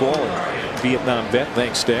college football and Vietnam vet.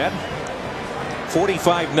 Thanks, Dad.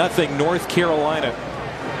 45-0 North Carolina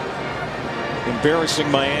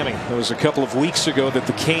embarrassing Miami. It was a couple of weeks ago that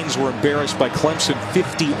the Canes were embarrassed by Clemson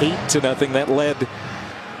 58-0. That led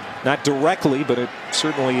not directly, but it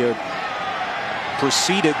certainly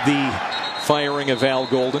preceded the firing of Al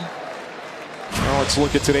Golden. Now let's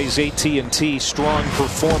look at today's AT&T strong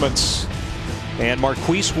performance. And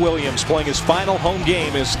Marquise Williams playing his final home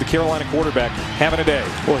game as the Carolina quarterback, having a day.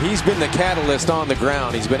 Well, he's been the catalyst on the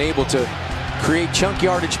ground. He's been able to create chunk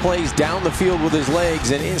yardage plays down the field with his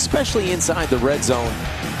legs, and especially inside the red zone.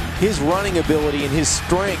 His running ability and his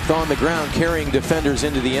strength on the ground carrying defenders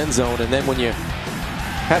into the end zone. And then when you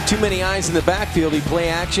have too many eyes in the backfield, he play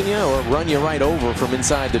action you or run you right over from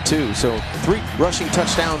inside the 2. So 3 rushing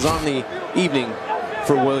touchdowns on the evening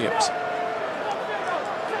for Williams.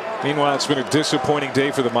 Meanwhile, it's been a disappointing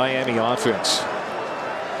day for the Miami offense.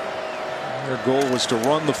 Their goal was to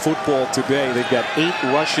run the football today. They've got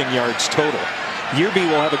 8 rushing yards total. Yearby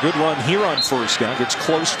will have a good run here on first down. Gets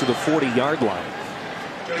close to the 40-yard line.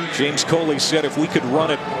 James Coley said if we could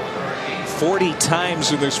run it 40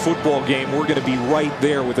 times in this football game, we're going to be right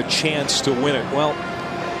there with a chance to win it. Well,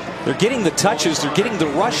 they're getting the touches, they're getting the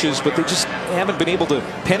rushes, but they just haven't been able to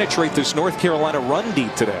penetrate this North Carolina run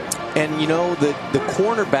deep today. And you know, the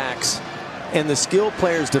cornerbacks and the skilled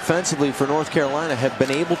players defensively for North Carolina have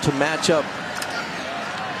been able to match up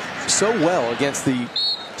so well against the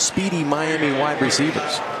speedy Miami wide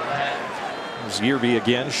receivers. There's Yearby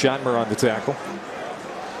again, Schottenmer on the tackle.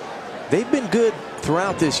 They've been good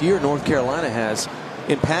throughout this year, North Carolina has,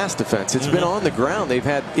 in pass defense. It's been on the ground. They've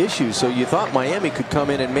had issues, so you thought Miami could come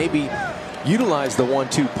in and maybe utilize the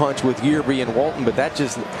 1-2 punch with Yearby and Walton, but that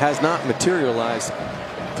just has not materialized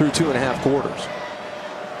through 2.5 quarters.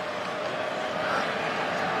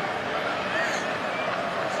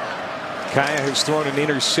 Kaya has thrown an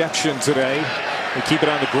interception today. They keep it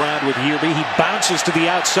on the ground with Yearby. He bounces to the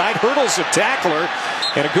outside, hurdles a tackler,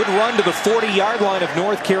 and a good run to the 40-yard line of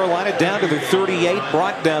North Carolina, down to the 38,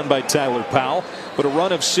 brought down by Tyler Powell. But a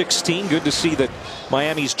run of 16. Good to see that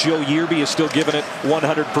Miami's Joe Yearby is still giving it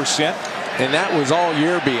 100%. And that was all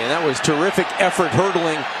Yearby, and that was terrific effort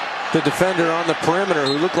hurdling the defender on the perimeter,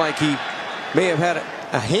 who looked like he may have had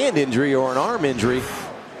a hand injury or an arm injury.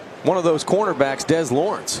 One of those cornerbacks, Des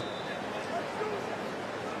Lawrence.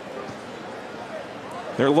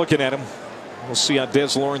 They're looking at him. We'll see how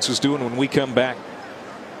Des Lawrence is doing when we come back.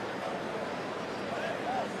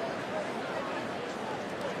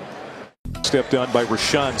 Stepped on by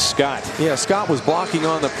Rashawn Scott. Yeah, Scott was blocking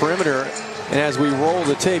on the perimeter, and as we roll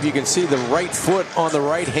the tape, you can see the right foot on the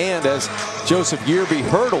right hand as Joseph Yearby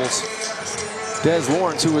hurdles Des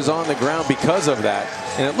Lawrence, who was on the ground because of that.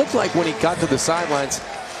 And it looked like when he got to the sidelines,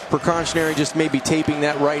 precautionary, just maybe taping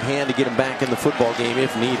that right hand to get him back in the football game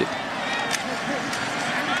if needed.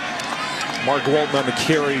 Mark Walton on the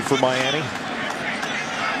carry for Miami.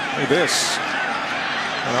 Look at this.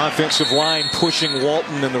 An offensive line pushing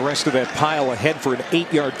Walton and the rest of that pile ahead for an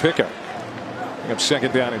 8-yard pickup. Up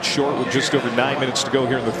second down and short with just over 9 minutes to go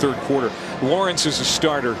here in the third quarter. Lawrence is a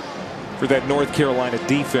starter for that North Carolina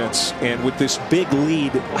defense, and with this big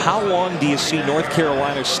lead, how long do you see North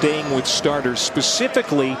Carolina staying with starters,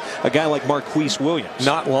 specifically a guy like Marquise Williams?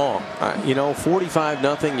 Not long. You know,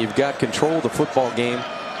 45-0. You've got control of the football game.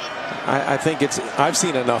 I think I've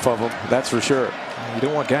seen enough of them, that's for sure. You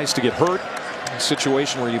don't want guys to get hurt in a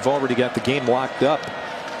situation where you've already got the game locked up.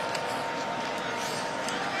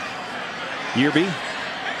 Yearby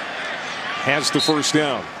has the first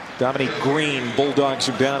down. Dominique Green bulldogs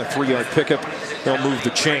him down, a 3-yard pickup. They'll move the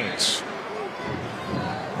chains.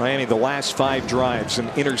 Miami, the last 5 drives, an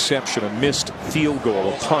interception, a missed field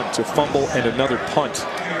goal, a punt, a fumble, and another punt.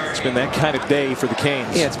 It's been that kind of day for the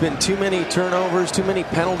Canes. Yeah, it's been too many turnovers, too many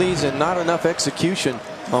penalties, and not enough execution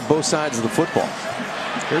on both sides of the football.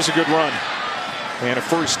 Here's a good run. And a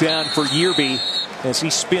first down for Yearby as he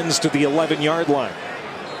spins to the 11-yard line.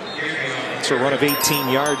 It's a run of 18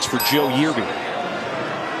 yards for Joe Yearby.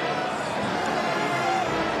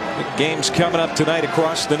 The game's coming up tonight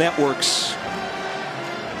across the networks.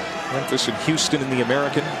 Memphis and Houston in the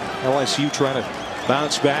American. LSU trying to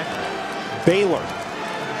bounce back. Baylor.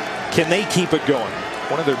 Can they keep it going?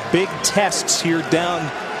 One of their big tests here down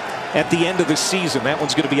at the end of the season. That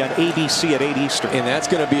one's going to be on ABC at 8 Eastern. And that's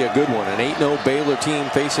going to be a good one. An 8-0 Baylor team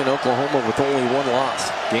facing Oklahoma with only one loss.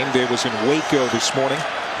 Game day was in Waco this morning.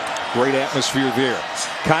 Great atmosphere there.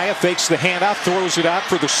 Kaya fakes the handoff, throws it out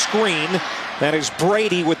for the screen. That is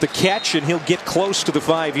Brady with the catch, and he'll get close to the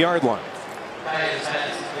 5-yard line.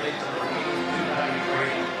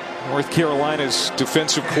 North Carolina's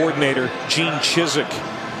defensive coordinator, Gene Chizik.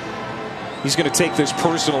 He's going to take this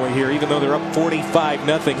personally here, even though they're up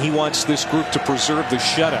 45-0. He wants this group to preserve the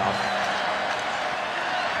shutout.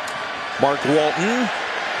 Mark Walton.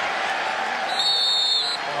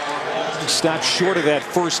 Stopped short of that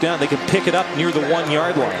first down. They can pick it up near the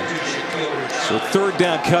 1-yard line. So third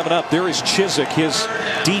down coming up. There is Chizik. His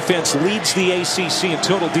defense leads the ACC in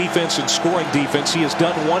total defense and scoring defense. He has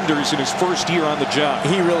done wonders in his first year on the job.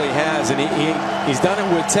 He really has, and he's done it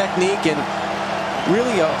with technique and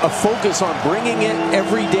really a focus on bringing it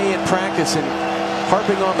every day in practice and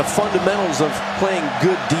harping on the fundamentals of playing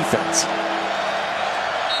good defense.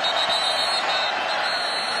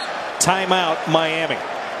 Timeout, Miami.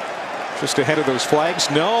 Just ahead of those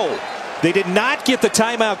flags. No, they did not get the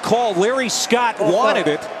timeout call. Larry Scott wanted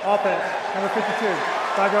it. Offense, number 52,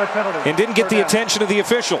 5-yard penalty. And didn't get the attention of the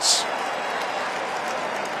officials.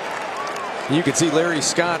 You can see Larry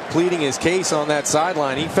Scott pleading his case on that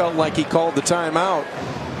sideline. He felt like he called the timeout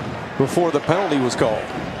before the penalty was called.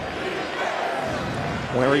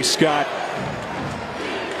 Larry Scott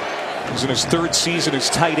was in his third season as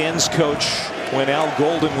tight ends coach when Al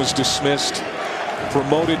Golden was dismissed,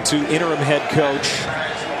 promoted to interim head coach.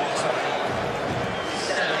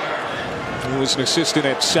 He was an assistant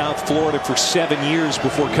at South Florida for 7 years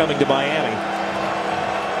before coming to Miami.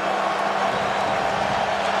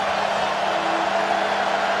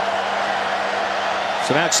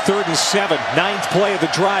 So now it's 3rd and 7. 9th play of the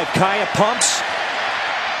drive. Kaya pumps.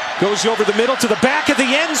 Goes over the middle to the back of the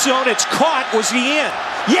end zone. It's caught. Was he in?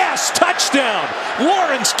 Yes, touchdown.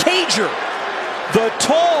 Lawrence Cager. The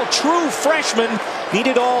tall, true freshman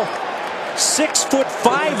needed all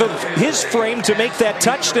 6'5" of his frame to make that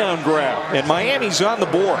touchdown grab. And Miami's on the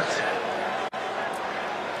board.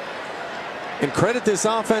 And credit this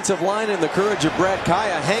offensive line and the courage of Brad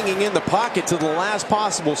Kaya hanging in the pocket to the last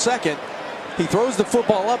possible second. He throws the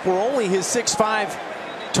football up where only his 6'5"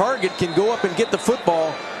 target can go up and get the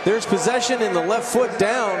football. There's possession in the left foot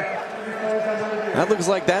down. That looks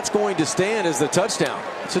like that's going to stand as the touchdown.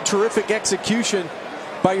 It's a terrific execution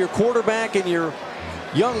by your quarterback and your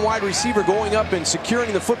young wide receiver going up and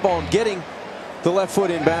securing the football and getting the left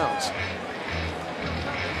foot in bounds.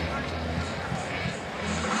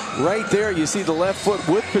 Right there you see the left foot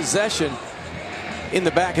with possession in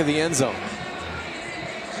the back of the end zone.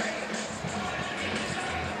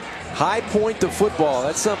 High point to football.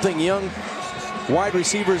 That's something young wide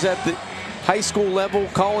receivers at the high school level,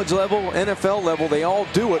 college level, NFL level, they all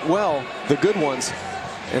do it well, the good ones.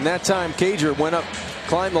 And that time Cager went up,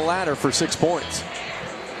 climbed the ladder for 6 points.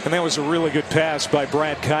 And that was a really good pass by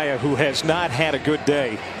Brad Kaya, who has not had a good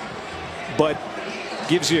day, but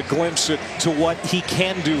gives you a glimpse to what he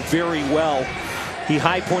can do very well. He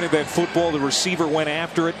high pointed that football. The receiver went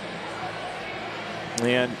after it.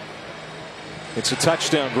 And it's a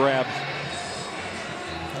touchdown grab.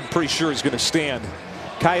 I'm pretty sure he's going to stand.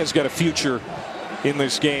 Kaya's got a future in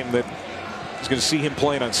this game that is going to see him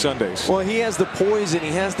playing on Sundays. Well, he has the poise and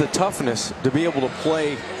he has the toughness to be able to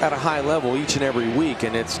play at a high level each and every week.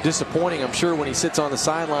 And it's disappointing, I'm sure, when he sits on the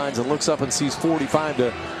sidelines and looks up and sees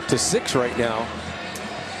 45-6 right now.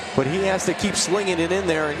 But he has to keep slinging it in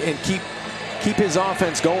there and keep his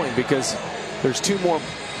offense going, because there's 2 more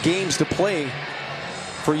games to play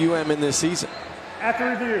for UM in this season.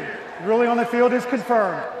 After review, ruling on the field is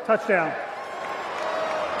confirmed. Touchdown.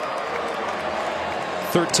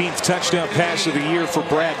 13th touchdown pass of the year for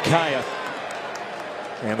Brad Kaya.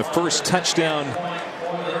 And the first touchdown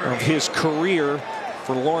of his career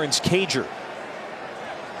for Lawrence Cager.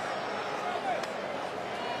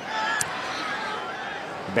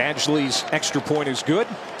 Badgley's extra point is good.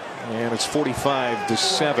 And it's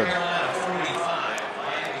 45-7.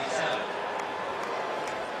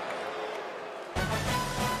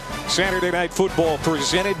 Saturday Night Football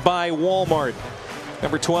presented by Walmart.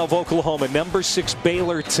 Number 12 Oklahoma, number 6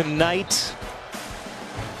 Baylor tonight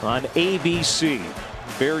on ABC.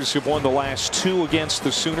 Bears have won the last 2 against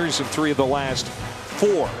the Sooners and 3 of the last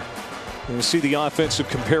 4. We'll see the offensive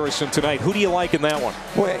comparison tonight. Who do you like in that one?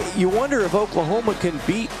 Well, you wonder if Oklahoma can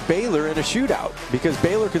beat Baylor in a shootout, because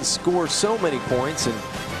Baylor can score so many points, and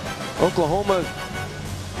Oklahoma,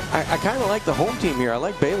 I kind of like the home team here. I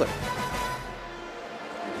like Baylor.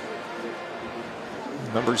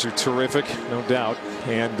 Numbers are terrific, no doubt.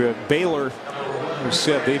 And Baylor, who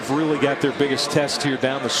said they've really got their biggest test here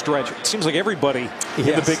down the stretch. It seems like everybody in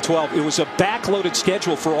the Big 12. It was a backloaded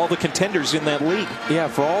schedule for all the contenders in that league. Yeah,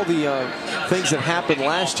 for all the things that happened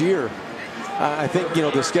last year, I think, you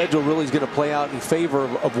know, the schedule really is going to play out in favor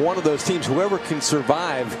of one of those teams, whoever can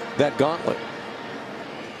survive that gauntlet.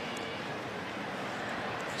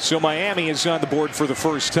 So Miami is on the board for the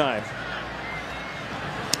first time.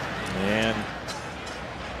 And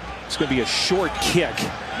it's going to be a short kick.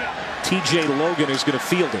 TJ Logan is going to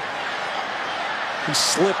field it. He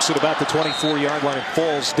slips at about the 24-yard line and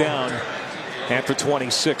falls down at the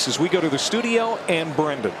 26 as we go to the studio and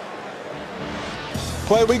Brendan.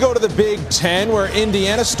 Clay, we go to the Big Ten, where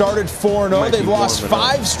Indiana started 4-0. They've lost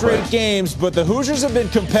 5 straight games, but the Hoosiers have been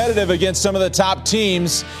competitive against some of the top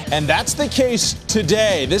teams, and that's the case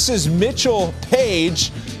today. This is Mitchell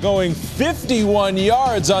Page going 51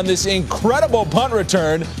 yards on this incredible punt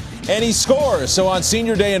return, and he scores. So on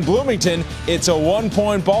Senior Day in Bloomington, it's a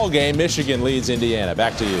 1-point ball game. Michigan leads Indiana.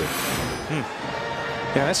 Back to you. Yeah,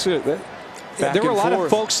 that's it. There were a lot of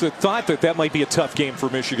folks that thought that that might be a tough game for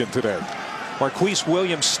Michigan today. Marquise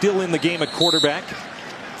Williams still in the game at quarterback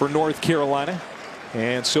for North Carolina,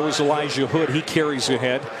 and so is Elijah Hood. He carries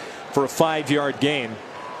ahead for a 5-yard gain.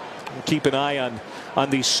 We'll keep an eye on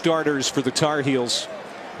these starters for the Tar Heels.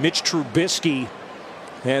 Mitch Trubisky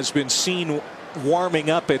has been seen warming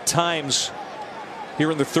up at times here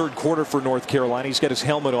in the 3rd quarter for North Carolina. He's got his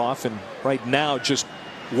helmet off and right now just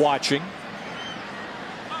watching.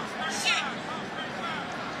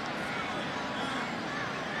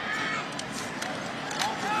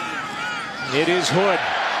 It is Hood.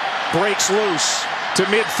 Breaks loose to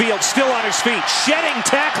midfield, still on his feet, shedding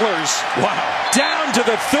tacklers. Wow. Down to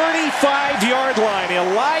the 35-yard line.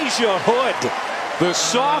 Elijah Hood, the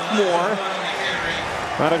sophomore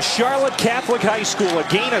out of Charlotte Catholic High School, a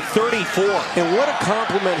gain of 34. And what a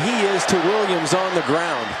compliment he is to Williams on the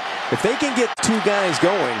ground. If they can get 2 guys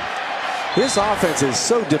going, this offense is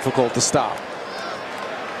so difficult to stop.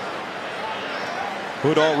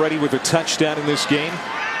 Hood already with a touchdown in this game.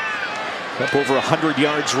 Up over 100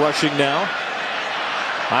 yards rushing now.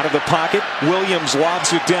 Out of the pocket, Williams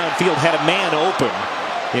lobs it downfield, had a man open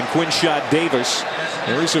in Quinshot Davis.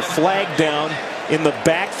 There is a flag down in the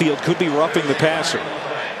backfield, could be roughing the passer.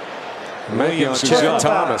 Williams is up.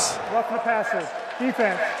 Thomas. Roughing the passer.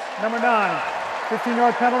 Defense, number 9.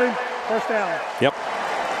 15-yard penalty, first down. Yep.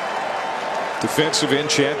 Defensive end,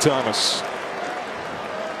 Chad Thomas.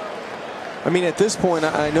 I mean, at this point,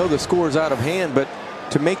 I know the score is out of hand, but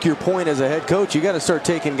to make your point as a head coach, you got to start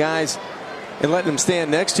taking guys and letting them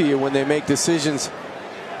stand next to you when they make decisions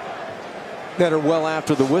that are well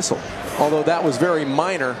after the whistle. Although that was very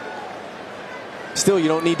minor, still you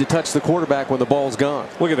don't need to touch the quarterback when the ball's gone.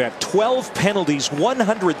 Look at that. 12 penalties,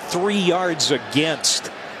 103 yards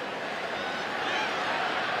against.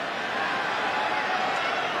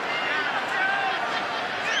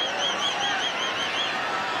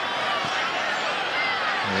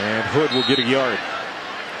 And Hood will get a yard.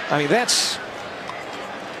 I mean, that's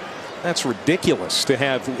ridiculous to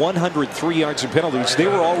have 103 yards in penalties. They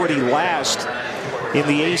were already last in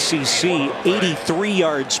the ACC, 83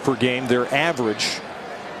 yards per game, their average.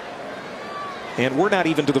 And we're not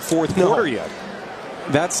even to the 4th quarter yet.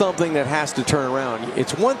 That's something that has to turn around.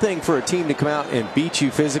 It's one thing for a team to come out and beat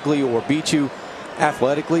you physically or beat you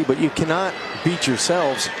athletically, but you cannot beat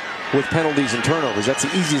yourselves with penalties and turnovers. That's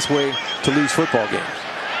the easiest way to lose football games.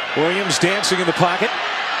 Williams dancing in the pocket.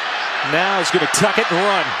 Now he's going to tuck it and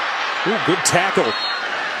run. Ooh, good tackle.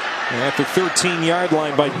 At the 13-yard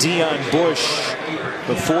line by Deion Bush,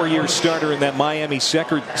 the 4-year starter in that Miami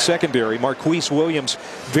secondary. Marquise Williams,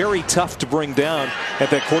 very tough to bring down at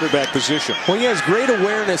that quarterback position. Well, he has great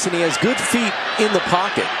awareness and he has good feet in the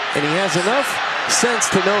pocket. And he has enough sense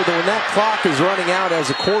to know that when that clock is running out as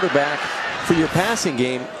a quarterback for your passing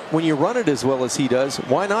game, when you run it as well as he does,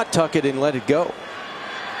 why not tuck it and let it go?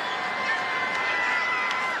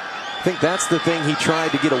 I think that's the thing he tried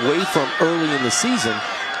to get away from early in the season,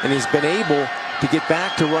 and has been able to get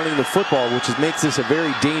back to running the football, which makes this a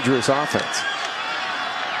very dangerous offense.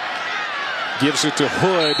 Gives it to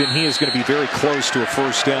Hood, and he is going to be very close to a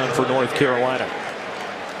first down for North Carolina.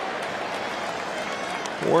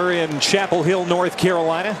 We're in Chapel Hill, North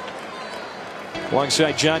Carolina.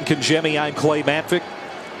 Alongside John Congemi, I'm Clay Matvick.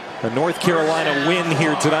 A North Carolina win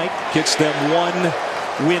here tonight gets them one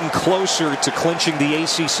win closer to clinching the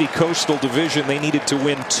ACC Coastal Division. They needed to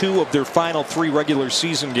win 2 of their final 3 regular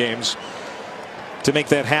season games to make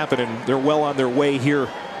that happen, and they're well on their way here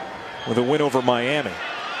with a win over Miami.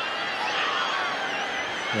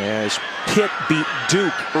 As Pitt beat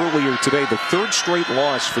Duke earlier today, the 3rd straight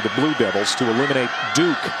loss for the Blue Devils to eliminate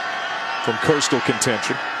Duke from coastal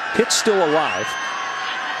contention. Pitt's still alive.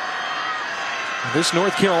 This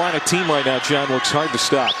North Carolina team right now, John, looks hard to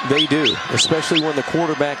stop. They do, especially when the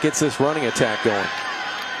quarterback gets this running attack going.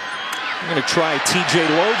 I'm going to try TJ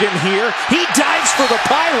Logan here. He dives for the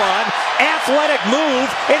pylon. Athletic move,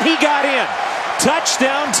 and he got in.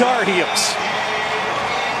 Touchdown, Tar Heels.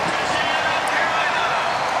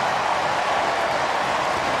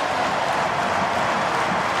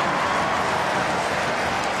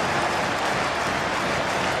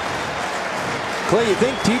 Clay, you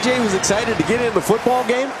think TJ was excited to get in the football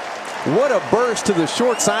game? What a burst to the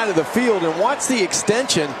short side of the field, and watch the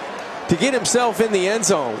extension to get himself in the end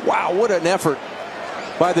zone. Wow, what an effort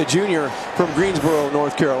by the junior from Greensboro,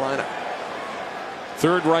 North Carolina.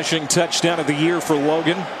 3rd rushing touchdown of the year for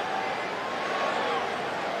Logan.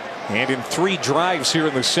 And in 3 drives here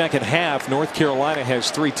in the second half, North Carolina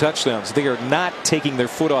has 3 touchdowns. They are not taking their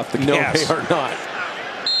foot off the gas. No, they are not.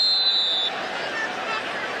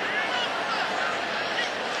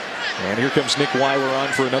 And here comes Nick Weiler on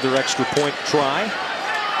for another extra point try.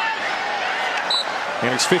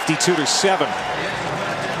 And it's 52-7.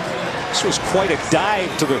 This was quite a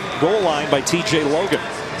dive to the goal line by TJ Logan.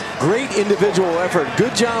 Great individual effort.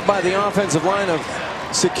 Good job by the offensive line of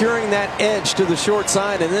securing that edge to the short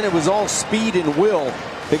side, and then it was all speed and will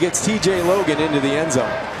that gets TJ Logan into the end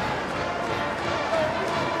zone.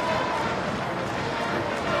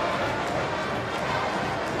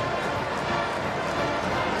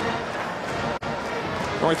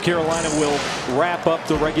 North Carolina will wrap up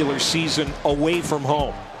the regular season away from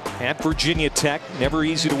home at Virginia Tech. Never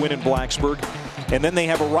easy to win in Blacksburg. And then they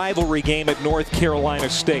have a rivalry game at North Carolina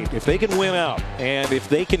State. If they can win out, and if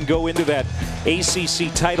they can go into that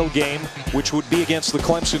ACC title game, which would be against the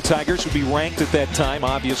Clemson Tigers, would be ranked at that time,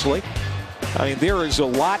 obviously. I mean, there is a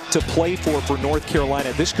lot to play for North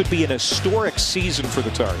Carolina. This could be an historic season for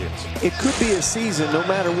the Tar Heels. It could be a season, no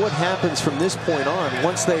matter what happens from this point on,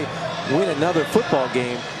 once they win another football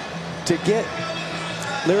game, to get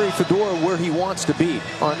Larry Fedora where he wants to be,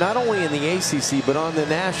 not only in the ACC but on the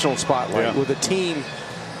national spotlight, with a team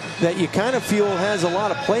that you kind of feel has a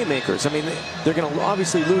lot of playmakers. I mean, they're going to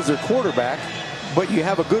obviously lose their quarterback, but you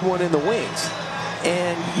have a good one in the wings,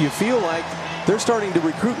 and you feel like they're starting to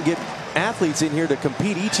recruit and get athletes in here to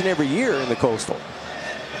compete each and every year in the Coastal.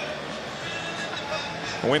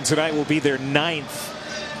 A win tonight will be their 9th.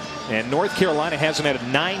 And North Carolina hasn't had a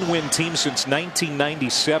 9-win team since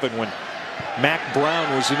 1997, when Mac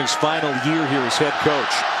Brown was in his final year here as head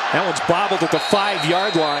coach. That one's bobbled at the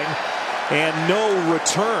 5-yard line, and no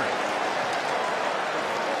return.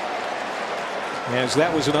 As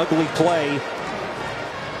that was an ugly play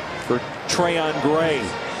for Trayon Gray.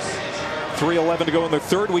 3:11 to go in the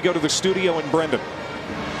 3rd. We go to the studio in Brendan.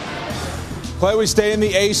 Clay, we stay in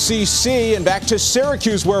the ACC and back to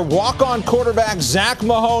Syracuse, where walk-on quarterback Zach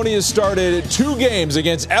Mahoney has started 2 games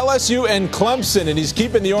against LSU and Clemson, and he's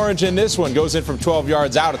keeping the orange in this one. Goes in from 12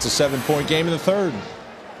 yards out. It's a 7-point game in the 3rd.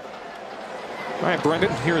 All right,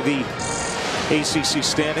 Brendan, here are the ACC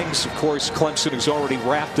standings. Of course, Clemson has already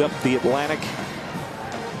wrapped up the Atlantic.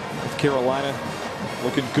 North Carolina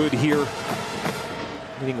looking good here.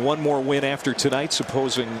 Needing one more win after tonight,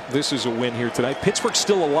 supposing this is a win here tonight. Pittsburgh's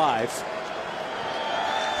still alive.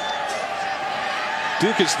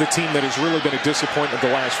 Duke is the team that has really been a disappointment the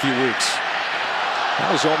last few weeks. That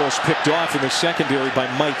was almost picked off in the secondary by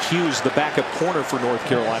Mike Hughes, the backup corner for North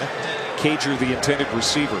Carolina. Cager, the intended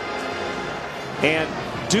receiver. And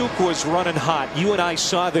Duke was running hot. You and I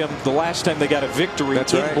saw them the last time they got a victory in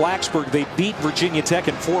Blacksburg. They beat Virginia Tech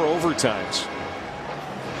in 4 overtimes.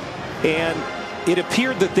 And it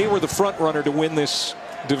appeared that they were the front runner to win this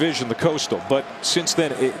division, the Coastal, but since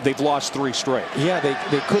then they've lost 3 straight. Yeah,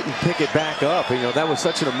 they couldn't pick it back up. You know, that was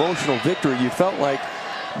such an emotional victory. You felt like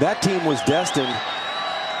that team was destined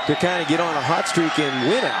to kind of get on a hot streak and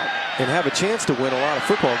win out and have a chance to win a lot of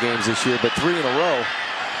football games this year, but 3 in a row,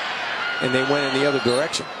 and they went in the other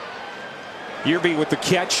direction. Yearby with the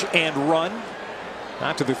catch and run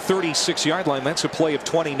out to the 36-yard line. That's a play of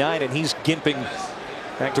 29, and he's gimping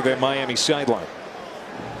back to that Miami sideline.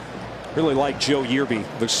 Really like Joe Yearby,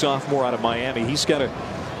 the sophomore out of Miami. He's got a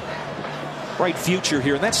bright future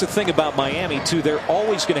here, and that's the thing about Miami too. They're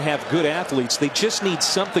always going to have good athletes. They just need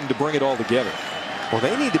something to bring it all together. Well,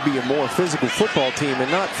 they need to be a more physical football team,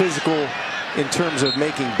 and not physical in terms of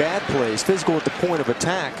making bad plays, physical at the point of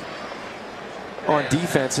attack on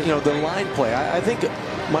defense. You know, the line play. I think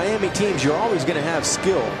Miami teams, you're always going to have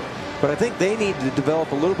skill, but I think they need to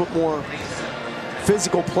develop a little bit more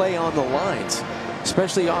physical play on the lines,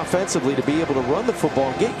 especially offensively, to be able to run the football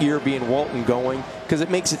and get Yearby and Walton going, because it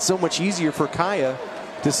makes it so much easier for Kaya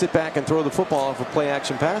to sit back and throw the football off of play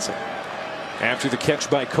action passing. After the catch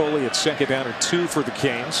by Coley, it's 2nd down and 2 for the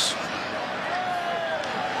Canes.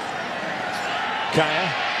 Kaya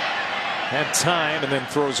had time and then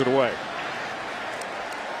throws it away.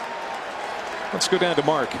 Let's go down to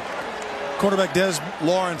Mark. Quarterback Des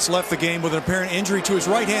Lawrence left the game with an apparent injury to his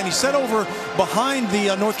right hand. He sat over behind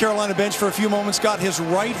the North Carolina bench for a few moments, got his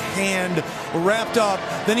right hand wrapped up.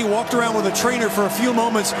 Then he walked around with a trainer for a few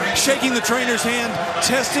moments, shaking the trainer's hand,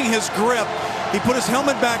 testing his grip. He put his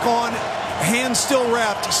helmet back on, hand still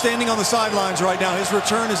wrapped, standing on the sidelines right now. His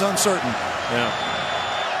return is uncertain. Yeah.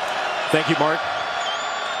 Thank you, Mark.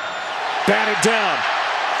 Batted down.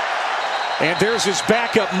 And there's his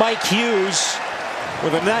backup, Mike Hughes,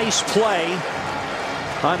 with a nice play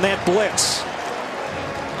on that blitz.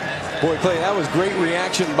 Boy, Clay, that was great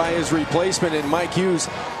reaction by his replacement, and Mike Hughes.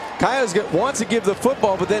 Kaya wants to give the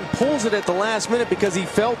football, but then pulls it at the last minute because he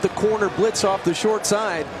felt the corner blitz off the short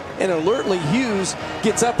side. And alertly, Hughes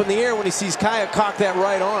gets up in the air when he sees Kaya cock that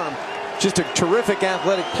right arm. Just a terrific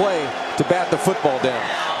athletic play to bat the football down.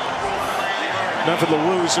 Nothing to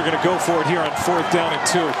lose. They're going to go for it here on 4th down and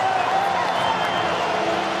 2.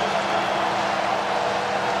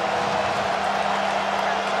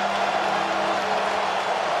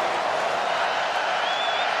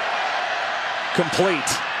 Complete.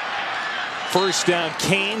 1st down.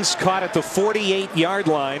 Canes caught at the 48-yard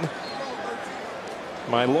line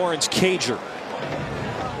by Lawrence Cager.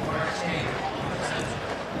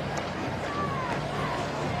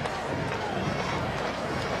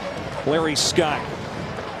 Larry Scott,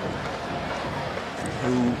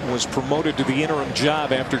 who was promoted to the interim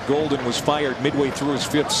job after Golden was fired midway through his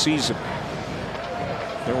 5th season.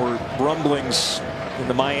 There were rumblings in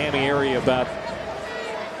the Miami area about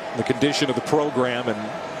the condition of the program, and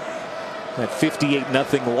that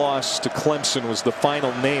 58-0 loss to Clemson was the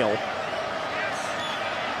final nail.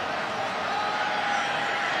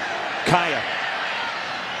 Kaya.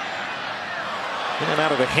 In and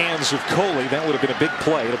out of the hands of Coley. That would have been a big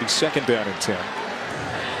play. It'll be 2nd down and 10.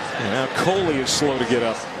 And now Coley is slow to get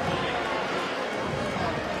up.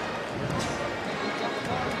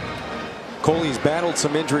 Coley's battled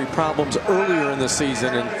some injury problems earlier in the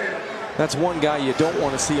season, and that's one guy you don't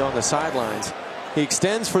want to see on the sidelines. He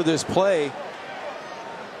extends for this play.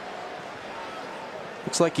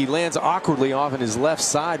 Looks like he lands awkwardly off on his left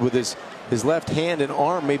side with his left hand and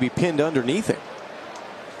arm maybe pinned underneath him.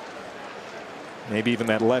 Maybe even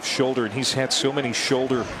that left shoulder, and he's had so many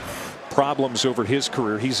shoulder problems over his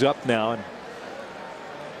career. He's up now and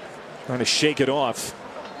trying to shake it off.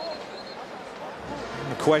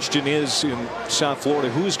 The question is, in South Florida,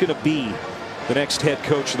 who's going to be the next head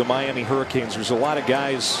coach of the Miami Hurricanes? There's a lot of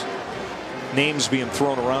guys, names being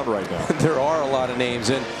thrown around right now. There are a lot of names,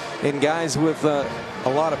 and guys with a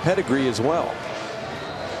lot of pedigree as well.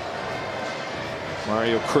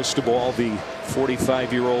 Mario Cristobal, the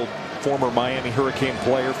 45-year-old former Miami Hurricane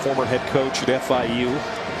player, former head coach at FIU,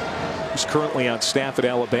 who's currently on staff at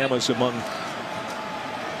Alabama, is among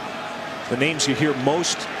the names you hear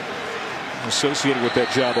most associated with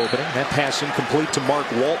that job opening. That pass incomplete to Mark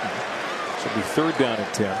Walton. So it'll be 3rd down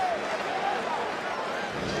and 10.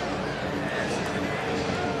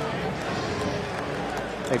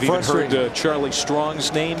 I've even heard Charlie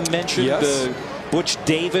Strong's name mentioned. Yes. Butch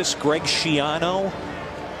Davis, Greg Schiano.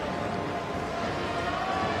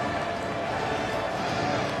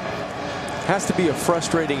 Has to be a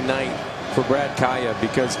frustrating night for Brad Kaya,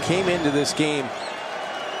 because came into this game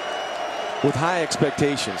with high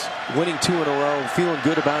expectations, winning 2 in a row, feeling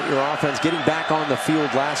good about your offense, getting back on the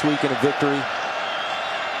field last week in a victory.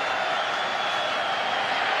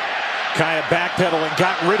 Kaya backpedaling,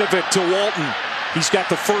 got rid of it to Walton. He's got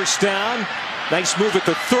the 1st down. Nice move at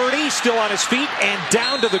the 30, still on his feet, and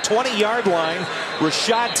down to the 20-yard line.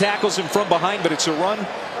 Rashad tackles him from behind, but it's a run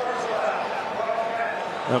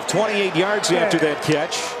of 28 yards after that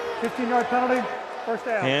catch. 15-yard penalty, 1st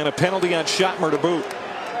down. And a penalty on Schottmer to boot.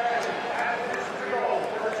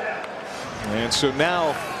 And so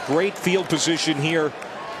now great field position here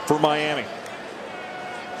for Miami.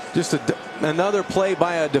 Just another play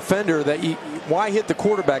by a defender that why hit the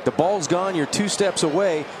quarterback? The ball's gone. You're 2 steps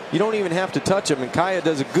away. You don't even have to touch him. And Kaya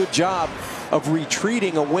does a good job of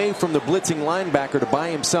retreating away from the blitzing linebacker to buy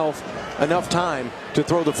himself enough time to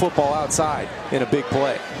throw the football outside in a big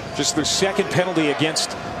play. Just their second penalty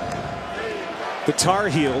against the Tar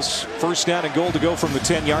Heels. First down and goal to go from the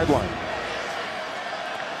 10-yard line.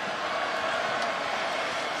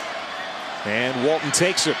 And Walton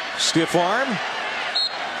takes it. Stiff arm.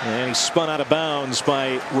 And he's spun out of bounds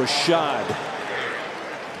by Rashad.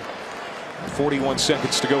 41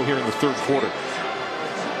 seconds to go here in the third quarter.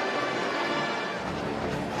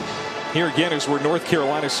 Here again is where North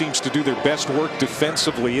Carolina seems to do their best work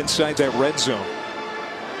defensively inside that red zone.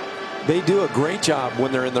 They do a great job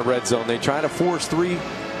when they're in the red zone. They try to force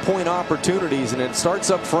 3-point opportunities, and it starts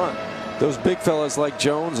up front. Those big fellas like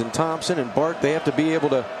Jones and Thompson and Bart, they have to be able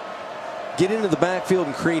to get into the backfield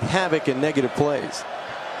and create havoc and negative plays.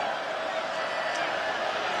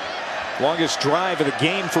 Longest drive of the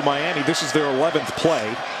game for Miami. This is their 11th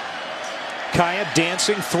play. Kaya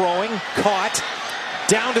dancing, throwing, caught.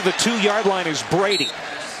 Down to the 2-yard line is Brady.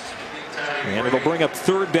 And it'll bring up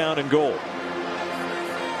third down and goal.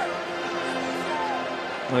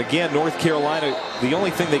 And again, North Carolina, the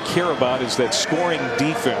only thing they care about is that scoring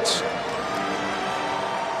defense.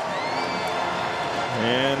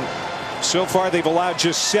 And so far they've allowed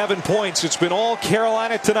just 7 points. It's been all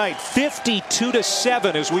Carolina tonight.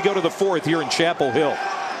 52-7 as we go to the fourth here in Chapel Hill.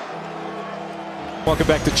 Welcome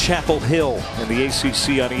back to Chapel Hill and the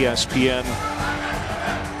ACC on ESPN.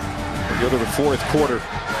 We go to the fourth quarter.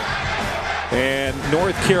 And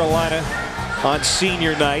North Carolina on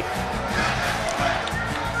senior night.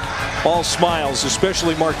 All smiles,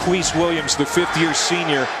 especially Marquise Williams, the fifth-year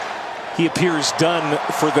senior. He appears done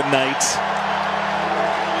for the night.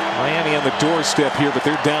 Miami on the doorstep here, but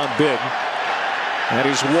they're down big. That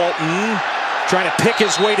is Walton trying to pick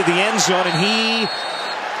his way to the end zone, and he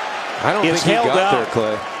is held out there,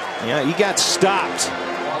 Clay. Yeah, he got stopped.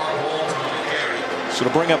 So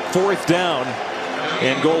to bring up fourth down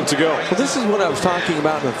and goal to go. Well, this is what I was talking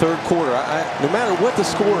about in the third quarter. No matter what the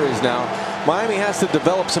score is now, Miami has to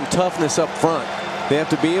develop some toughness up front. They have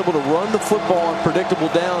to be able to run the football on predictable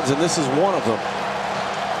downs, and this is one of them.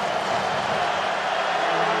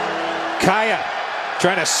 Kaya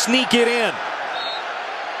trying to sneak it in.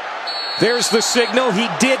 There's the signal. He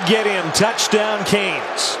did get in. Touchdown,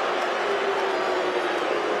 Canes.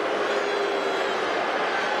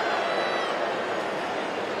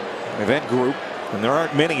 Event group, and there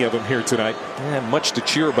aren't many of them here tonight. Much to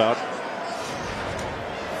cheer about.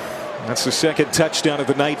 That's the second touchdown of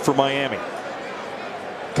the night for Miami.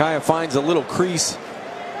 Kaya finds a little crease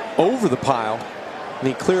over the pile, and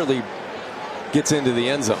he clearly gets into the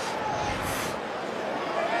end zone.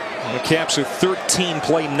 And it caps a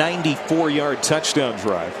 13-play, 94-yard touchdown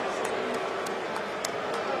drive.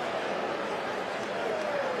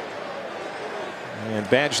 And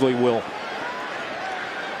Badgley will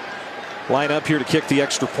line up here to kick the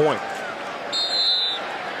extra point.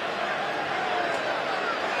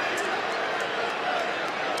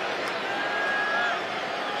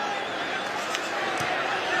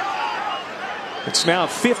 It's now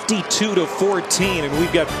 52-14, and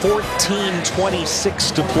we've got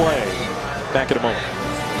 14:26 to play. Back in a moment.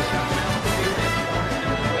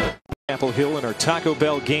 Chapel Hill in our Taco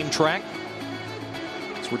Bell game track.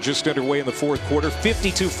 So we're just underway in the fourth quarter.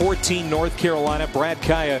 52-14 North Carolina. Brad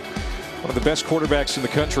Kaya, one of the best quarterbacks in the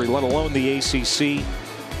country, let alone the ACC.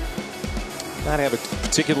 Not have a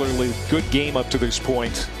particularly good game up to this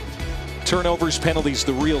point. Turnovers, penalties,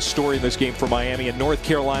 the real story in this game for Miami, and North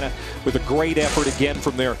Carolina with a great effort again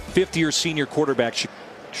from their fifth-year senior quarterback,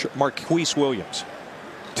 Marquise Williams.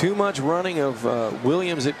 Too much running of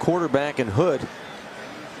Williams at quarterback and Hood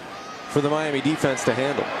for the Miami defense to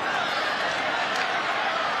handle.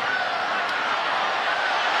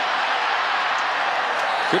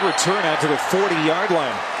 Good return out to the 40-yard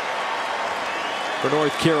line for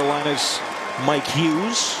North Carolina's Mike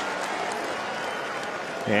Hughes.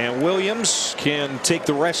 And Williams can take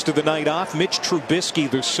the rest of the night off. Mitch Trubisky,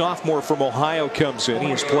 the sophomore from Ohio, comes in.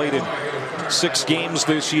 He has played in 6 games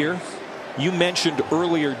this year. You mentioned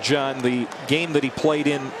earlier, John, the game that he played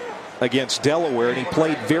in against Delaware, and he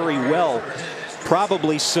played very well,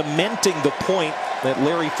 probably cementing the point that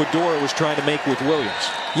Larry Fedora was trying to make with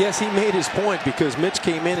Williams. Yes, he made his point because Mitch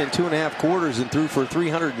came in 2.5 quarters and threw for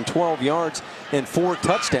 312 yards and 4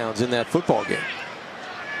 touchdowns in that football game.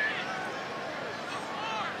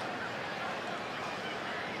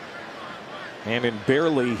 And in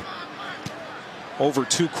barely over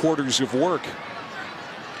 2 quarters of work,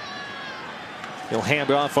 he'll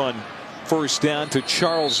hand off on first down to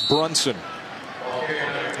Charles Brunson.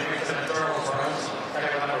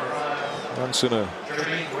 Brunson, a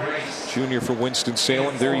junior from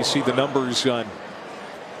Winston-Salem. There you see the numbers on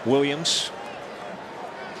Williams.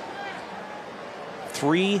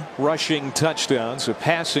 3 rushing touchdowns, a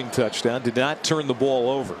passing touchdown, did not turn the ball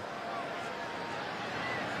over.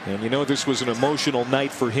 And you know this was an emotional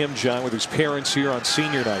night for him, John, with his parents here on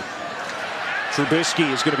senior night.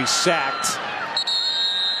 Trubisky is going to be sacked.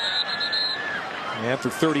 At the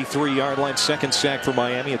 33-yard line, second sack for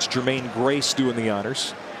Miami. It's Jermaine Grace doing the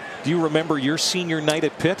honors. Do you remember your senior night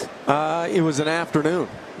at Pitt? It was an afternoon.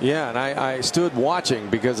 Yeah, and I stood watching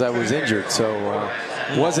because I was injured, so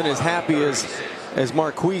wasn't as happy as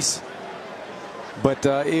Marquise. But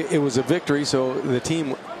it was a victory, so the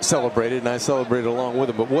team celebrated, and I celebrated along with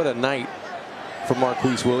them. But what a night for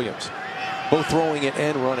Marquise Williams, both throwing it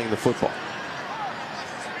and running the football.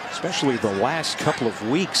 Especially the last couple of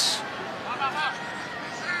weeks.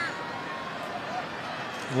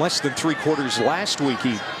 In less than 3 quarters last week,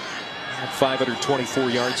 he had 524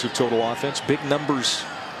 yards of total offense. Big numbers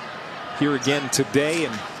here again today,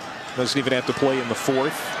 and doesn't even have to play in the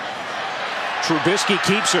 4th. Trubisky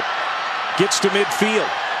keeps it. Gets to midfield.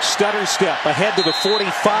 Stutter step ahead to the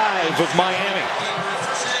 45 of Miami.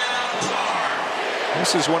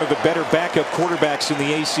 This is one of the better backup quarterbacks in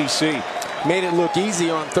the ACC. Made it look easy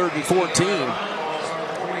on 3rd and 14.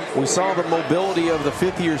 We saw the mobility of the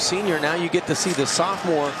 5th-year senior. Now you get to see the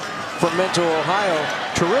sophomore from Mentor, Ohio.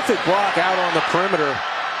 Terrific block out on the perimeter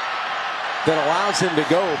that allows him to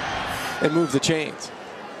go and move the chains.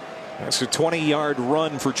 That's a 20-yard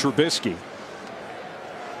run for Trubisky.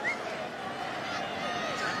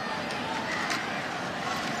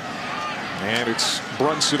 And it's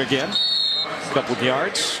Brunson again. A couple of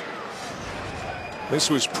yards. This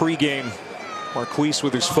was pregame. Marquise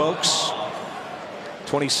with his folks.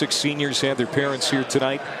 26 seniors had their parents here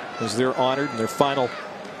tonight as they're honored in their final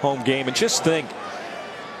home game. And just think,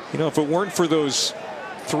 you know, if it weren't for those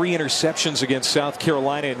 3 interceptions against South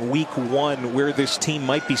Carolina in week 1, where this team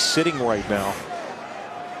might be sitting right now.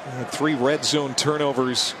 3 red zone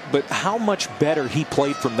turnovers, but how much better he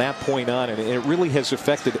played from that point on, and it really has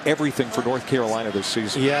affected everything for North Carolina this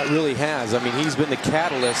season. Yeah, it really has. I mean, he's been the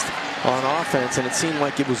catalyst on offense, and it seemed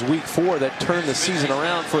like it was week 4 that turned the season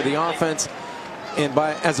around for the offense, and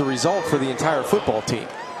as a result for the entire football team.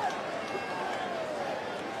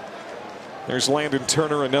 There's Landon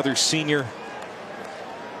Turner, another senior.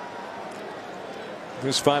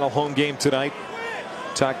 His final home game tonight.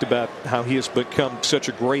 Talked about how he has become such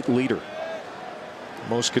a great leader.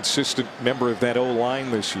 Most consistent member of that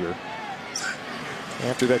O-line this year.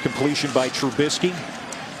 After that completion by Trubisky.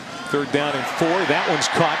 3rd down and 4. That one's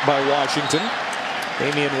caught by Washington.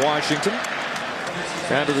 Damian Washington.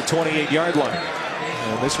 Down to the 28-yard line.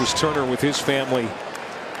 And this was Turner with his family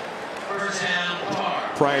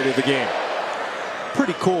prior to the game.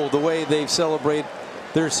 Pretty cool the way they've celebrated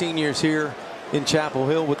their seniors here in Chapel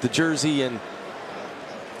Hill with the jersey, and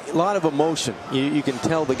a lot of emotion. You can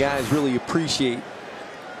tell the guys really appreciate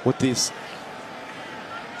what this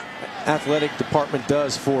athletic department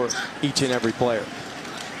does for each and every player.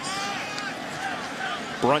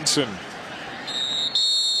 Brunson.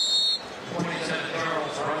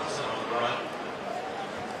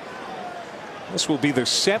 This will be the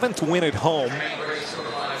 7th win at home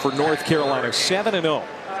for North Carolina. 7-0.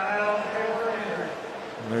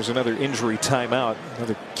 And there's another injury timeout.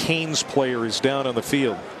 Another Canes player is down on the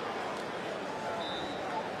field.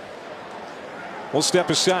 We'll step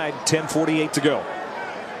aside. 10:48 to go.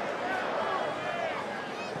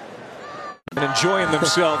 And enjoying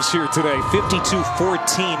themselves here today.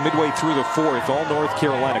 52-14 midway through the 4th. All North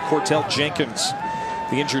Carolina. Cortell Jenkins,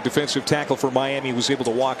 the injured defensive tackle for Miami, was able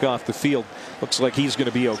to walk off the field. Looks like he's going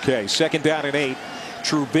to be okay. 2nd down and 8.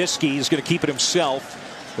 Trubisky is going to keep it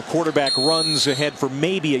himself. The quarterback runs ahead for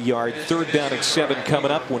maybe a yard. 3rd down and 7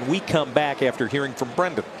 coming up when we come back after hearing from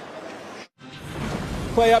Brendan.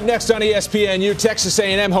 Play up next on ESPNU. Texas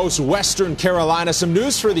A&M hosts Western Carolina. Some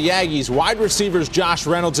news for the Aggies. Wide receivers Josh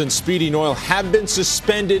Reynolds and Speedy Noyle have been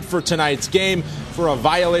suspended for tonight's game for a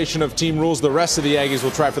violation of team rules. The rest of the Aggies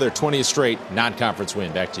will try for their 20th straight non-conference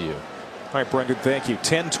win. Back to you. All right, Brendan, thank you.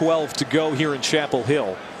 10-12 to go here in Chapel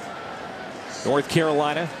Hill. North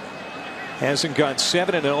Carolina hasn't gone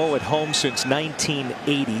 7-0 at home since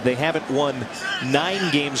 1980. They haven't won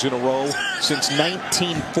 9 games in a row since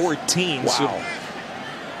 1914. Wow. So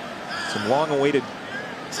some long-awaited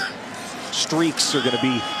streaks are going to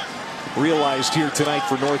be realized here tonight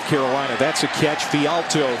for North Carolina. That's a catch.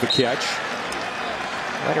 Fialto the catch.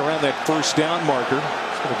 Right around that 1st down marker.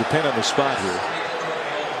 It's going to depend on the spot here.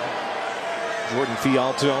 Jordan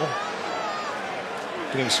Fialto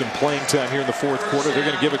getting some playing time here in the fourth quarter. They're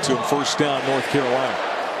going to give it to him. First down, North Carolina.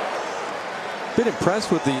 Been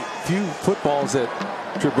impressed with the few footballs that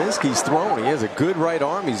Trubisky's thrown. He has a good right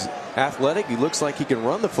arm. He's athletic. He looks like he can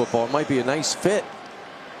run the football. It might be a nice fit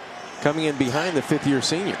coming in behind the fifth-year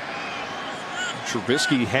senior.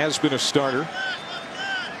 Trubisky has been a starter.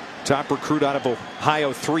 Top recruit out of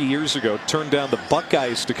Ohio 3 years ago. Turned down the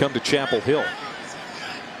Buckeyes to come to Chapel Hill.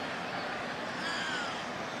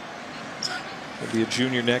 He'll be a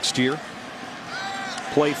junior next year.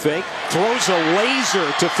 Play fake. Throws a laser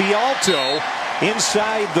to Fialto.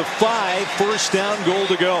 Inside the 5. First down, goal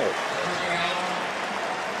to go.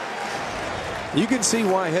 You can see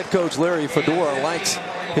why head coach Larry Fedora likes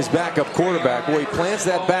his backup quarterback. Well, he plants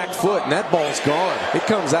that back foot and that ball's gone. It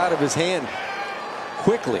comes out of his hand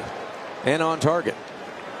quickly and on target.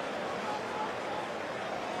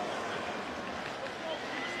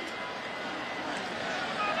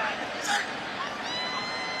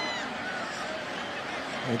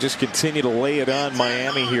 They just continue to lay it on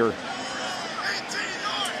Miami here.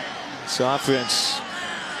 This offense,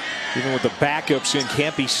 even with the backups in,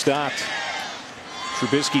 can't be stopped.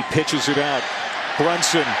 Trubisky pitches it out.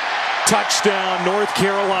 Brunson, touchdown, North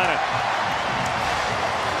Carolina.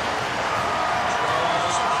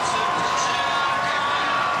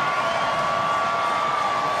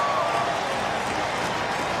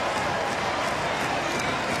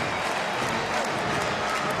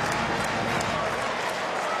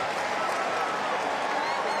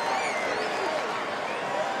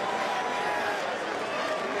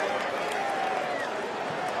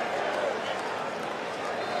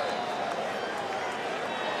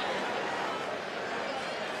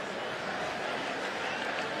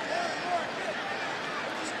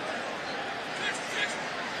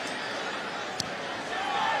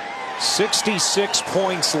 $66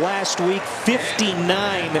 points last week,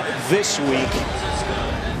 59 this week.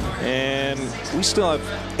 And we still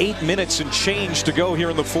have 8 minutes and change to go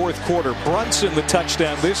here in the fourth quarter. Brunson the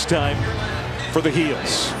touchdown this time for the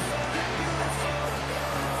Heels.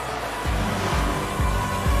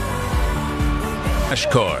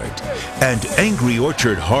 Card and Angry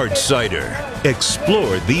Orchard Hard Cider.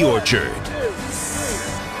 Explore the orchard.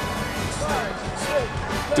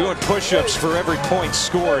 Doing push-ups for every point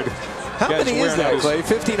scored. How many is that, Clay?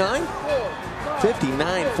 59?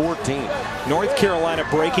 59-14. North Carolina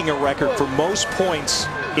breaking a record for most points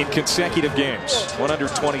in consecutive games.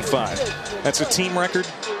 125. That's a team record,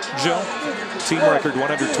 Joe? Team record,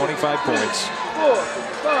 125 points. 4,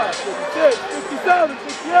 5, 6, 57,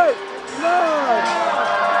 58, 9.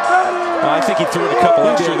 I think he threw in a couple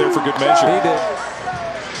extra there for good measure. He did.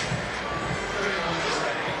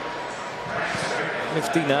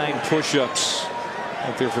 59 push-ups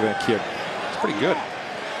out there for that kid. It's pretty good.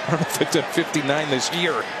 I don't know if they've done 59 this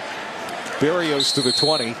year. Barrios to the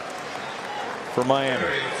 20 for Miami.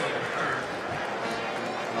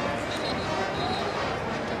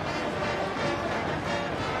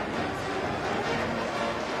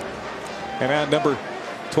 And now number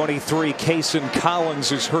 23, Kason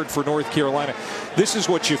Collins, is hurt for North Carolina. This is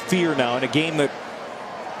what you fear now in a game that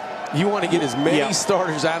you want to get as many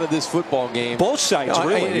starters out of this football game. Both sides,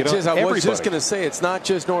 really. I was just going to say, it's not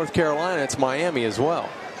just North Carolina, it's Miami as well.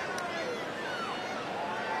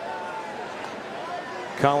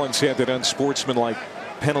 Collins had that unsportsmanlike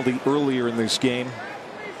penalty earlier in this game.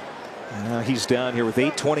 Now he's down here with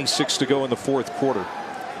 8:26 to go in the fourth quarter.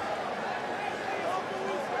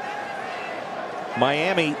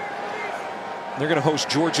 Miami, they're going to host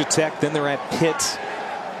Georgia Tech, then they're at Pitt,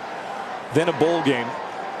 then a bowl game.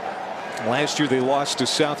 Last year they lost to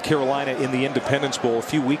South Carolina in the Independence Bowl. A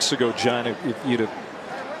few weeks ago, John, if you'd have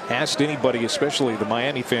asked anybody, especially the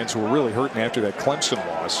Miami fans who were really hurting after that Clemson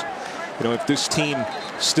loss, you know, if this team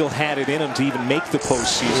still had it in them to even make the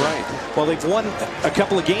postseason. Right. Well, they've won a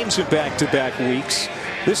couple of games in back-to-back weeks.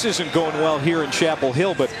 This isn't going well here in Chapel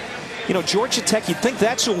Hill, but you know, Georgia Tech, you'd think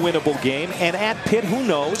that's a winnable game, and at Pitt, who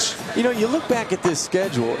knows? You know, you look back at this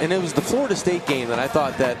schedule, and it was the Florida State game that I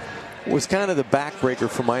thought that was kind of the backbreaker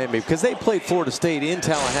for Miami, because they played Florida State in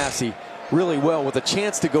Tallahassee really well with a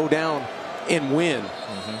chance to go down and win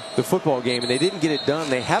the football game, and they didn't get it done.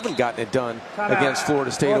 They haven't gotten it done against Florida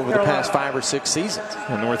State over the past 5 or 6 seasons.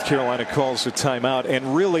 And North Carolina calls a timeout,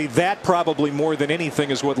 and really that probably more than anything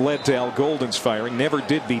is what led to Al Golden's firing. Never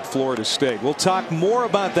did beat Florida State. We'll talk more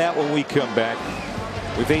about that when we come back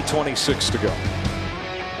with 8:26 to go.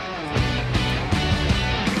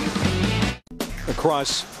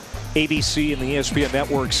 Across ABC and the ESPN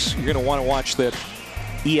networks, you're going to want to watch that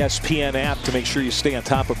ESPN app to make sure you stay on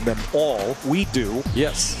top of them all. We do.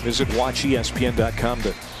 Yes. Visit watchespn.com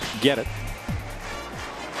to get it.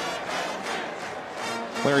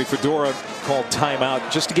 Larry Fedora called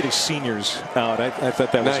timeout just to get his seniors out. I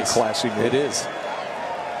thought that was a classy move. It is.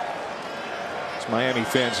 Miami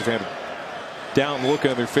fans have had a down look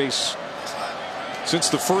on their face since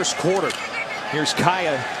the first quarter. Here's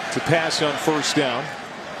Kaya to pass on first down.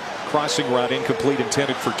 Crossing route incomplete,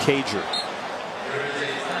 intended for Cager.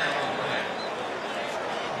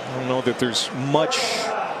 I don't know that there's much.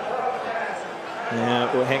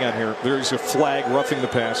 Yeah, well, hang on here. There's a flag roughing the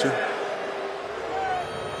passer.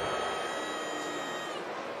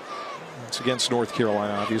 It's against North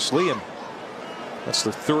Carolina, obviously, and that's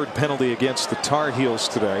the third penalty against the Tar Heels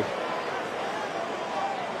today.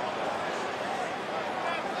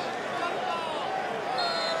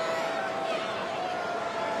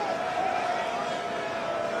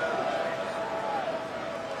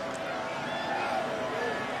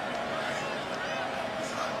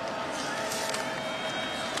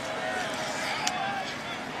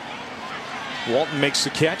 Walton makes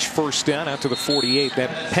the catch, first down out to the 48.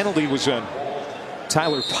 That penalty was on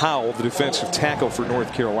Tyler Powell, the defensive tackle for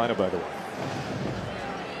North Carolina, by the way.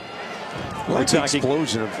 I like the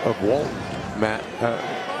explosion of Walton, Matt.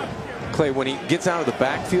 Clay, when he gets out of the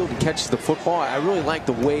backfield and catches the football, I really like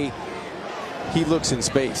the way he looks in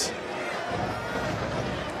space.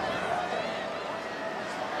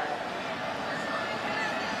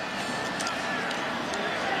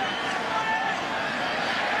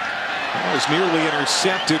 Was nearly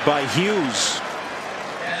intercepted by Hughes.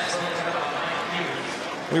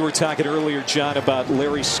 We were talking earlier, John, about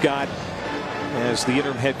Larry Scott as the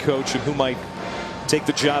interim head coach and who might take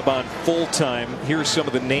the job on full time. Here's some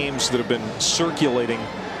of the names that have been circulating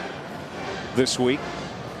this week.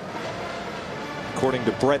 According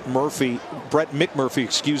to Brett McMurphy,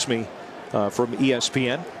 excuse me, from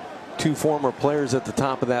ESPN. Two former players at the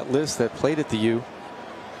top of that list that played at the U.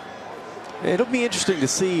 It'll be interesting to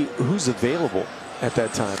see who's available at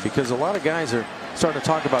that time, because a lot of guys are starting to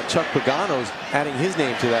talk about Chuck Pagano's adding his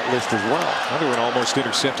name to that list as well. Another one almost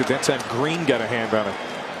intercepted. That time Green got a hand on it.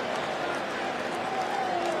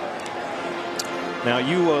 Now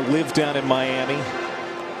you live down in Miami,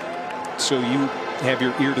 so you have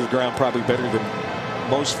your ear to the ground probably better than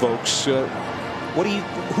most folks. Who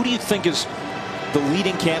do you think is the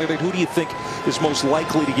leading candidate? Who do you think is most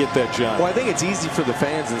likely to get that job? Well, I think it's easy for the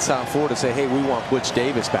fans in South Florida to say, hey, we want Butch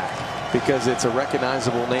Davis back, because it's a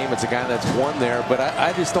recognizable name. It's a guy that's won there, but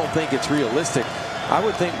I just don't think it's realistic. I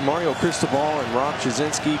would think Mario Cristobal and Rob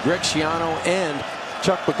Jasinski, Greg Schiano, and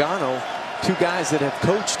Chuck Pagano, two guys that have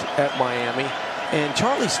coached at Miami. And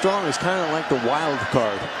Charlie Strong is kind of like the wild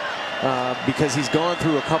card, because he's gone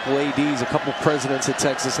through a couple ADs, a couple presidents at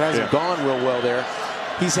Texas, hasn't gone real well there.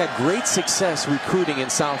 He's had great success recruiting in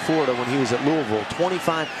South Florida when he was at Louisville.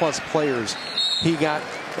 25+ players he got,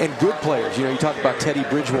 and good players. You know, you talk about Teddy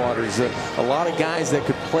Bridgewater's, a lot of guys that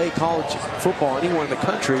could play college football anywhere in the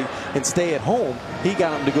country and stay at home. He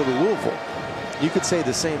got them to go to Louisville. You could say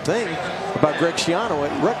the same thing about Greg Schiano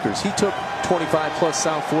at Rutgers. He took 25+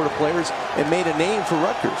 South Florida players and made a name for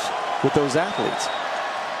Rutgers with those athletes.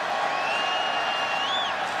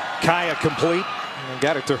 Kaya complete and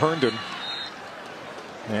got it to Herndon.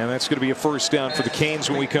 And that's going to be a first down for the Canes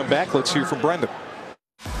when we come back. Let's hear from Brendan.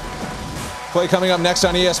 Play coming up next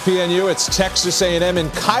on ESPNU. It's Texas A&M and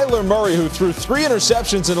Kyler Murray, who threw 3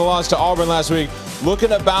 interceptions in the loss to Auburn last week, looking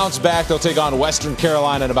to bounce back. They'll take on Western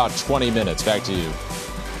Carolina in about 20 minutes. Back to you.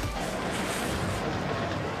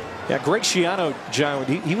 Yeah, Greg Schiano, John,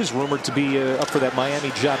 he was rumored to be up for that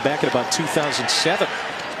Miami job back in about 2007.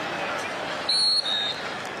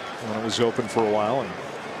 When it was open for a while. And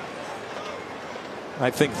I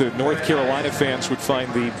think the North Carolina fans would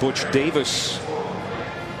find the Butch Davis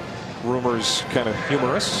rumors kind of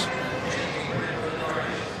humorous.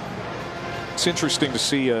 It's interesting to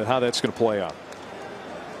see how that's going to play out.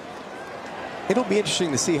 It'll be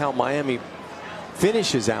interesting to see how Miami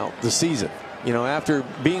finishes out the season. You know, after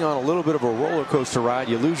being on a little bit of a roller coaster ride,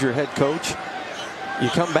 you lose your head coach, you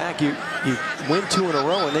come back, you win 2 in a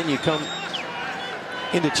row, and then you come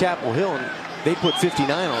into Chapel Hill and they put 59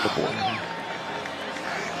 on the board.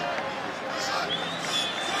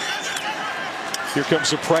 Here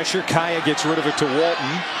comes the pressure. Kaya gets rid of it to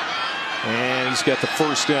Walton, and he's got the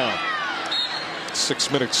first down.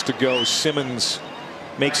 6 minutes to go. Simmons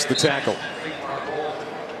makes the tackle.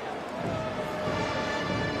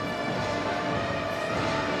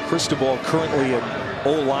 Cristobal currently an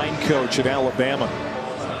O-line coach at Alabama.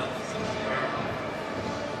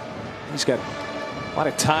 He's got a lot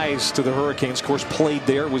of ties to the Hurricanes. Of course, played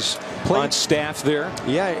there, was on staff there.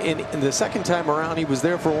 Yeah, and the second time around, he was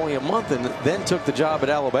there for only a month and then took the job at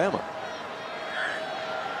Alabama.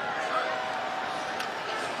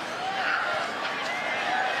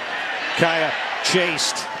 Kaya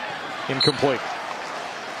chased. Incomplete.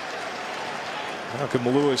 Malcolm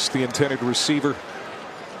Lewis, the intended receiver.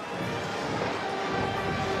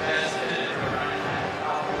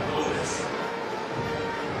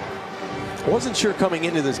 Wasn't sure coming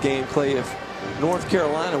into this game, Clay, if North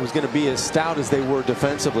Carolina was going to be as stout as they were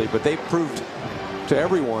defensively, but they proved to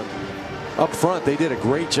everyone up front they did a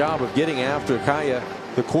great job of getting after Kaya,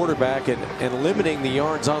 the quarterback, and limiting the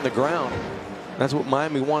yards on the ground. That's what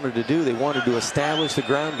Miami wanted to do. They wanted to establish the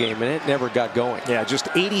ground game, and it never got going. Yeah, just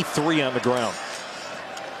 83 on the ground.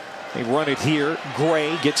 They run it here.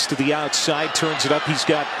 Gray gets to the outside, turns it up. He's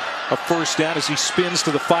got a first down as he spins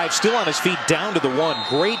to the 5, still on his feet, down to the 1.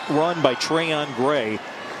 Great run by Trayon Gray,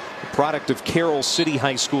 the product of Carroll City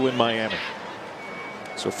High School in Miami.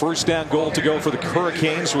 So first down goal to go for the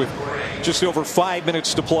Hurricanes with just over 5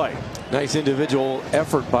 minutes to play. Nice individual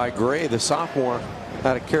effort by Gray, the sophomore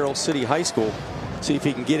out of Carroll City High School. See if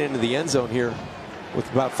he can get into the end zone here with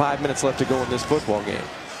about 5 minutes left to go in this football game.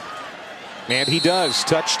 And he does.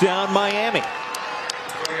 Touchdown Miami.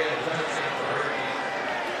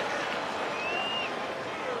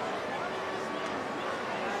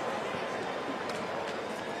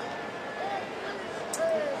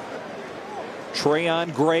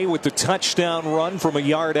 Trayon Gray with the touchdown run from a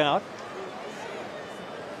yard out.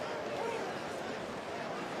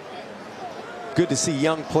 Good to see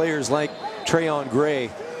young players like Trayon Gray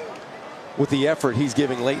with the effort he's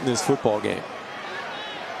giving late in this football game.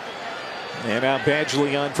 And now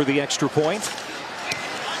Badgley on for the extra point.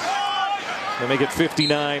 They make it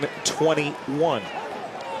 59-21.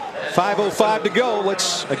 5:05 to go.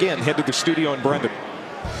 Let's again head to the studio in Brendan.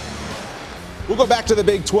 We'll go back to the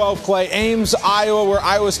Big 12, Clay. Ames, Iowa, where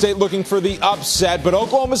Iowa State looking for the upset. But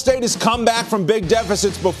Oklahoma State has come back from big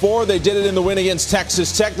deficits before. They did it in the win against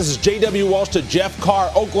Texas Tech. This is J.W. Walsh to Jeff Carr.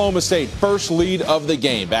 Oklahoma State, first lead of the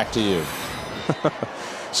game. Back to you.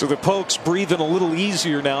 So the Pokes breathing a little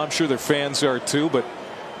easier now. I'm sure their fans are too, but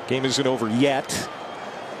game isn't over yet.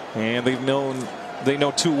 And they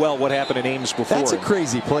know too well what happened in Ames before. That's a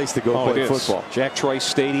crazy place to go play football. Jack Trice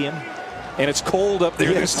Stadium. And it's cold up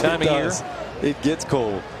there this time of year. It gets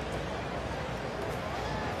cold.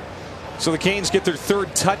 So the Canes get their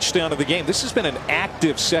third touchdown of the game. This has been an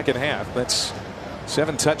active second half. That's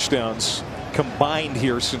 7 touchdowns combined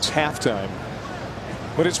here since halftime.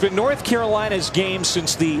 But it's been North Carolina's game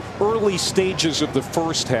since the early stages of the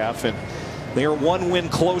first half, and they are 1 win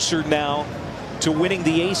closer now to winning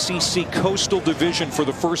the ACC Coastal Division for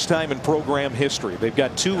the first time in program history. They've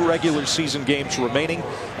got 2 regular season games remaining,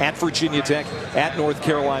 at Virginia Tech, at North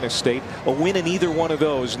Carolina State. A win in either one of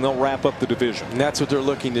those and they'll wrap up the division. And that's what they're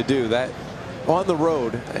looking to do. That on the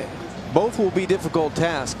road, both will be difficult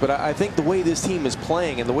tasks, but I think the way this team is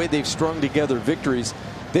playing and the way they've strung together victories,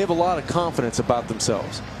 they have a lot of confidence about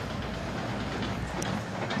themselves.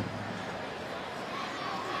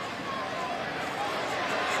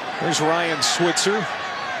 There's Ryan Switzer,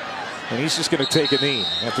 and he's just going to take a knee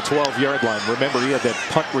at the 12-yard line. Remember, he had that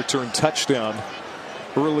punt return touchdown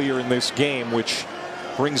earlier in this game, which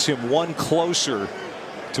brings him 1 closer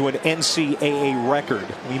to an NCAA record.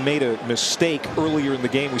 We made a mistake earlier in the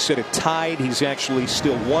game. We said it tied. He's actually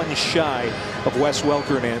still 1 shy of Wes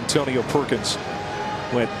Welker and Antonio Perkins,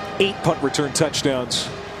 who had 8 punt return touchdowns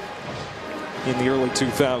in the early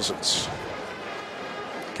 2000s.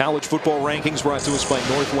 College football rankings brought to us by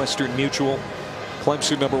Northwestern Mutual.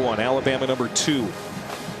 Clemson #1, Alabama #2.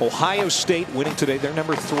 Ohio State winning today. They're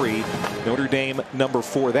 #3. Notre Dame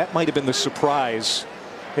 #4. That might have been the surprise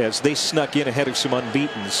as they snuck in ahead of some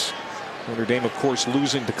unbeatens. Notre Dame, of course,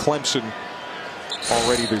 losing to Clemson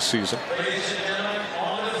already this season.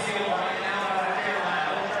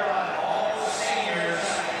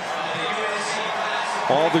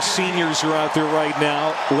 All the seniors are out there right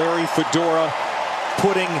now. Larry Fedora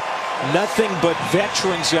putting nothing but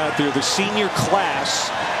veterans out there, the senior class,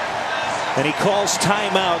 and he calls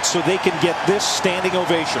timeout so they can get this standing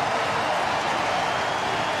ovation.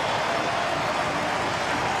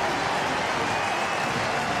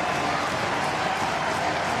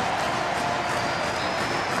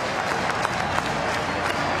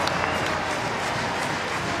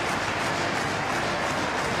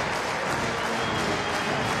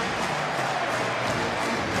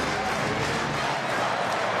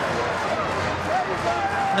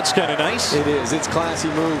 That's kind of nice. It is. It's a classy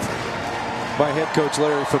move by head coach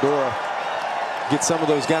Larry Fedora. Get some of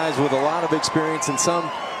those guys with a lot of experience and some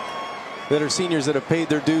that are seniors that have paid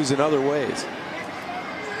their dues in other ways.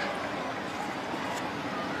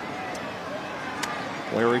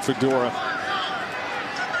 Larry Fedora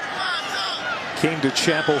came to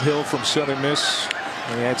Chapel Hill from Southern Miss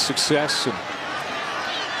and he had success and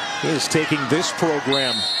He is taking this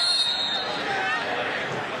program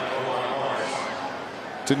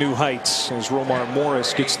to new heights as Romar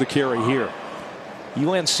Morris gets the carry here.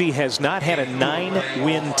 UNC has not had a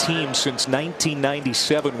 9-win team since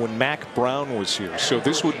 1997 when Mac Brown was here. So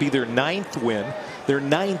this would be their 9th win, their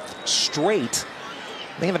 9th straight.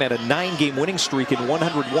 They haven't had a 9-game winning streak in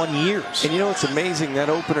 101 years. And you know, it's amazing, that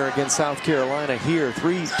opener against South Carolina here,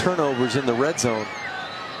 3 turnovers in the red zone.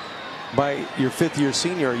 By your 5th-year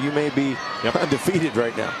senior, you may be undefeated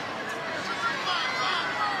right now.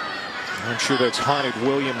 I'm sure that's haunted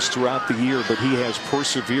Williams throughout the year, but he has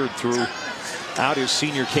persevered throughout his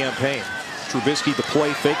senior campaign. Trubisky the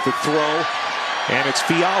play fake, the throw, and it's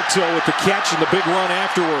Fialto with the catch and the big run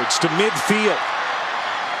afterwards to midfield.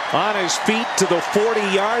 On his feet to the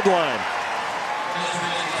 40-yard line.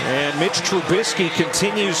 And Mitch Trubisky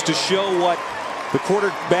continues to show what the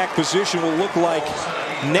quarterback position will look like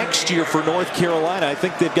next year for North Carolina. I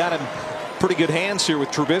think they've got him pretty good hands here with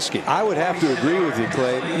Trubisky. I would have to agree with you,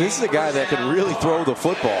 Clay. This is a guy that can really throw the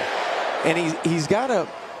football. And he's got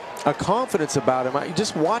a confidence about him.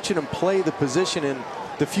 Just watching him play the position in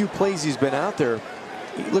the few plays he's been out there,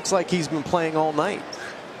 he looks like he's been playing all night.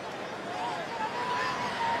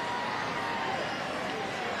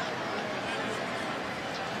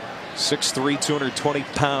 .6'3", 220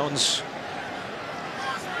 pounds.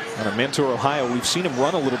 Out of Mentor, Ohio. We've seen him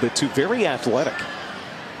run a little bit too. Very athletic.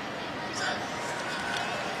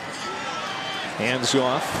 Hands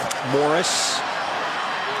off. Morris.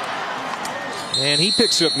 And he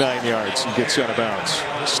picks up 9 yards and gets out of bounds.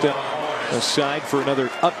 Step aside for another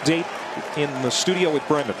update in the studio with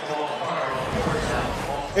Brendan.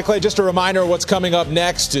 Hey, Clay, just a reminder of what's coming up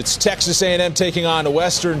next. It's Texas A&M taking on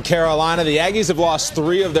Western Carolina. The Aggies have lost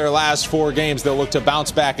 3 of their last 4 games. They'll look to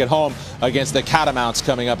bounce back at home against the Catamounts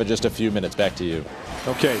coming up in just a few minutes. Back to you.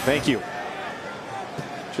 Okay, thank you.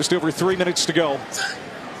 Just over 3 minutes to go.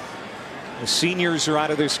 The seniors are out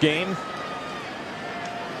of this game.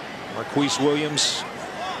 Marquise Williams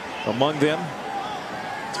among them.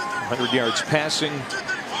 100 yards passing,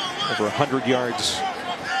 over 100 yards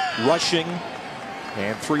rushing,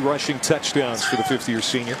 and 3 rushing touchdowns for the 5th-year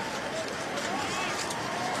senior.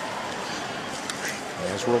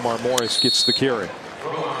 As Romar Morris gets the carry.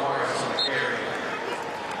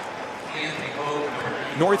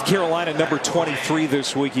 North Carolina number 23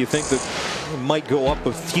 this week. You think that it might go up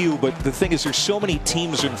a few, but the thing is, there's so many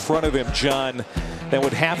teams in front of them, John, that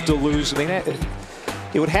would have to lose. I mean,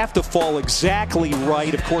 it would have to fall exactly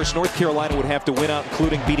right. Of course, North Carolina would have to win out,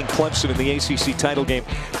 including beating Clemson in the ACC title game,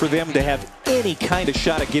 for them to have any kind of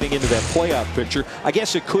shot at getting into that playoff picture. I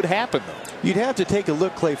guess it could happen, though. You'd have to take a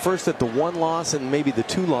look, Clay, first at the 1-loss and maybe the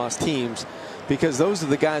 2-loss teams, because those are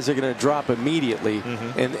the guys that are going to drop immediately.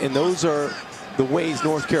 And those are the ways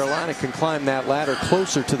North Carolina can climb that ladder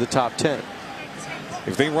closer to the top 10.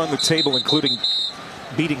 If they run the table, including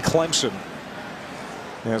beating Clemson,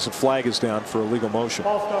 as a flag is down for illegal motion.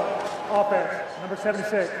 Ball start. Offense. Number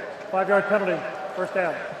 76. 5-yard penalty. First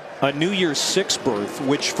down. A New Year's Six berth,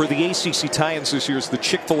 which for the ACC tie-ins this year is the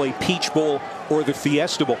Chick-fil-A Peach Bowl or the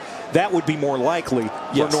Fiesta Bowl. That would be more likely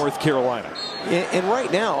for North Carolina. And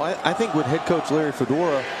right now, I think what head coach Larry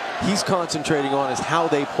Fedora, he's concentrating on is how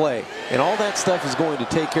they play. And all that stuff is going to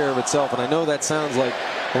take care of itself. And I know that sounds like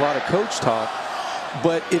a lot of coach talk,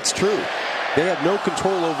 but it's true. They have no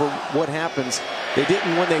control over what happens. They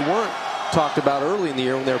didn't when they weren't talked about early in the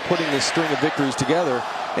year when they were putting this string of victories together.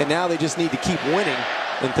 And now they just need to keep winning,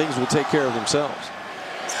 and things will take care of themselves.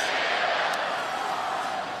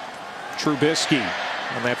 Trubisky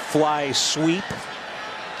on that fly sweep.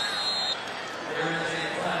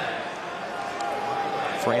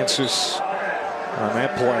 Francis on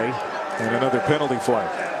that play, and another penalty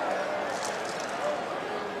flag.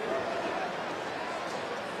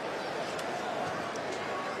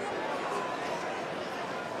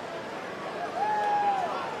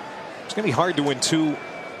 It's going to be hard to win 2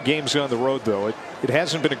 games on the road, though. It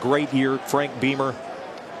hasn't been a great year. Frank Beamer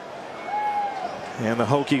and the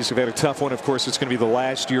Hokies have had a tough one. Of course, it's going to be the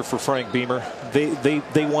last year for Frank Beamer.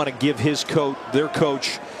 They want to give their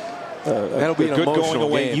coach that'll be a good going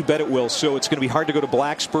away game. You bet it will. So it's going to be hard to go to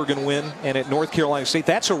Blacksburg and win. And at North Carolina State,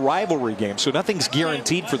 that's a rivalry game. So nothing's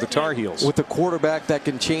guaranteed for the Tar Heels. With a quarterback that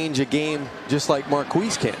can change a game just like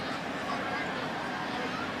Marquise can.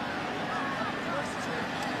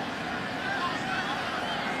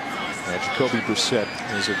 Jacoby Brissett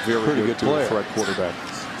is a very good player. Threat quarterback.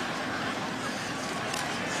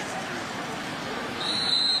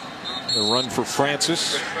 The run for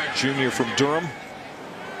Francis, junior from Durham.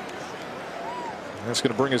 That's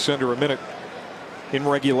going to bring us under a minute in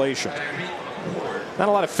regulation. Not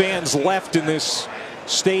a lot of fans left in this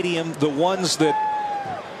stadium, the ones that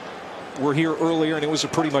were here earlier, and it was a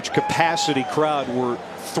pretty much capacity crowd, were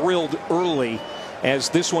thrilled early as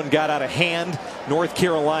this one got out of hand. North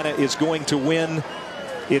Carolina is going to win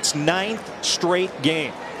its 9th straight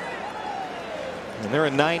game. And they're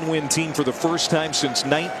a 9-win team for the first time since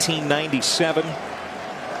 1997.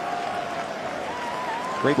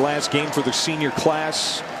 Great last game for the senior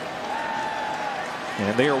class.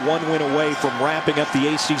 And they are 1 win away from wrapping up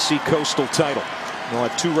the ACC Coastal title. They'll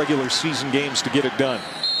have 2 regular season games to get it done.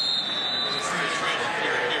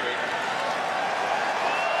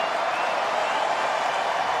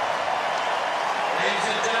 Ladies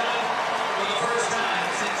and gentlemen, for the first time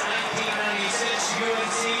since 1996,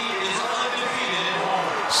 UNC is undefeated at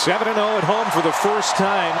home. 7-0 at home for the first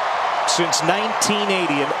time since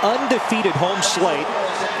 1980. An undefeated home slate.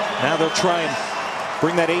 Now they'll try and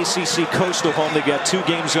bring that ACC Coastal home. They got 2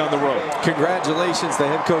 games on the road. Congratulations to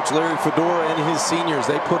head coach Larry Fedora and his seniors.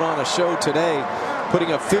 They put on a show today,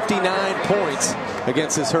 putting up 59 points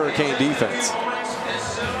against this Hurricane defense.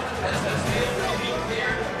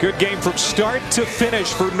 Good game from start to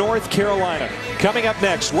finish for North Carolina. Coming up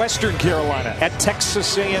next, Western Carolina at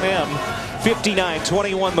Texas A&M.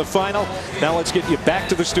 59-21 the final. Now let's get you back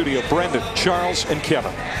to the studio. Brendan, Charles, and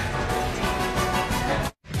Kevin.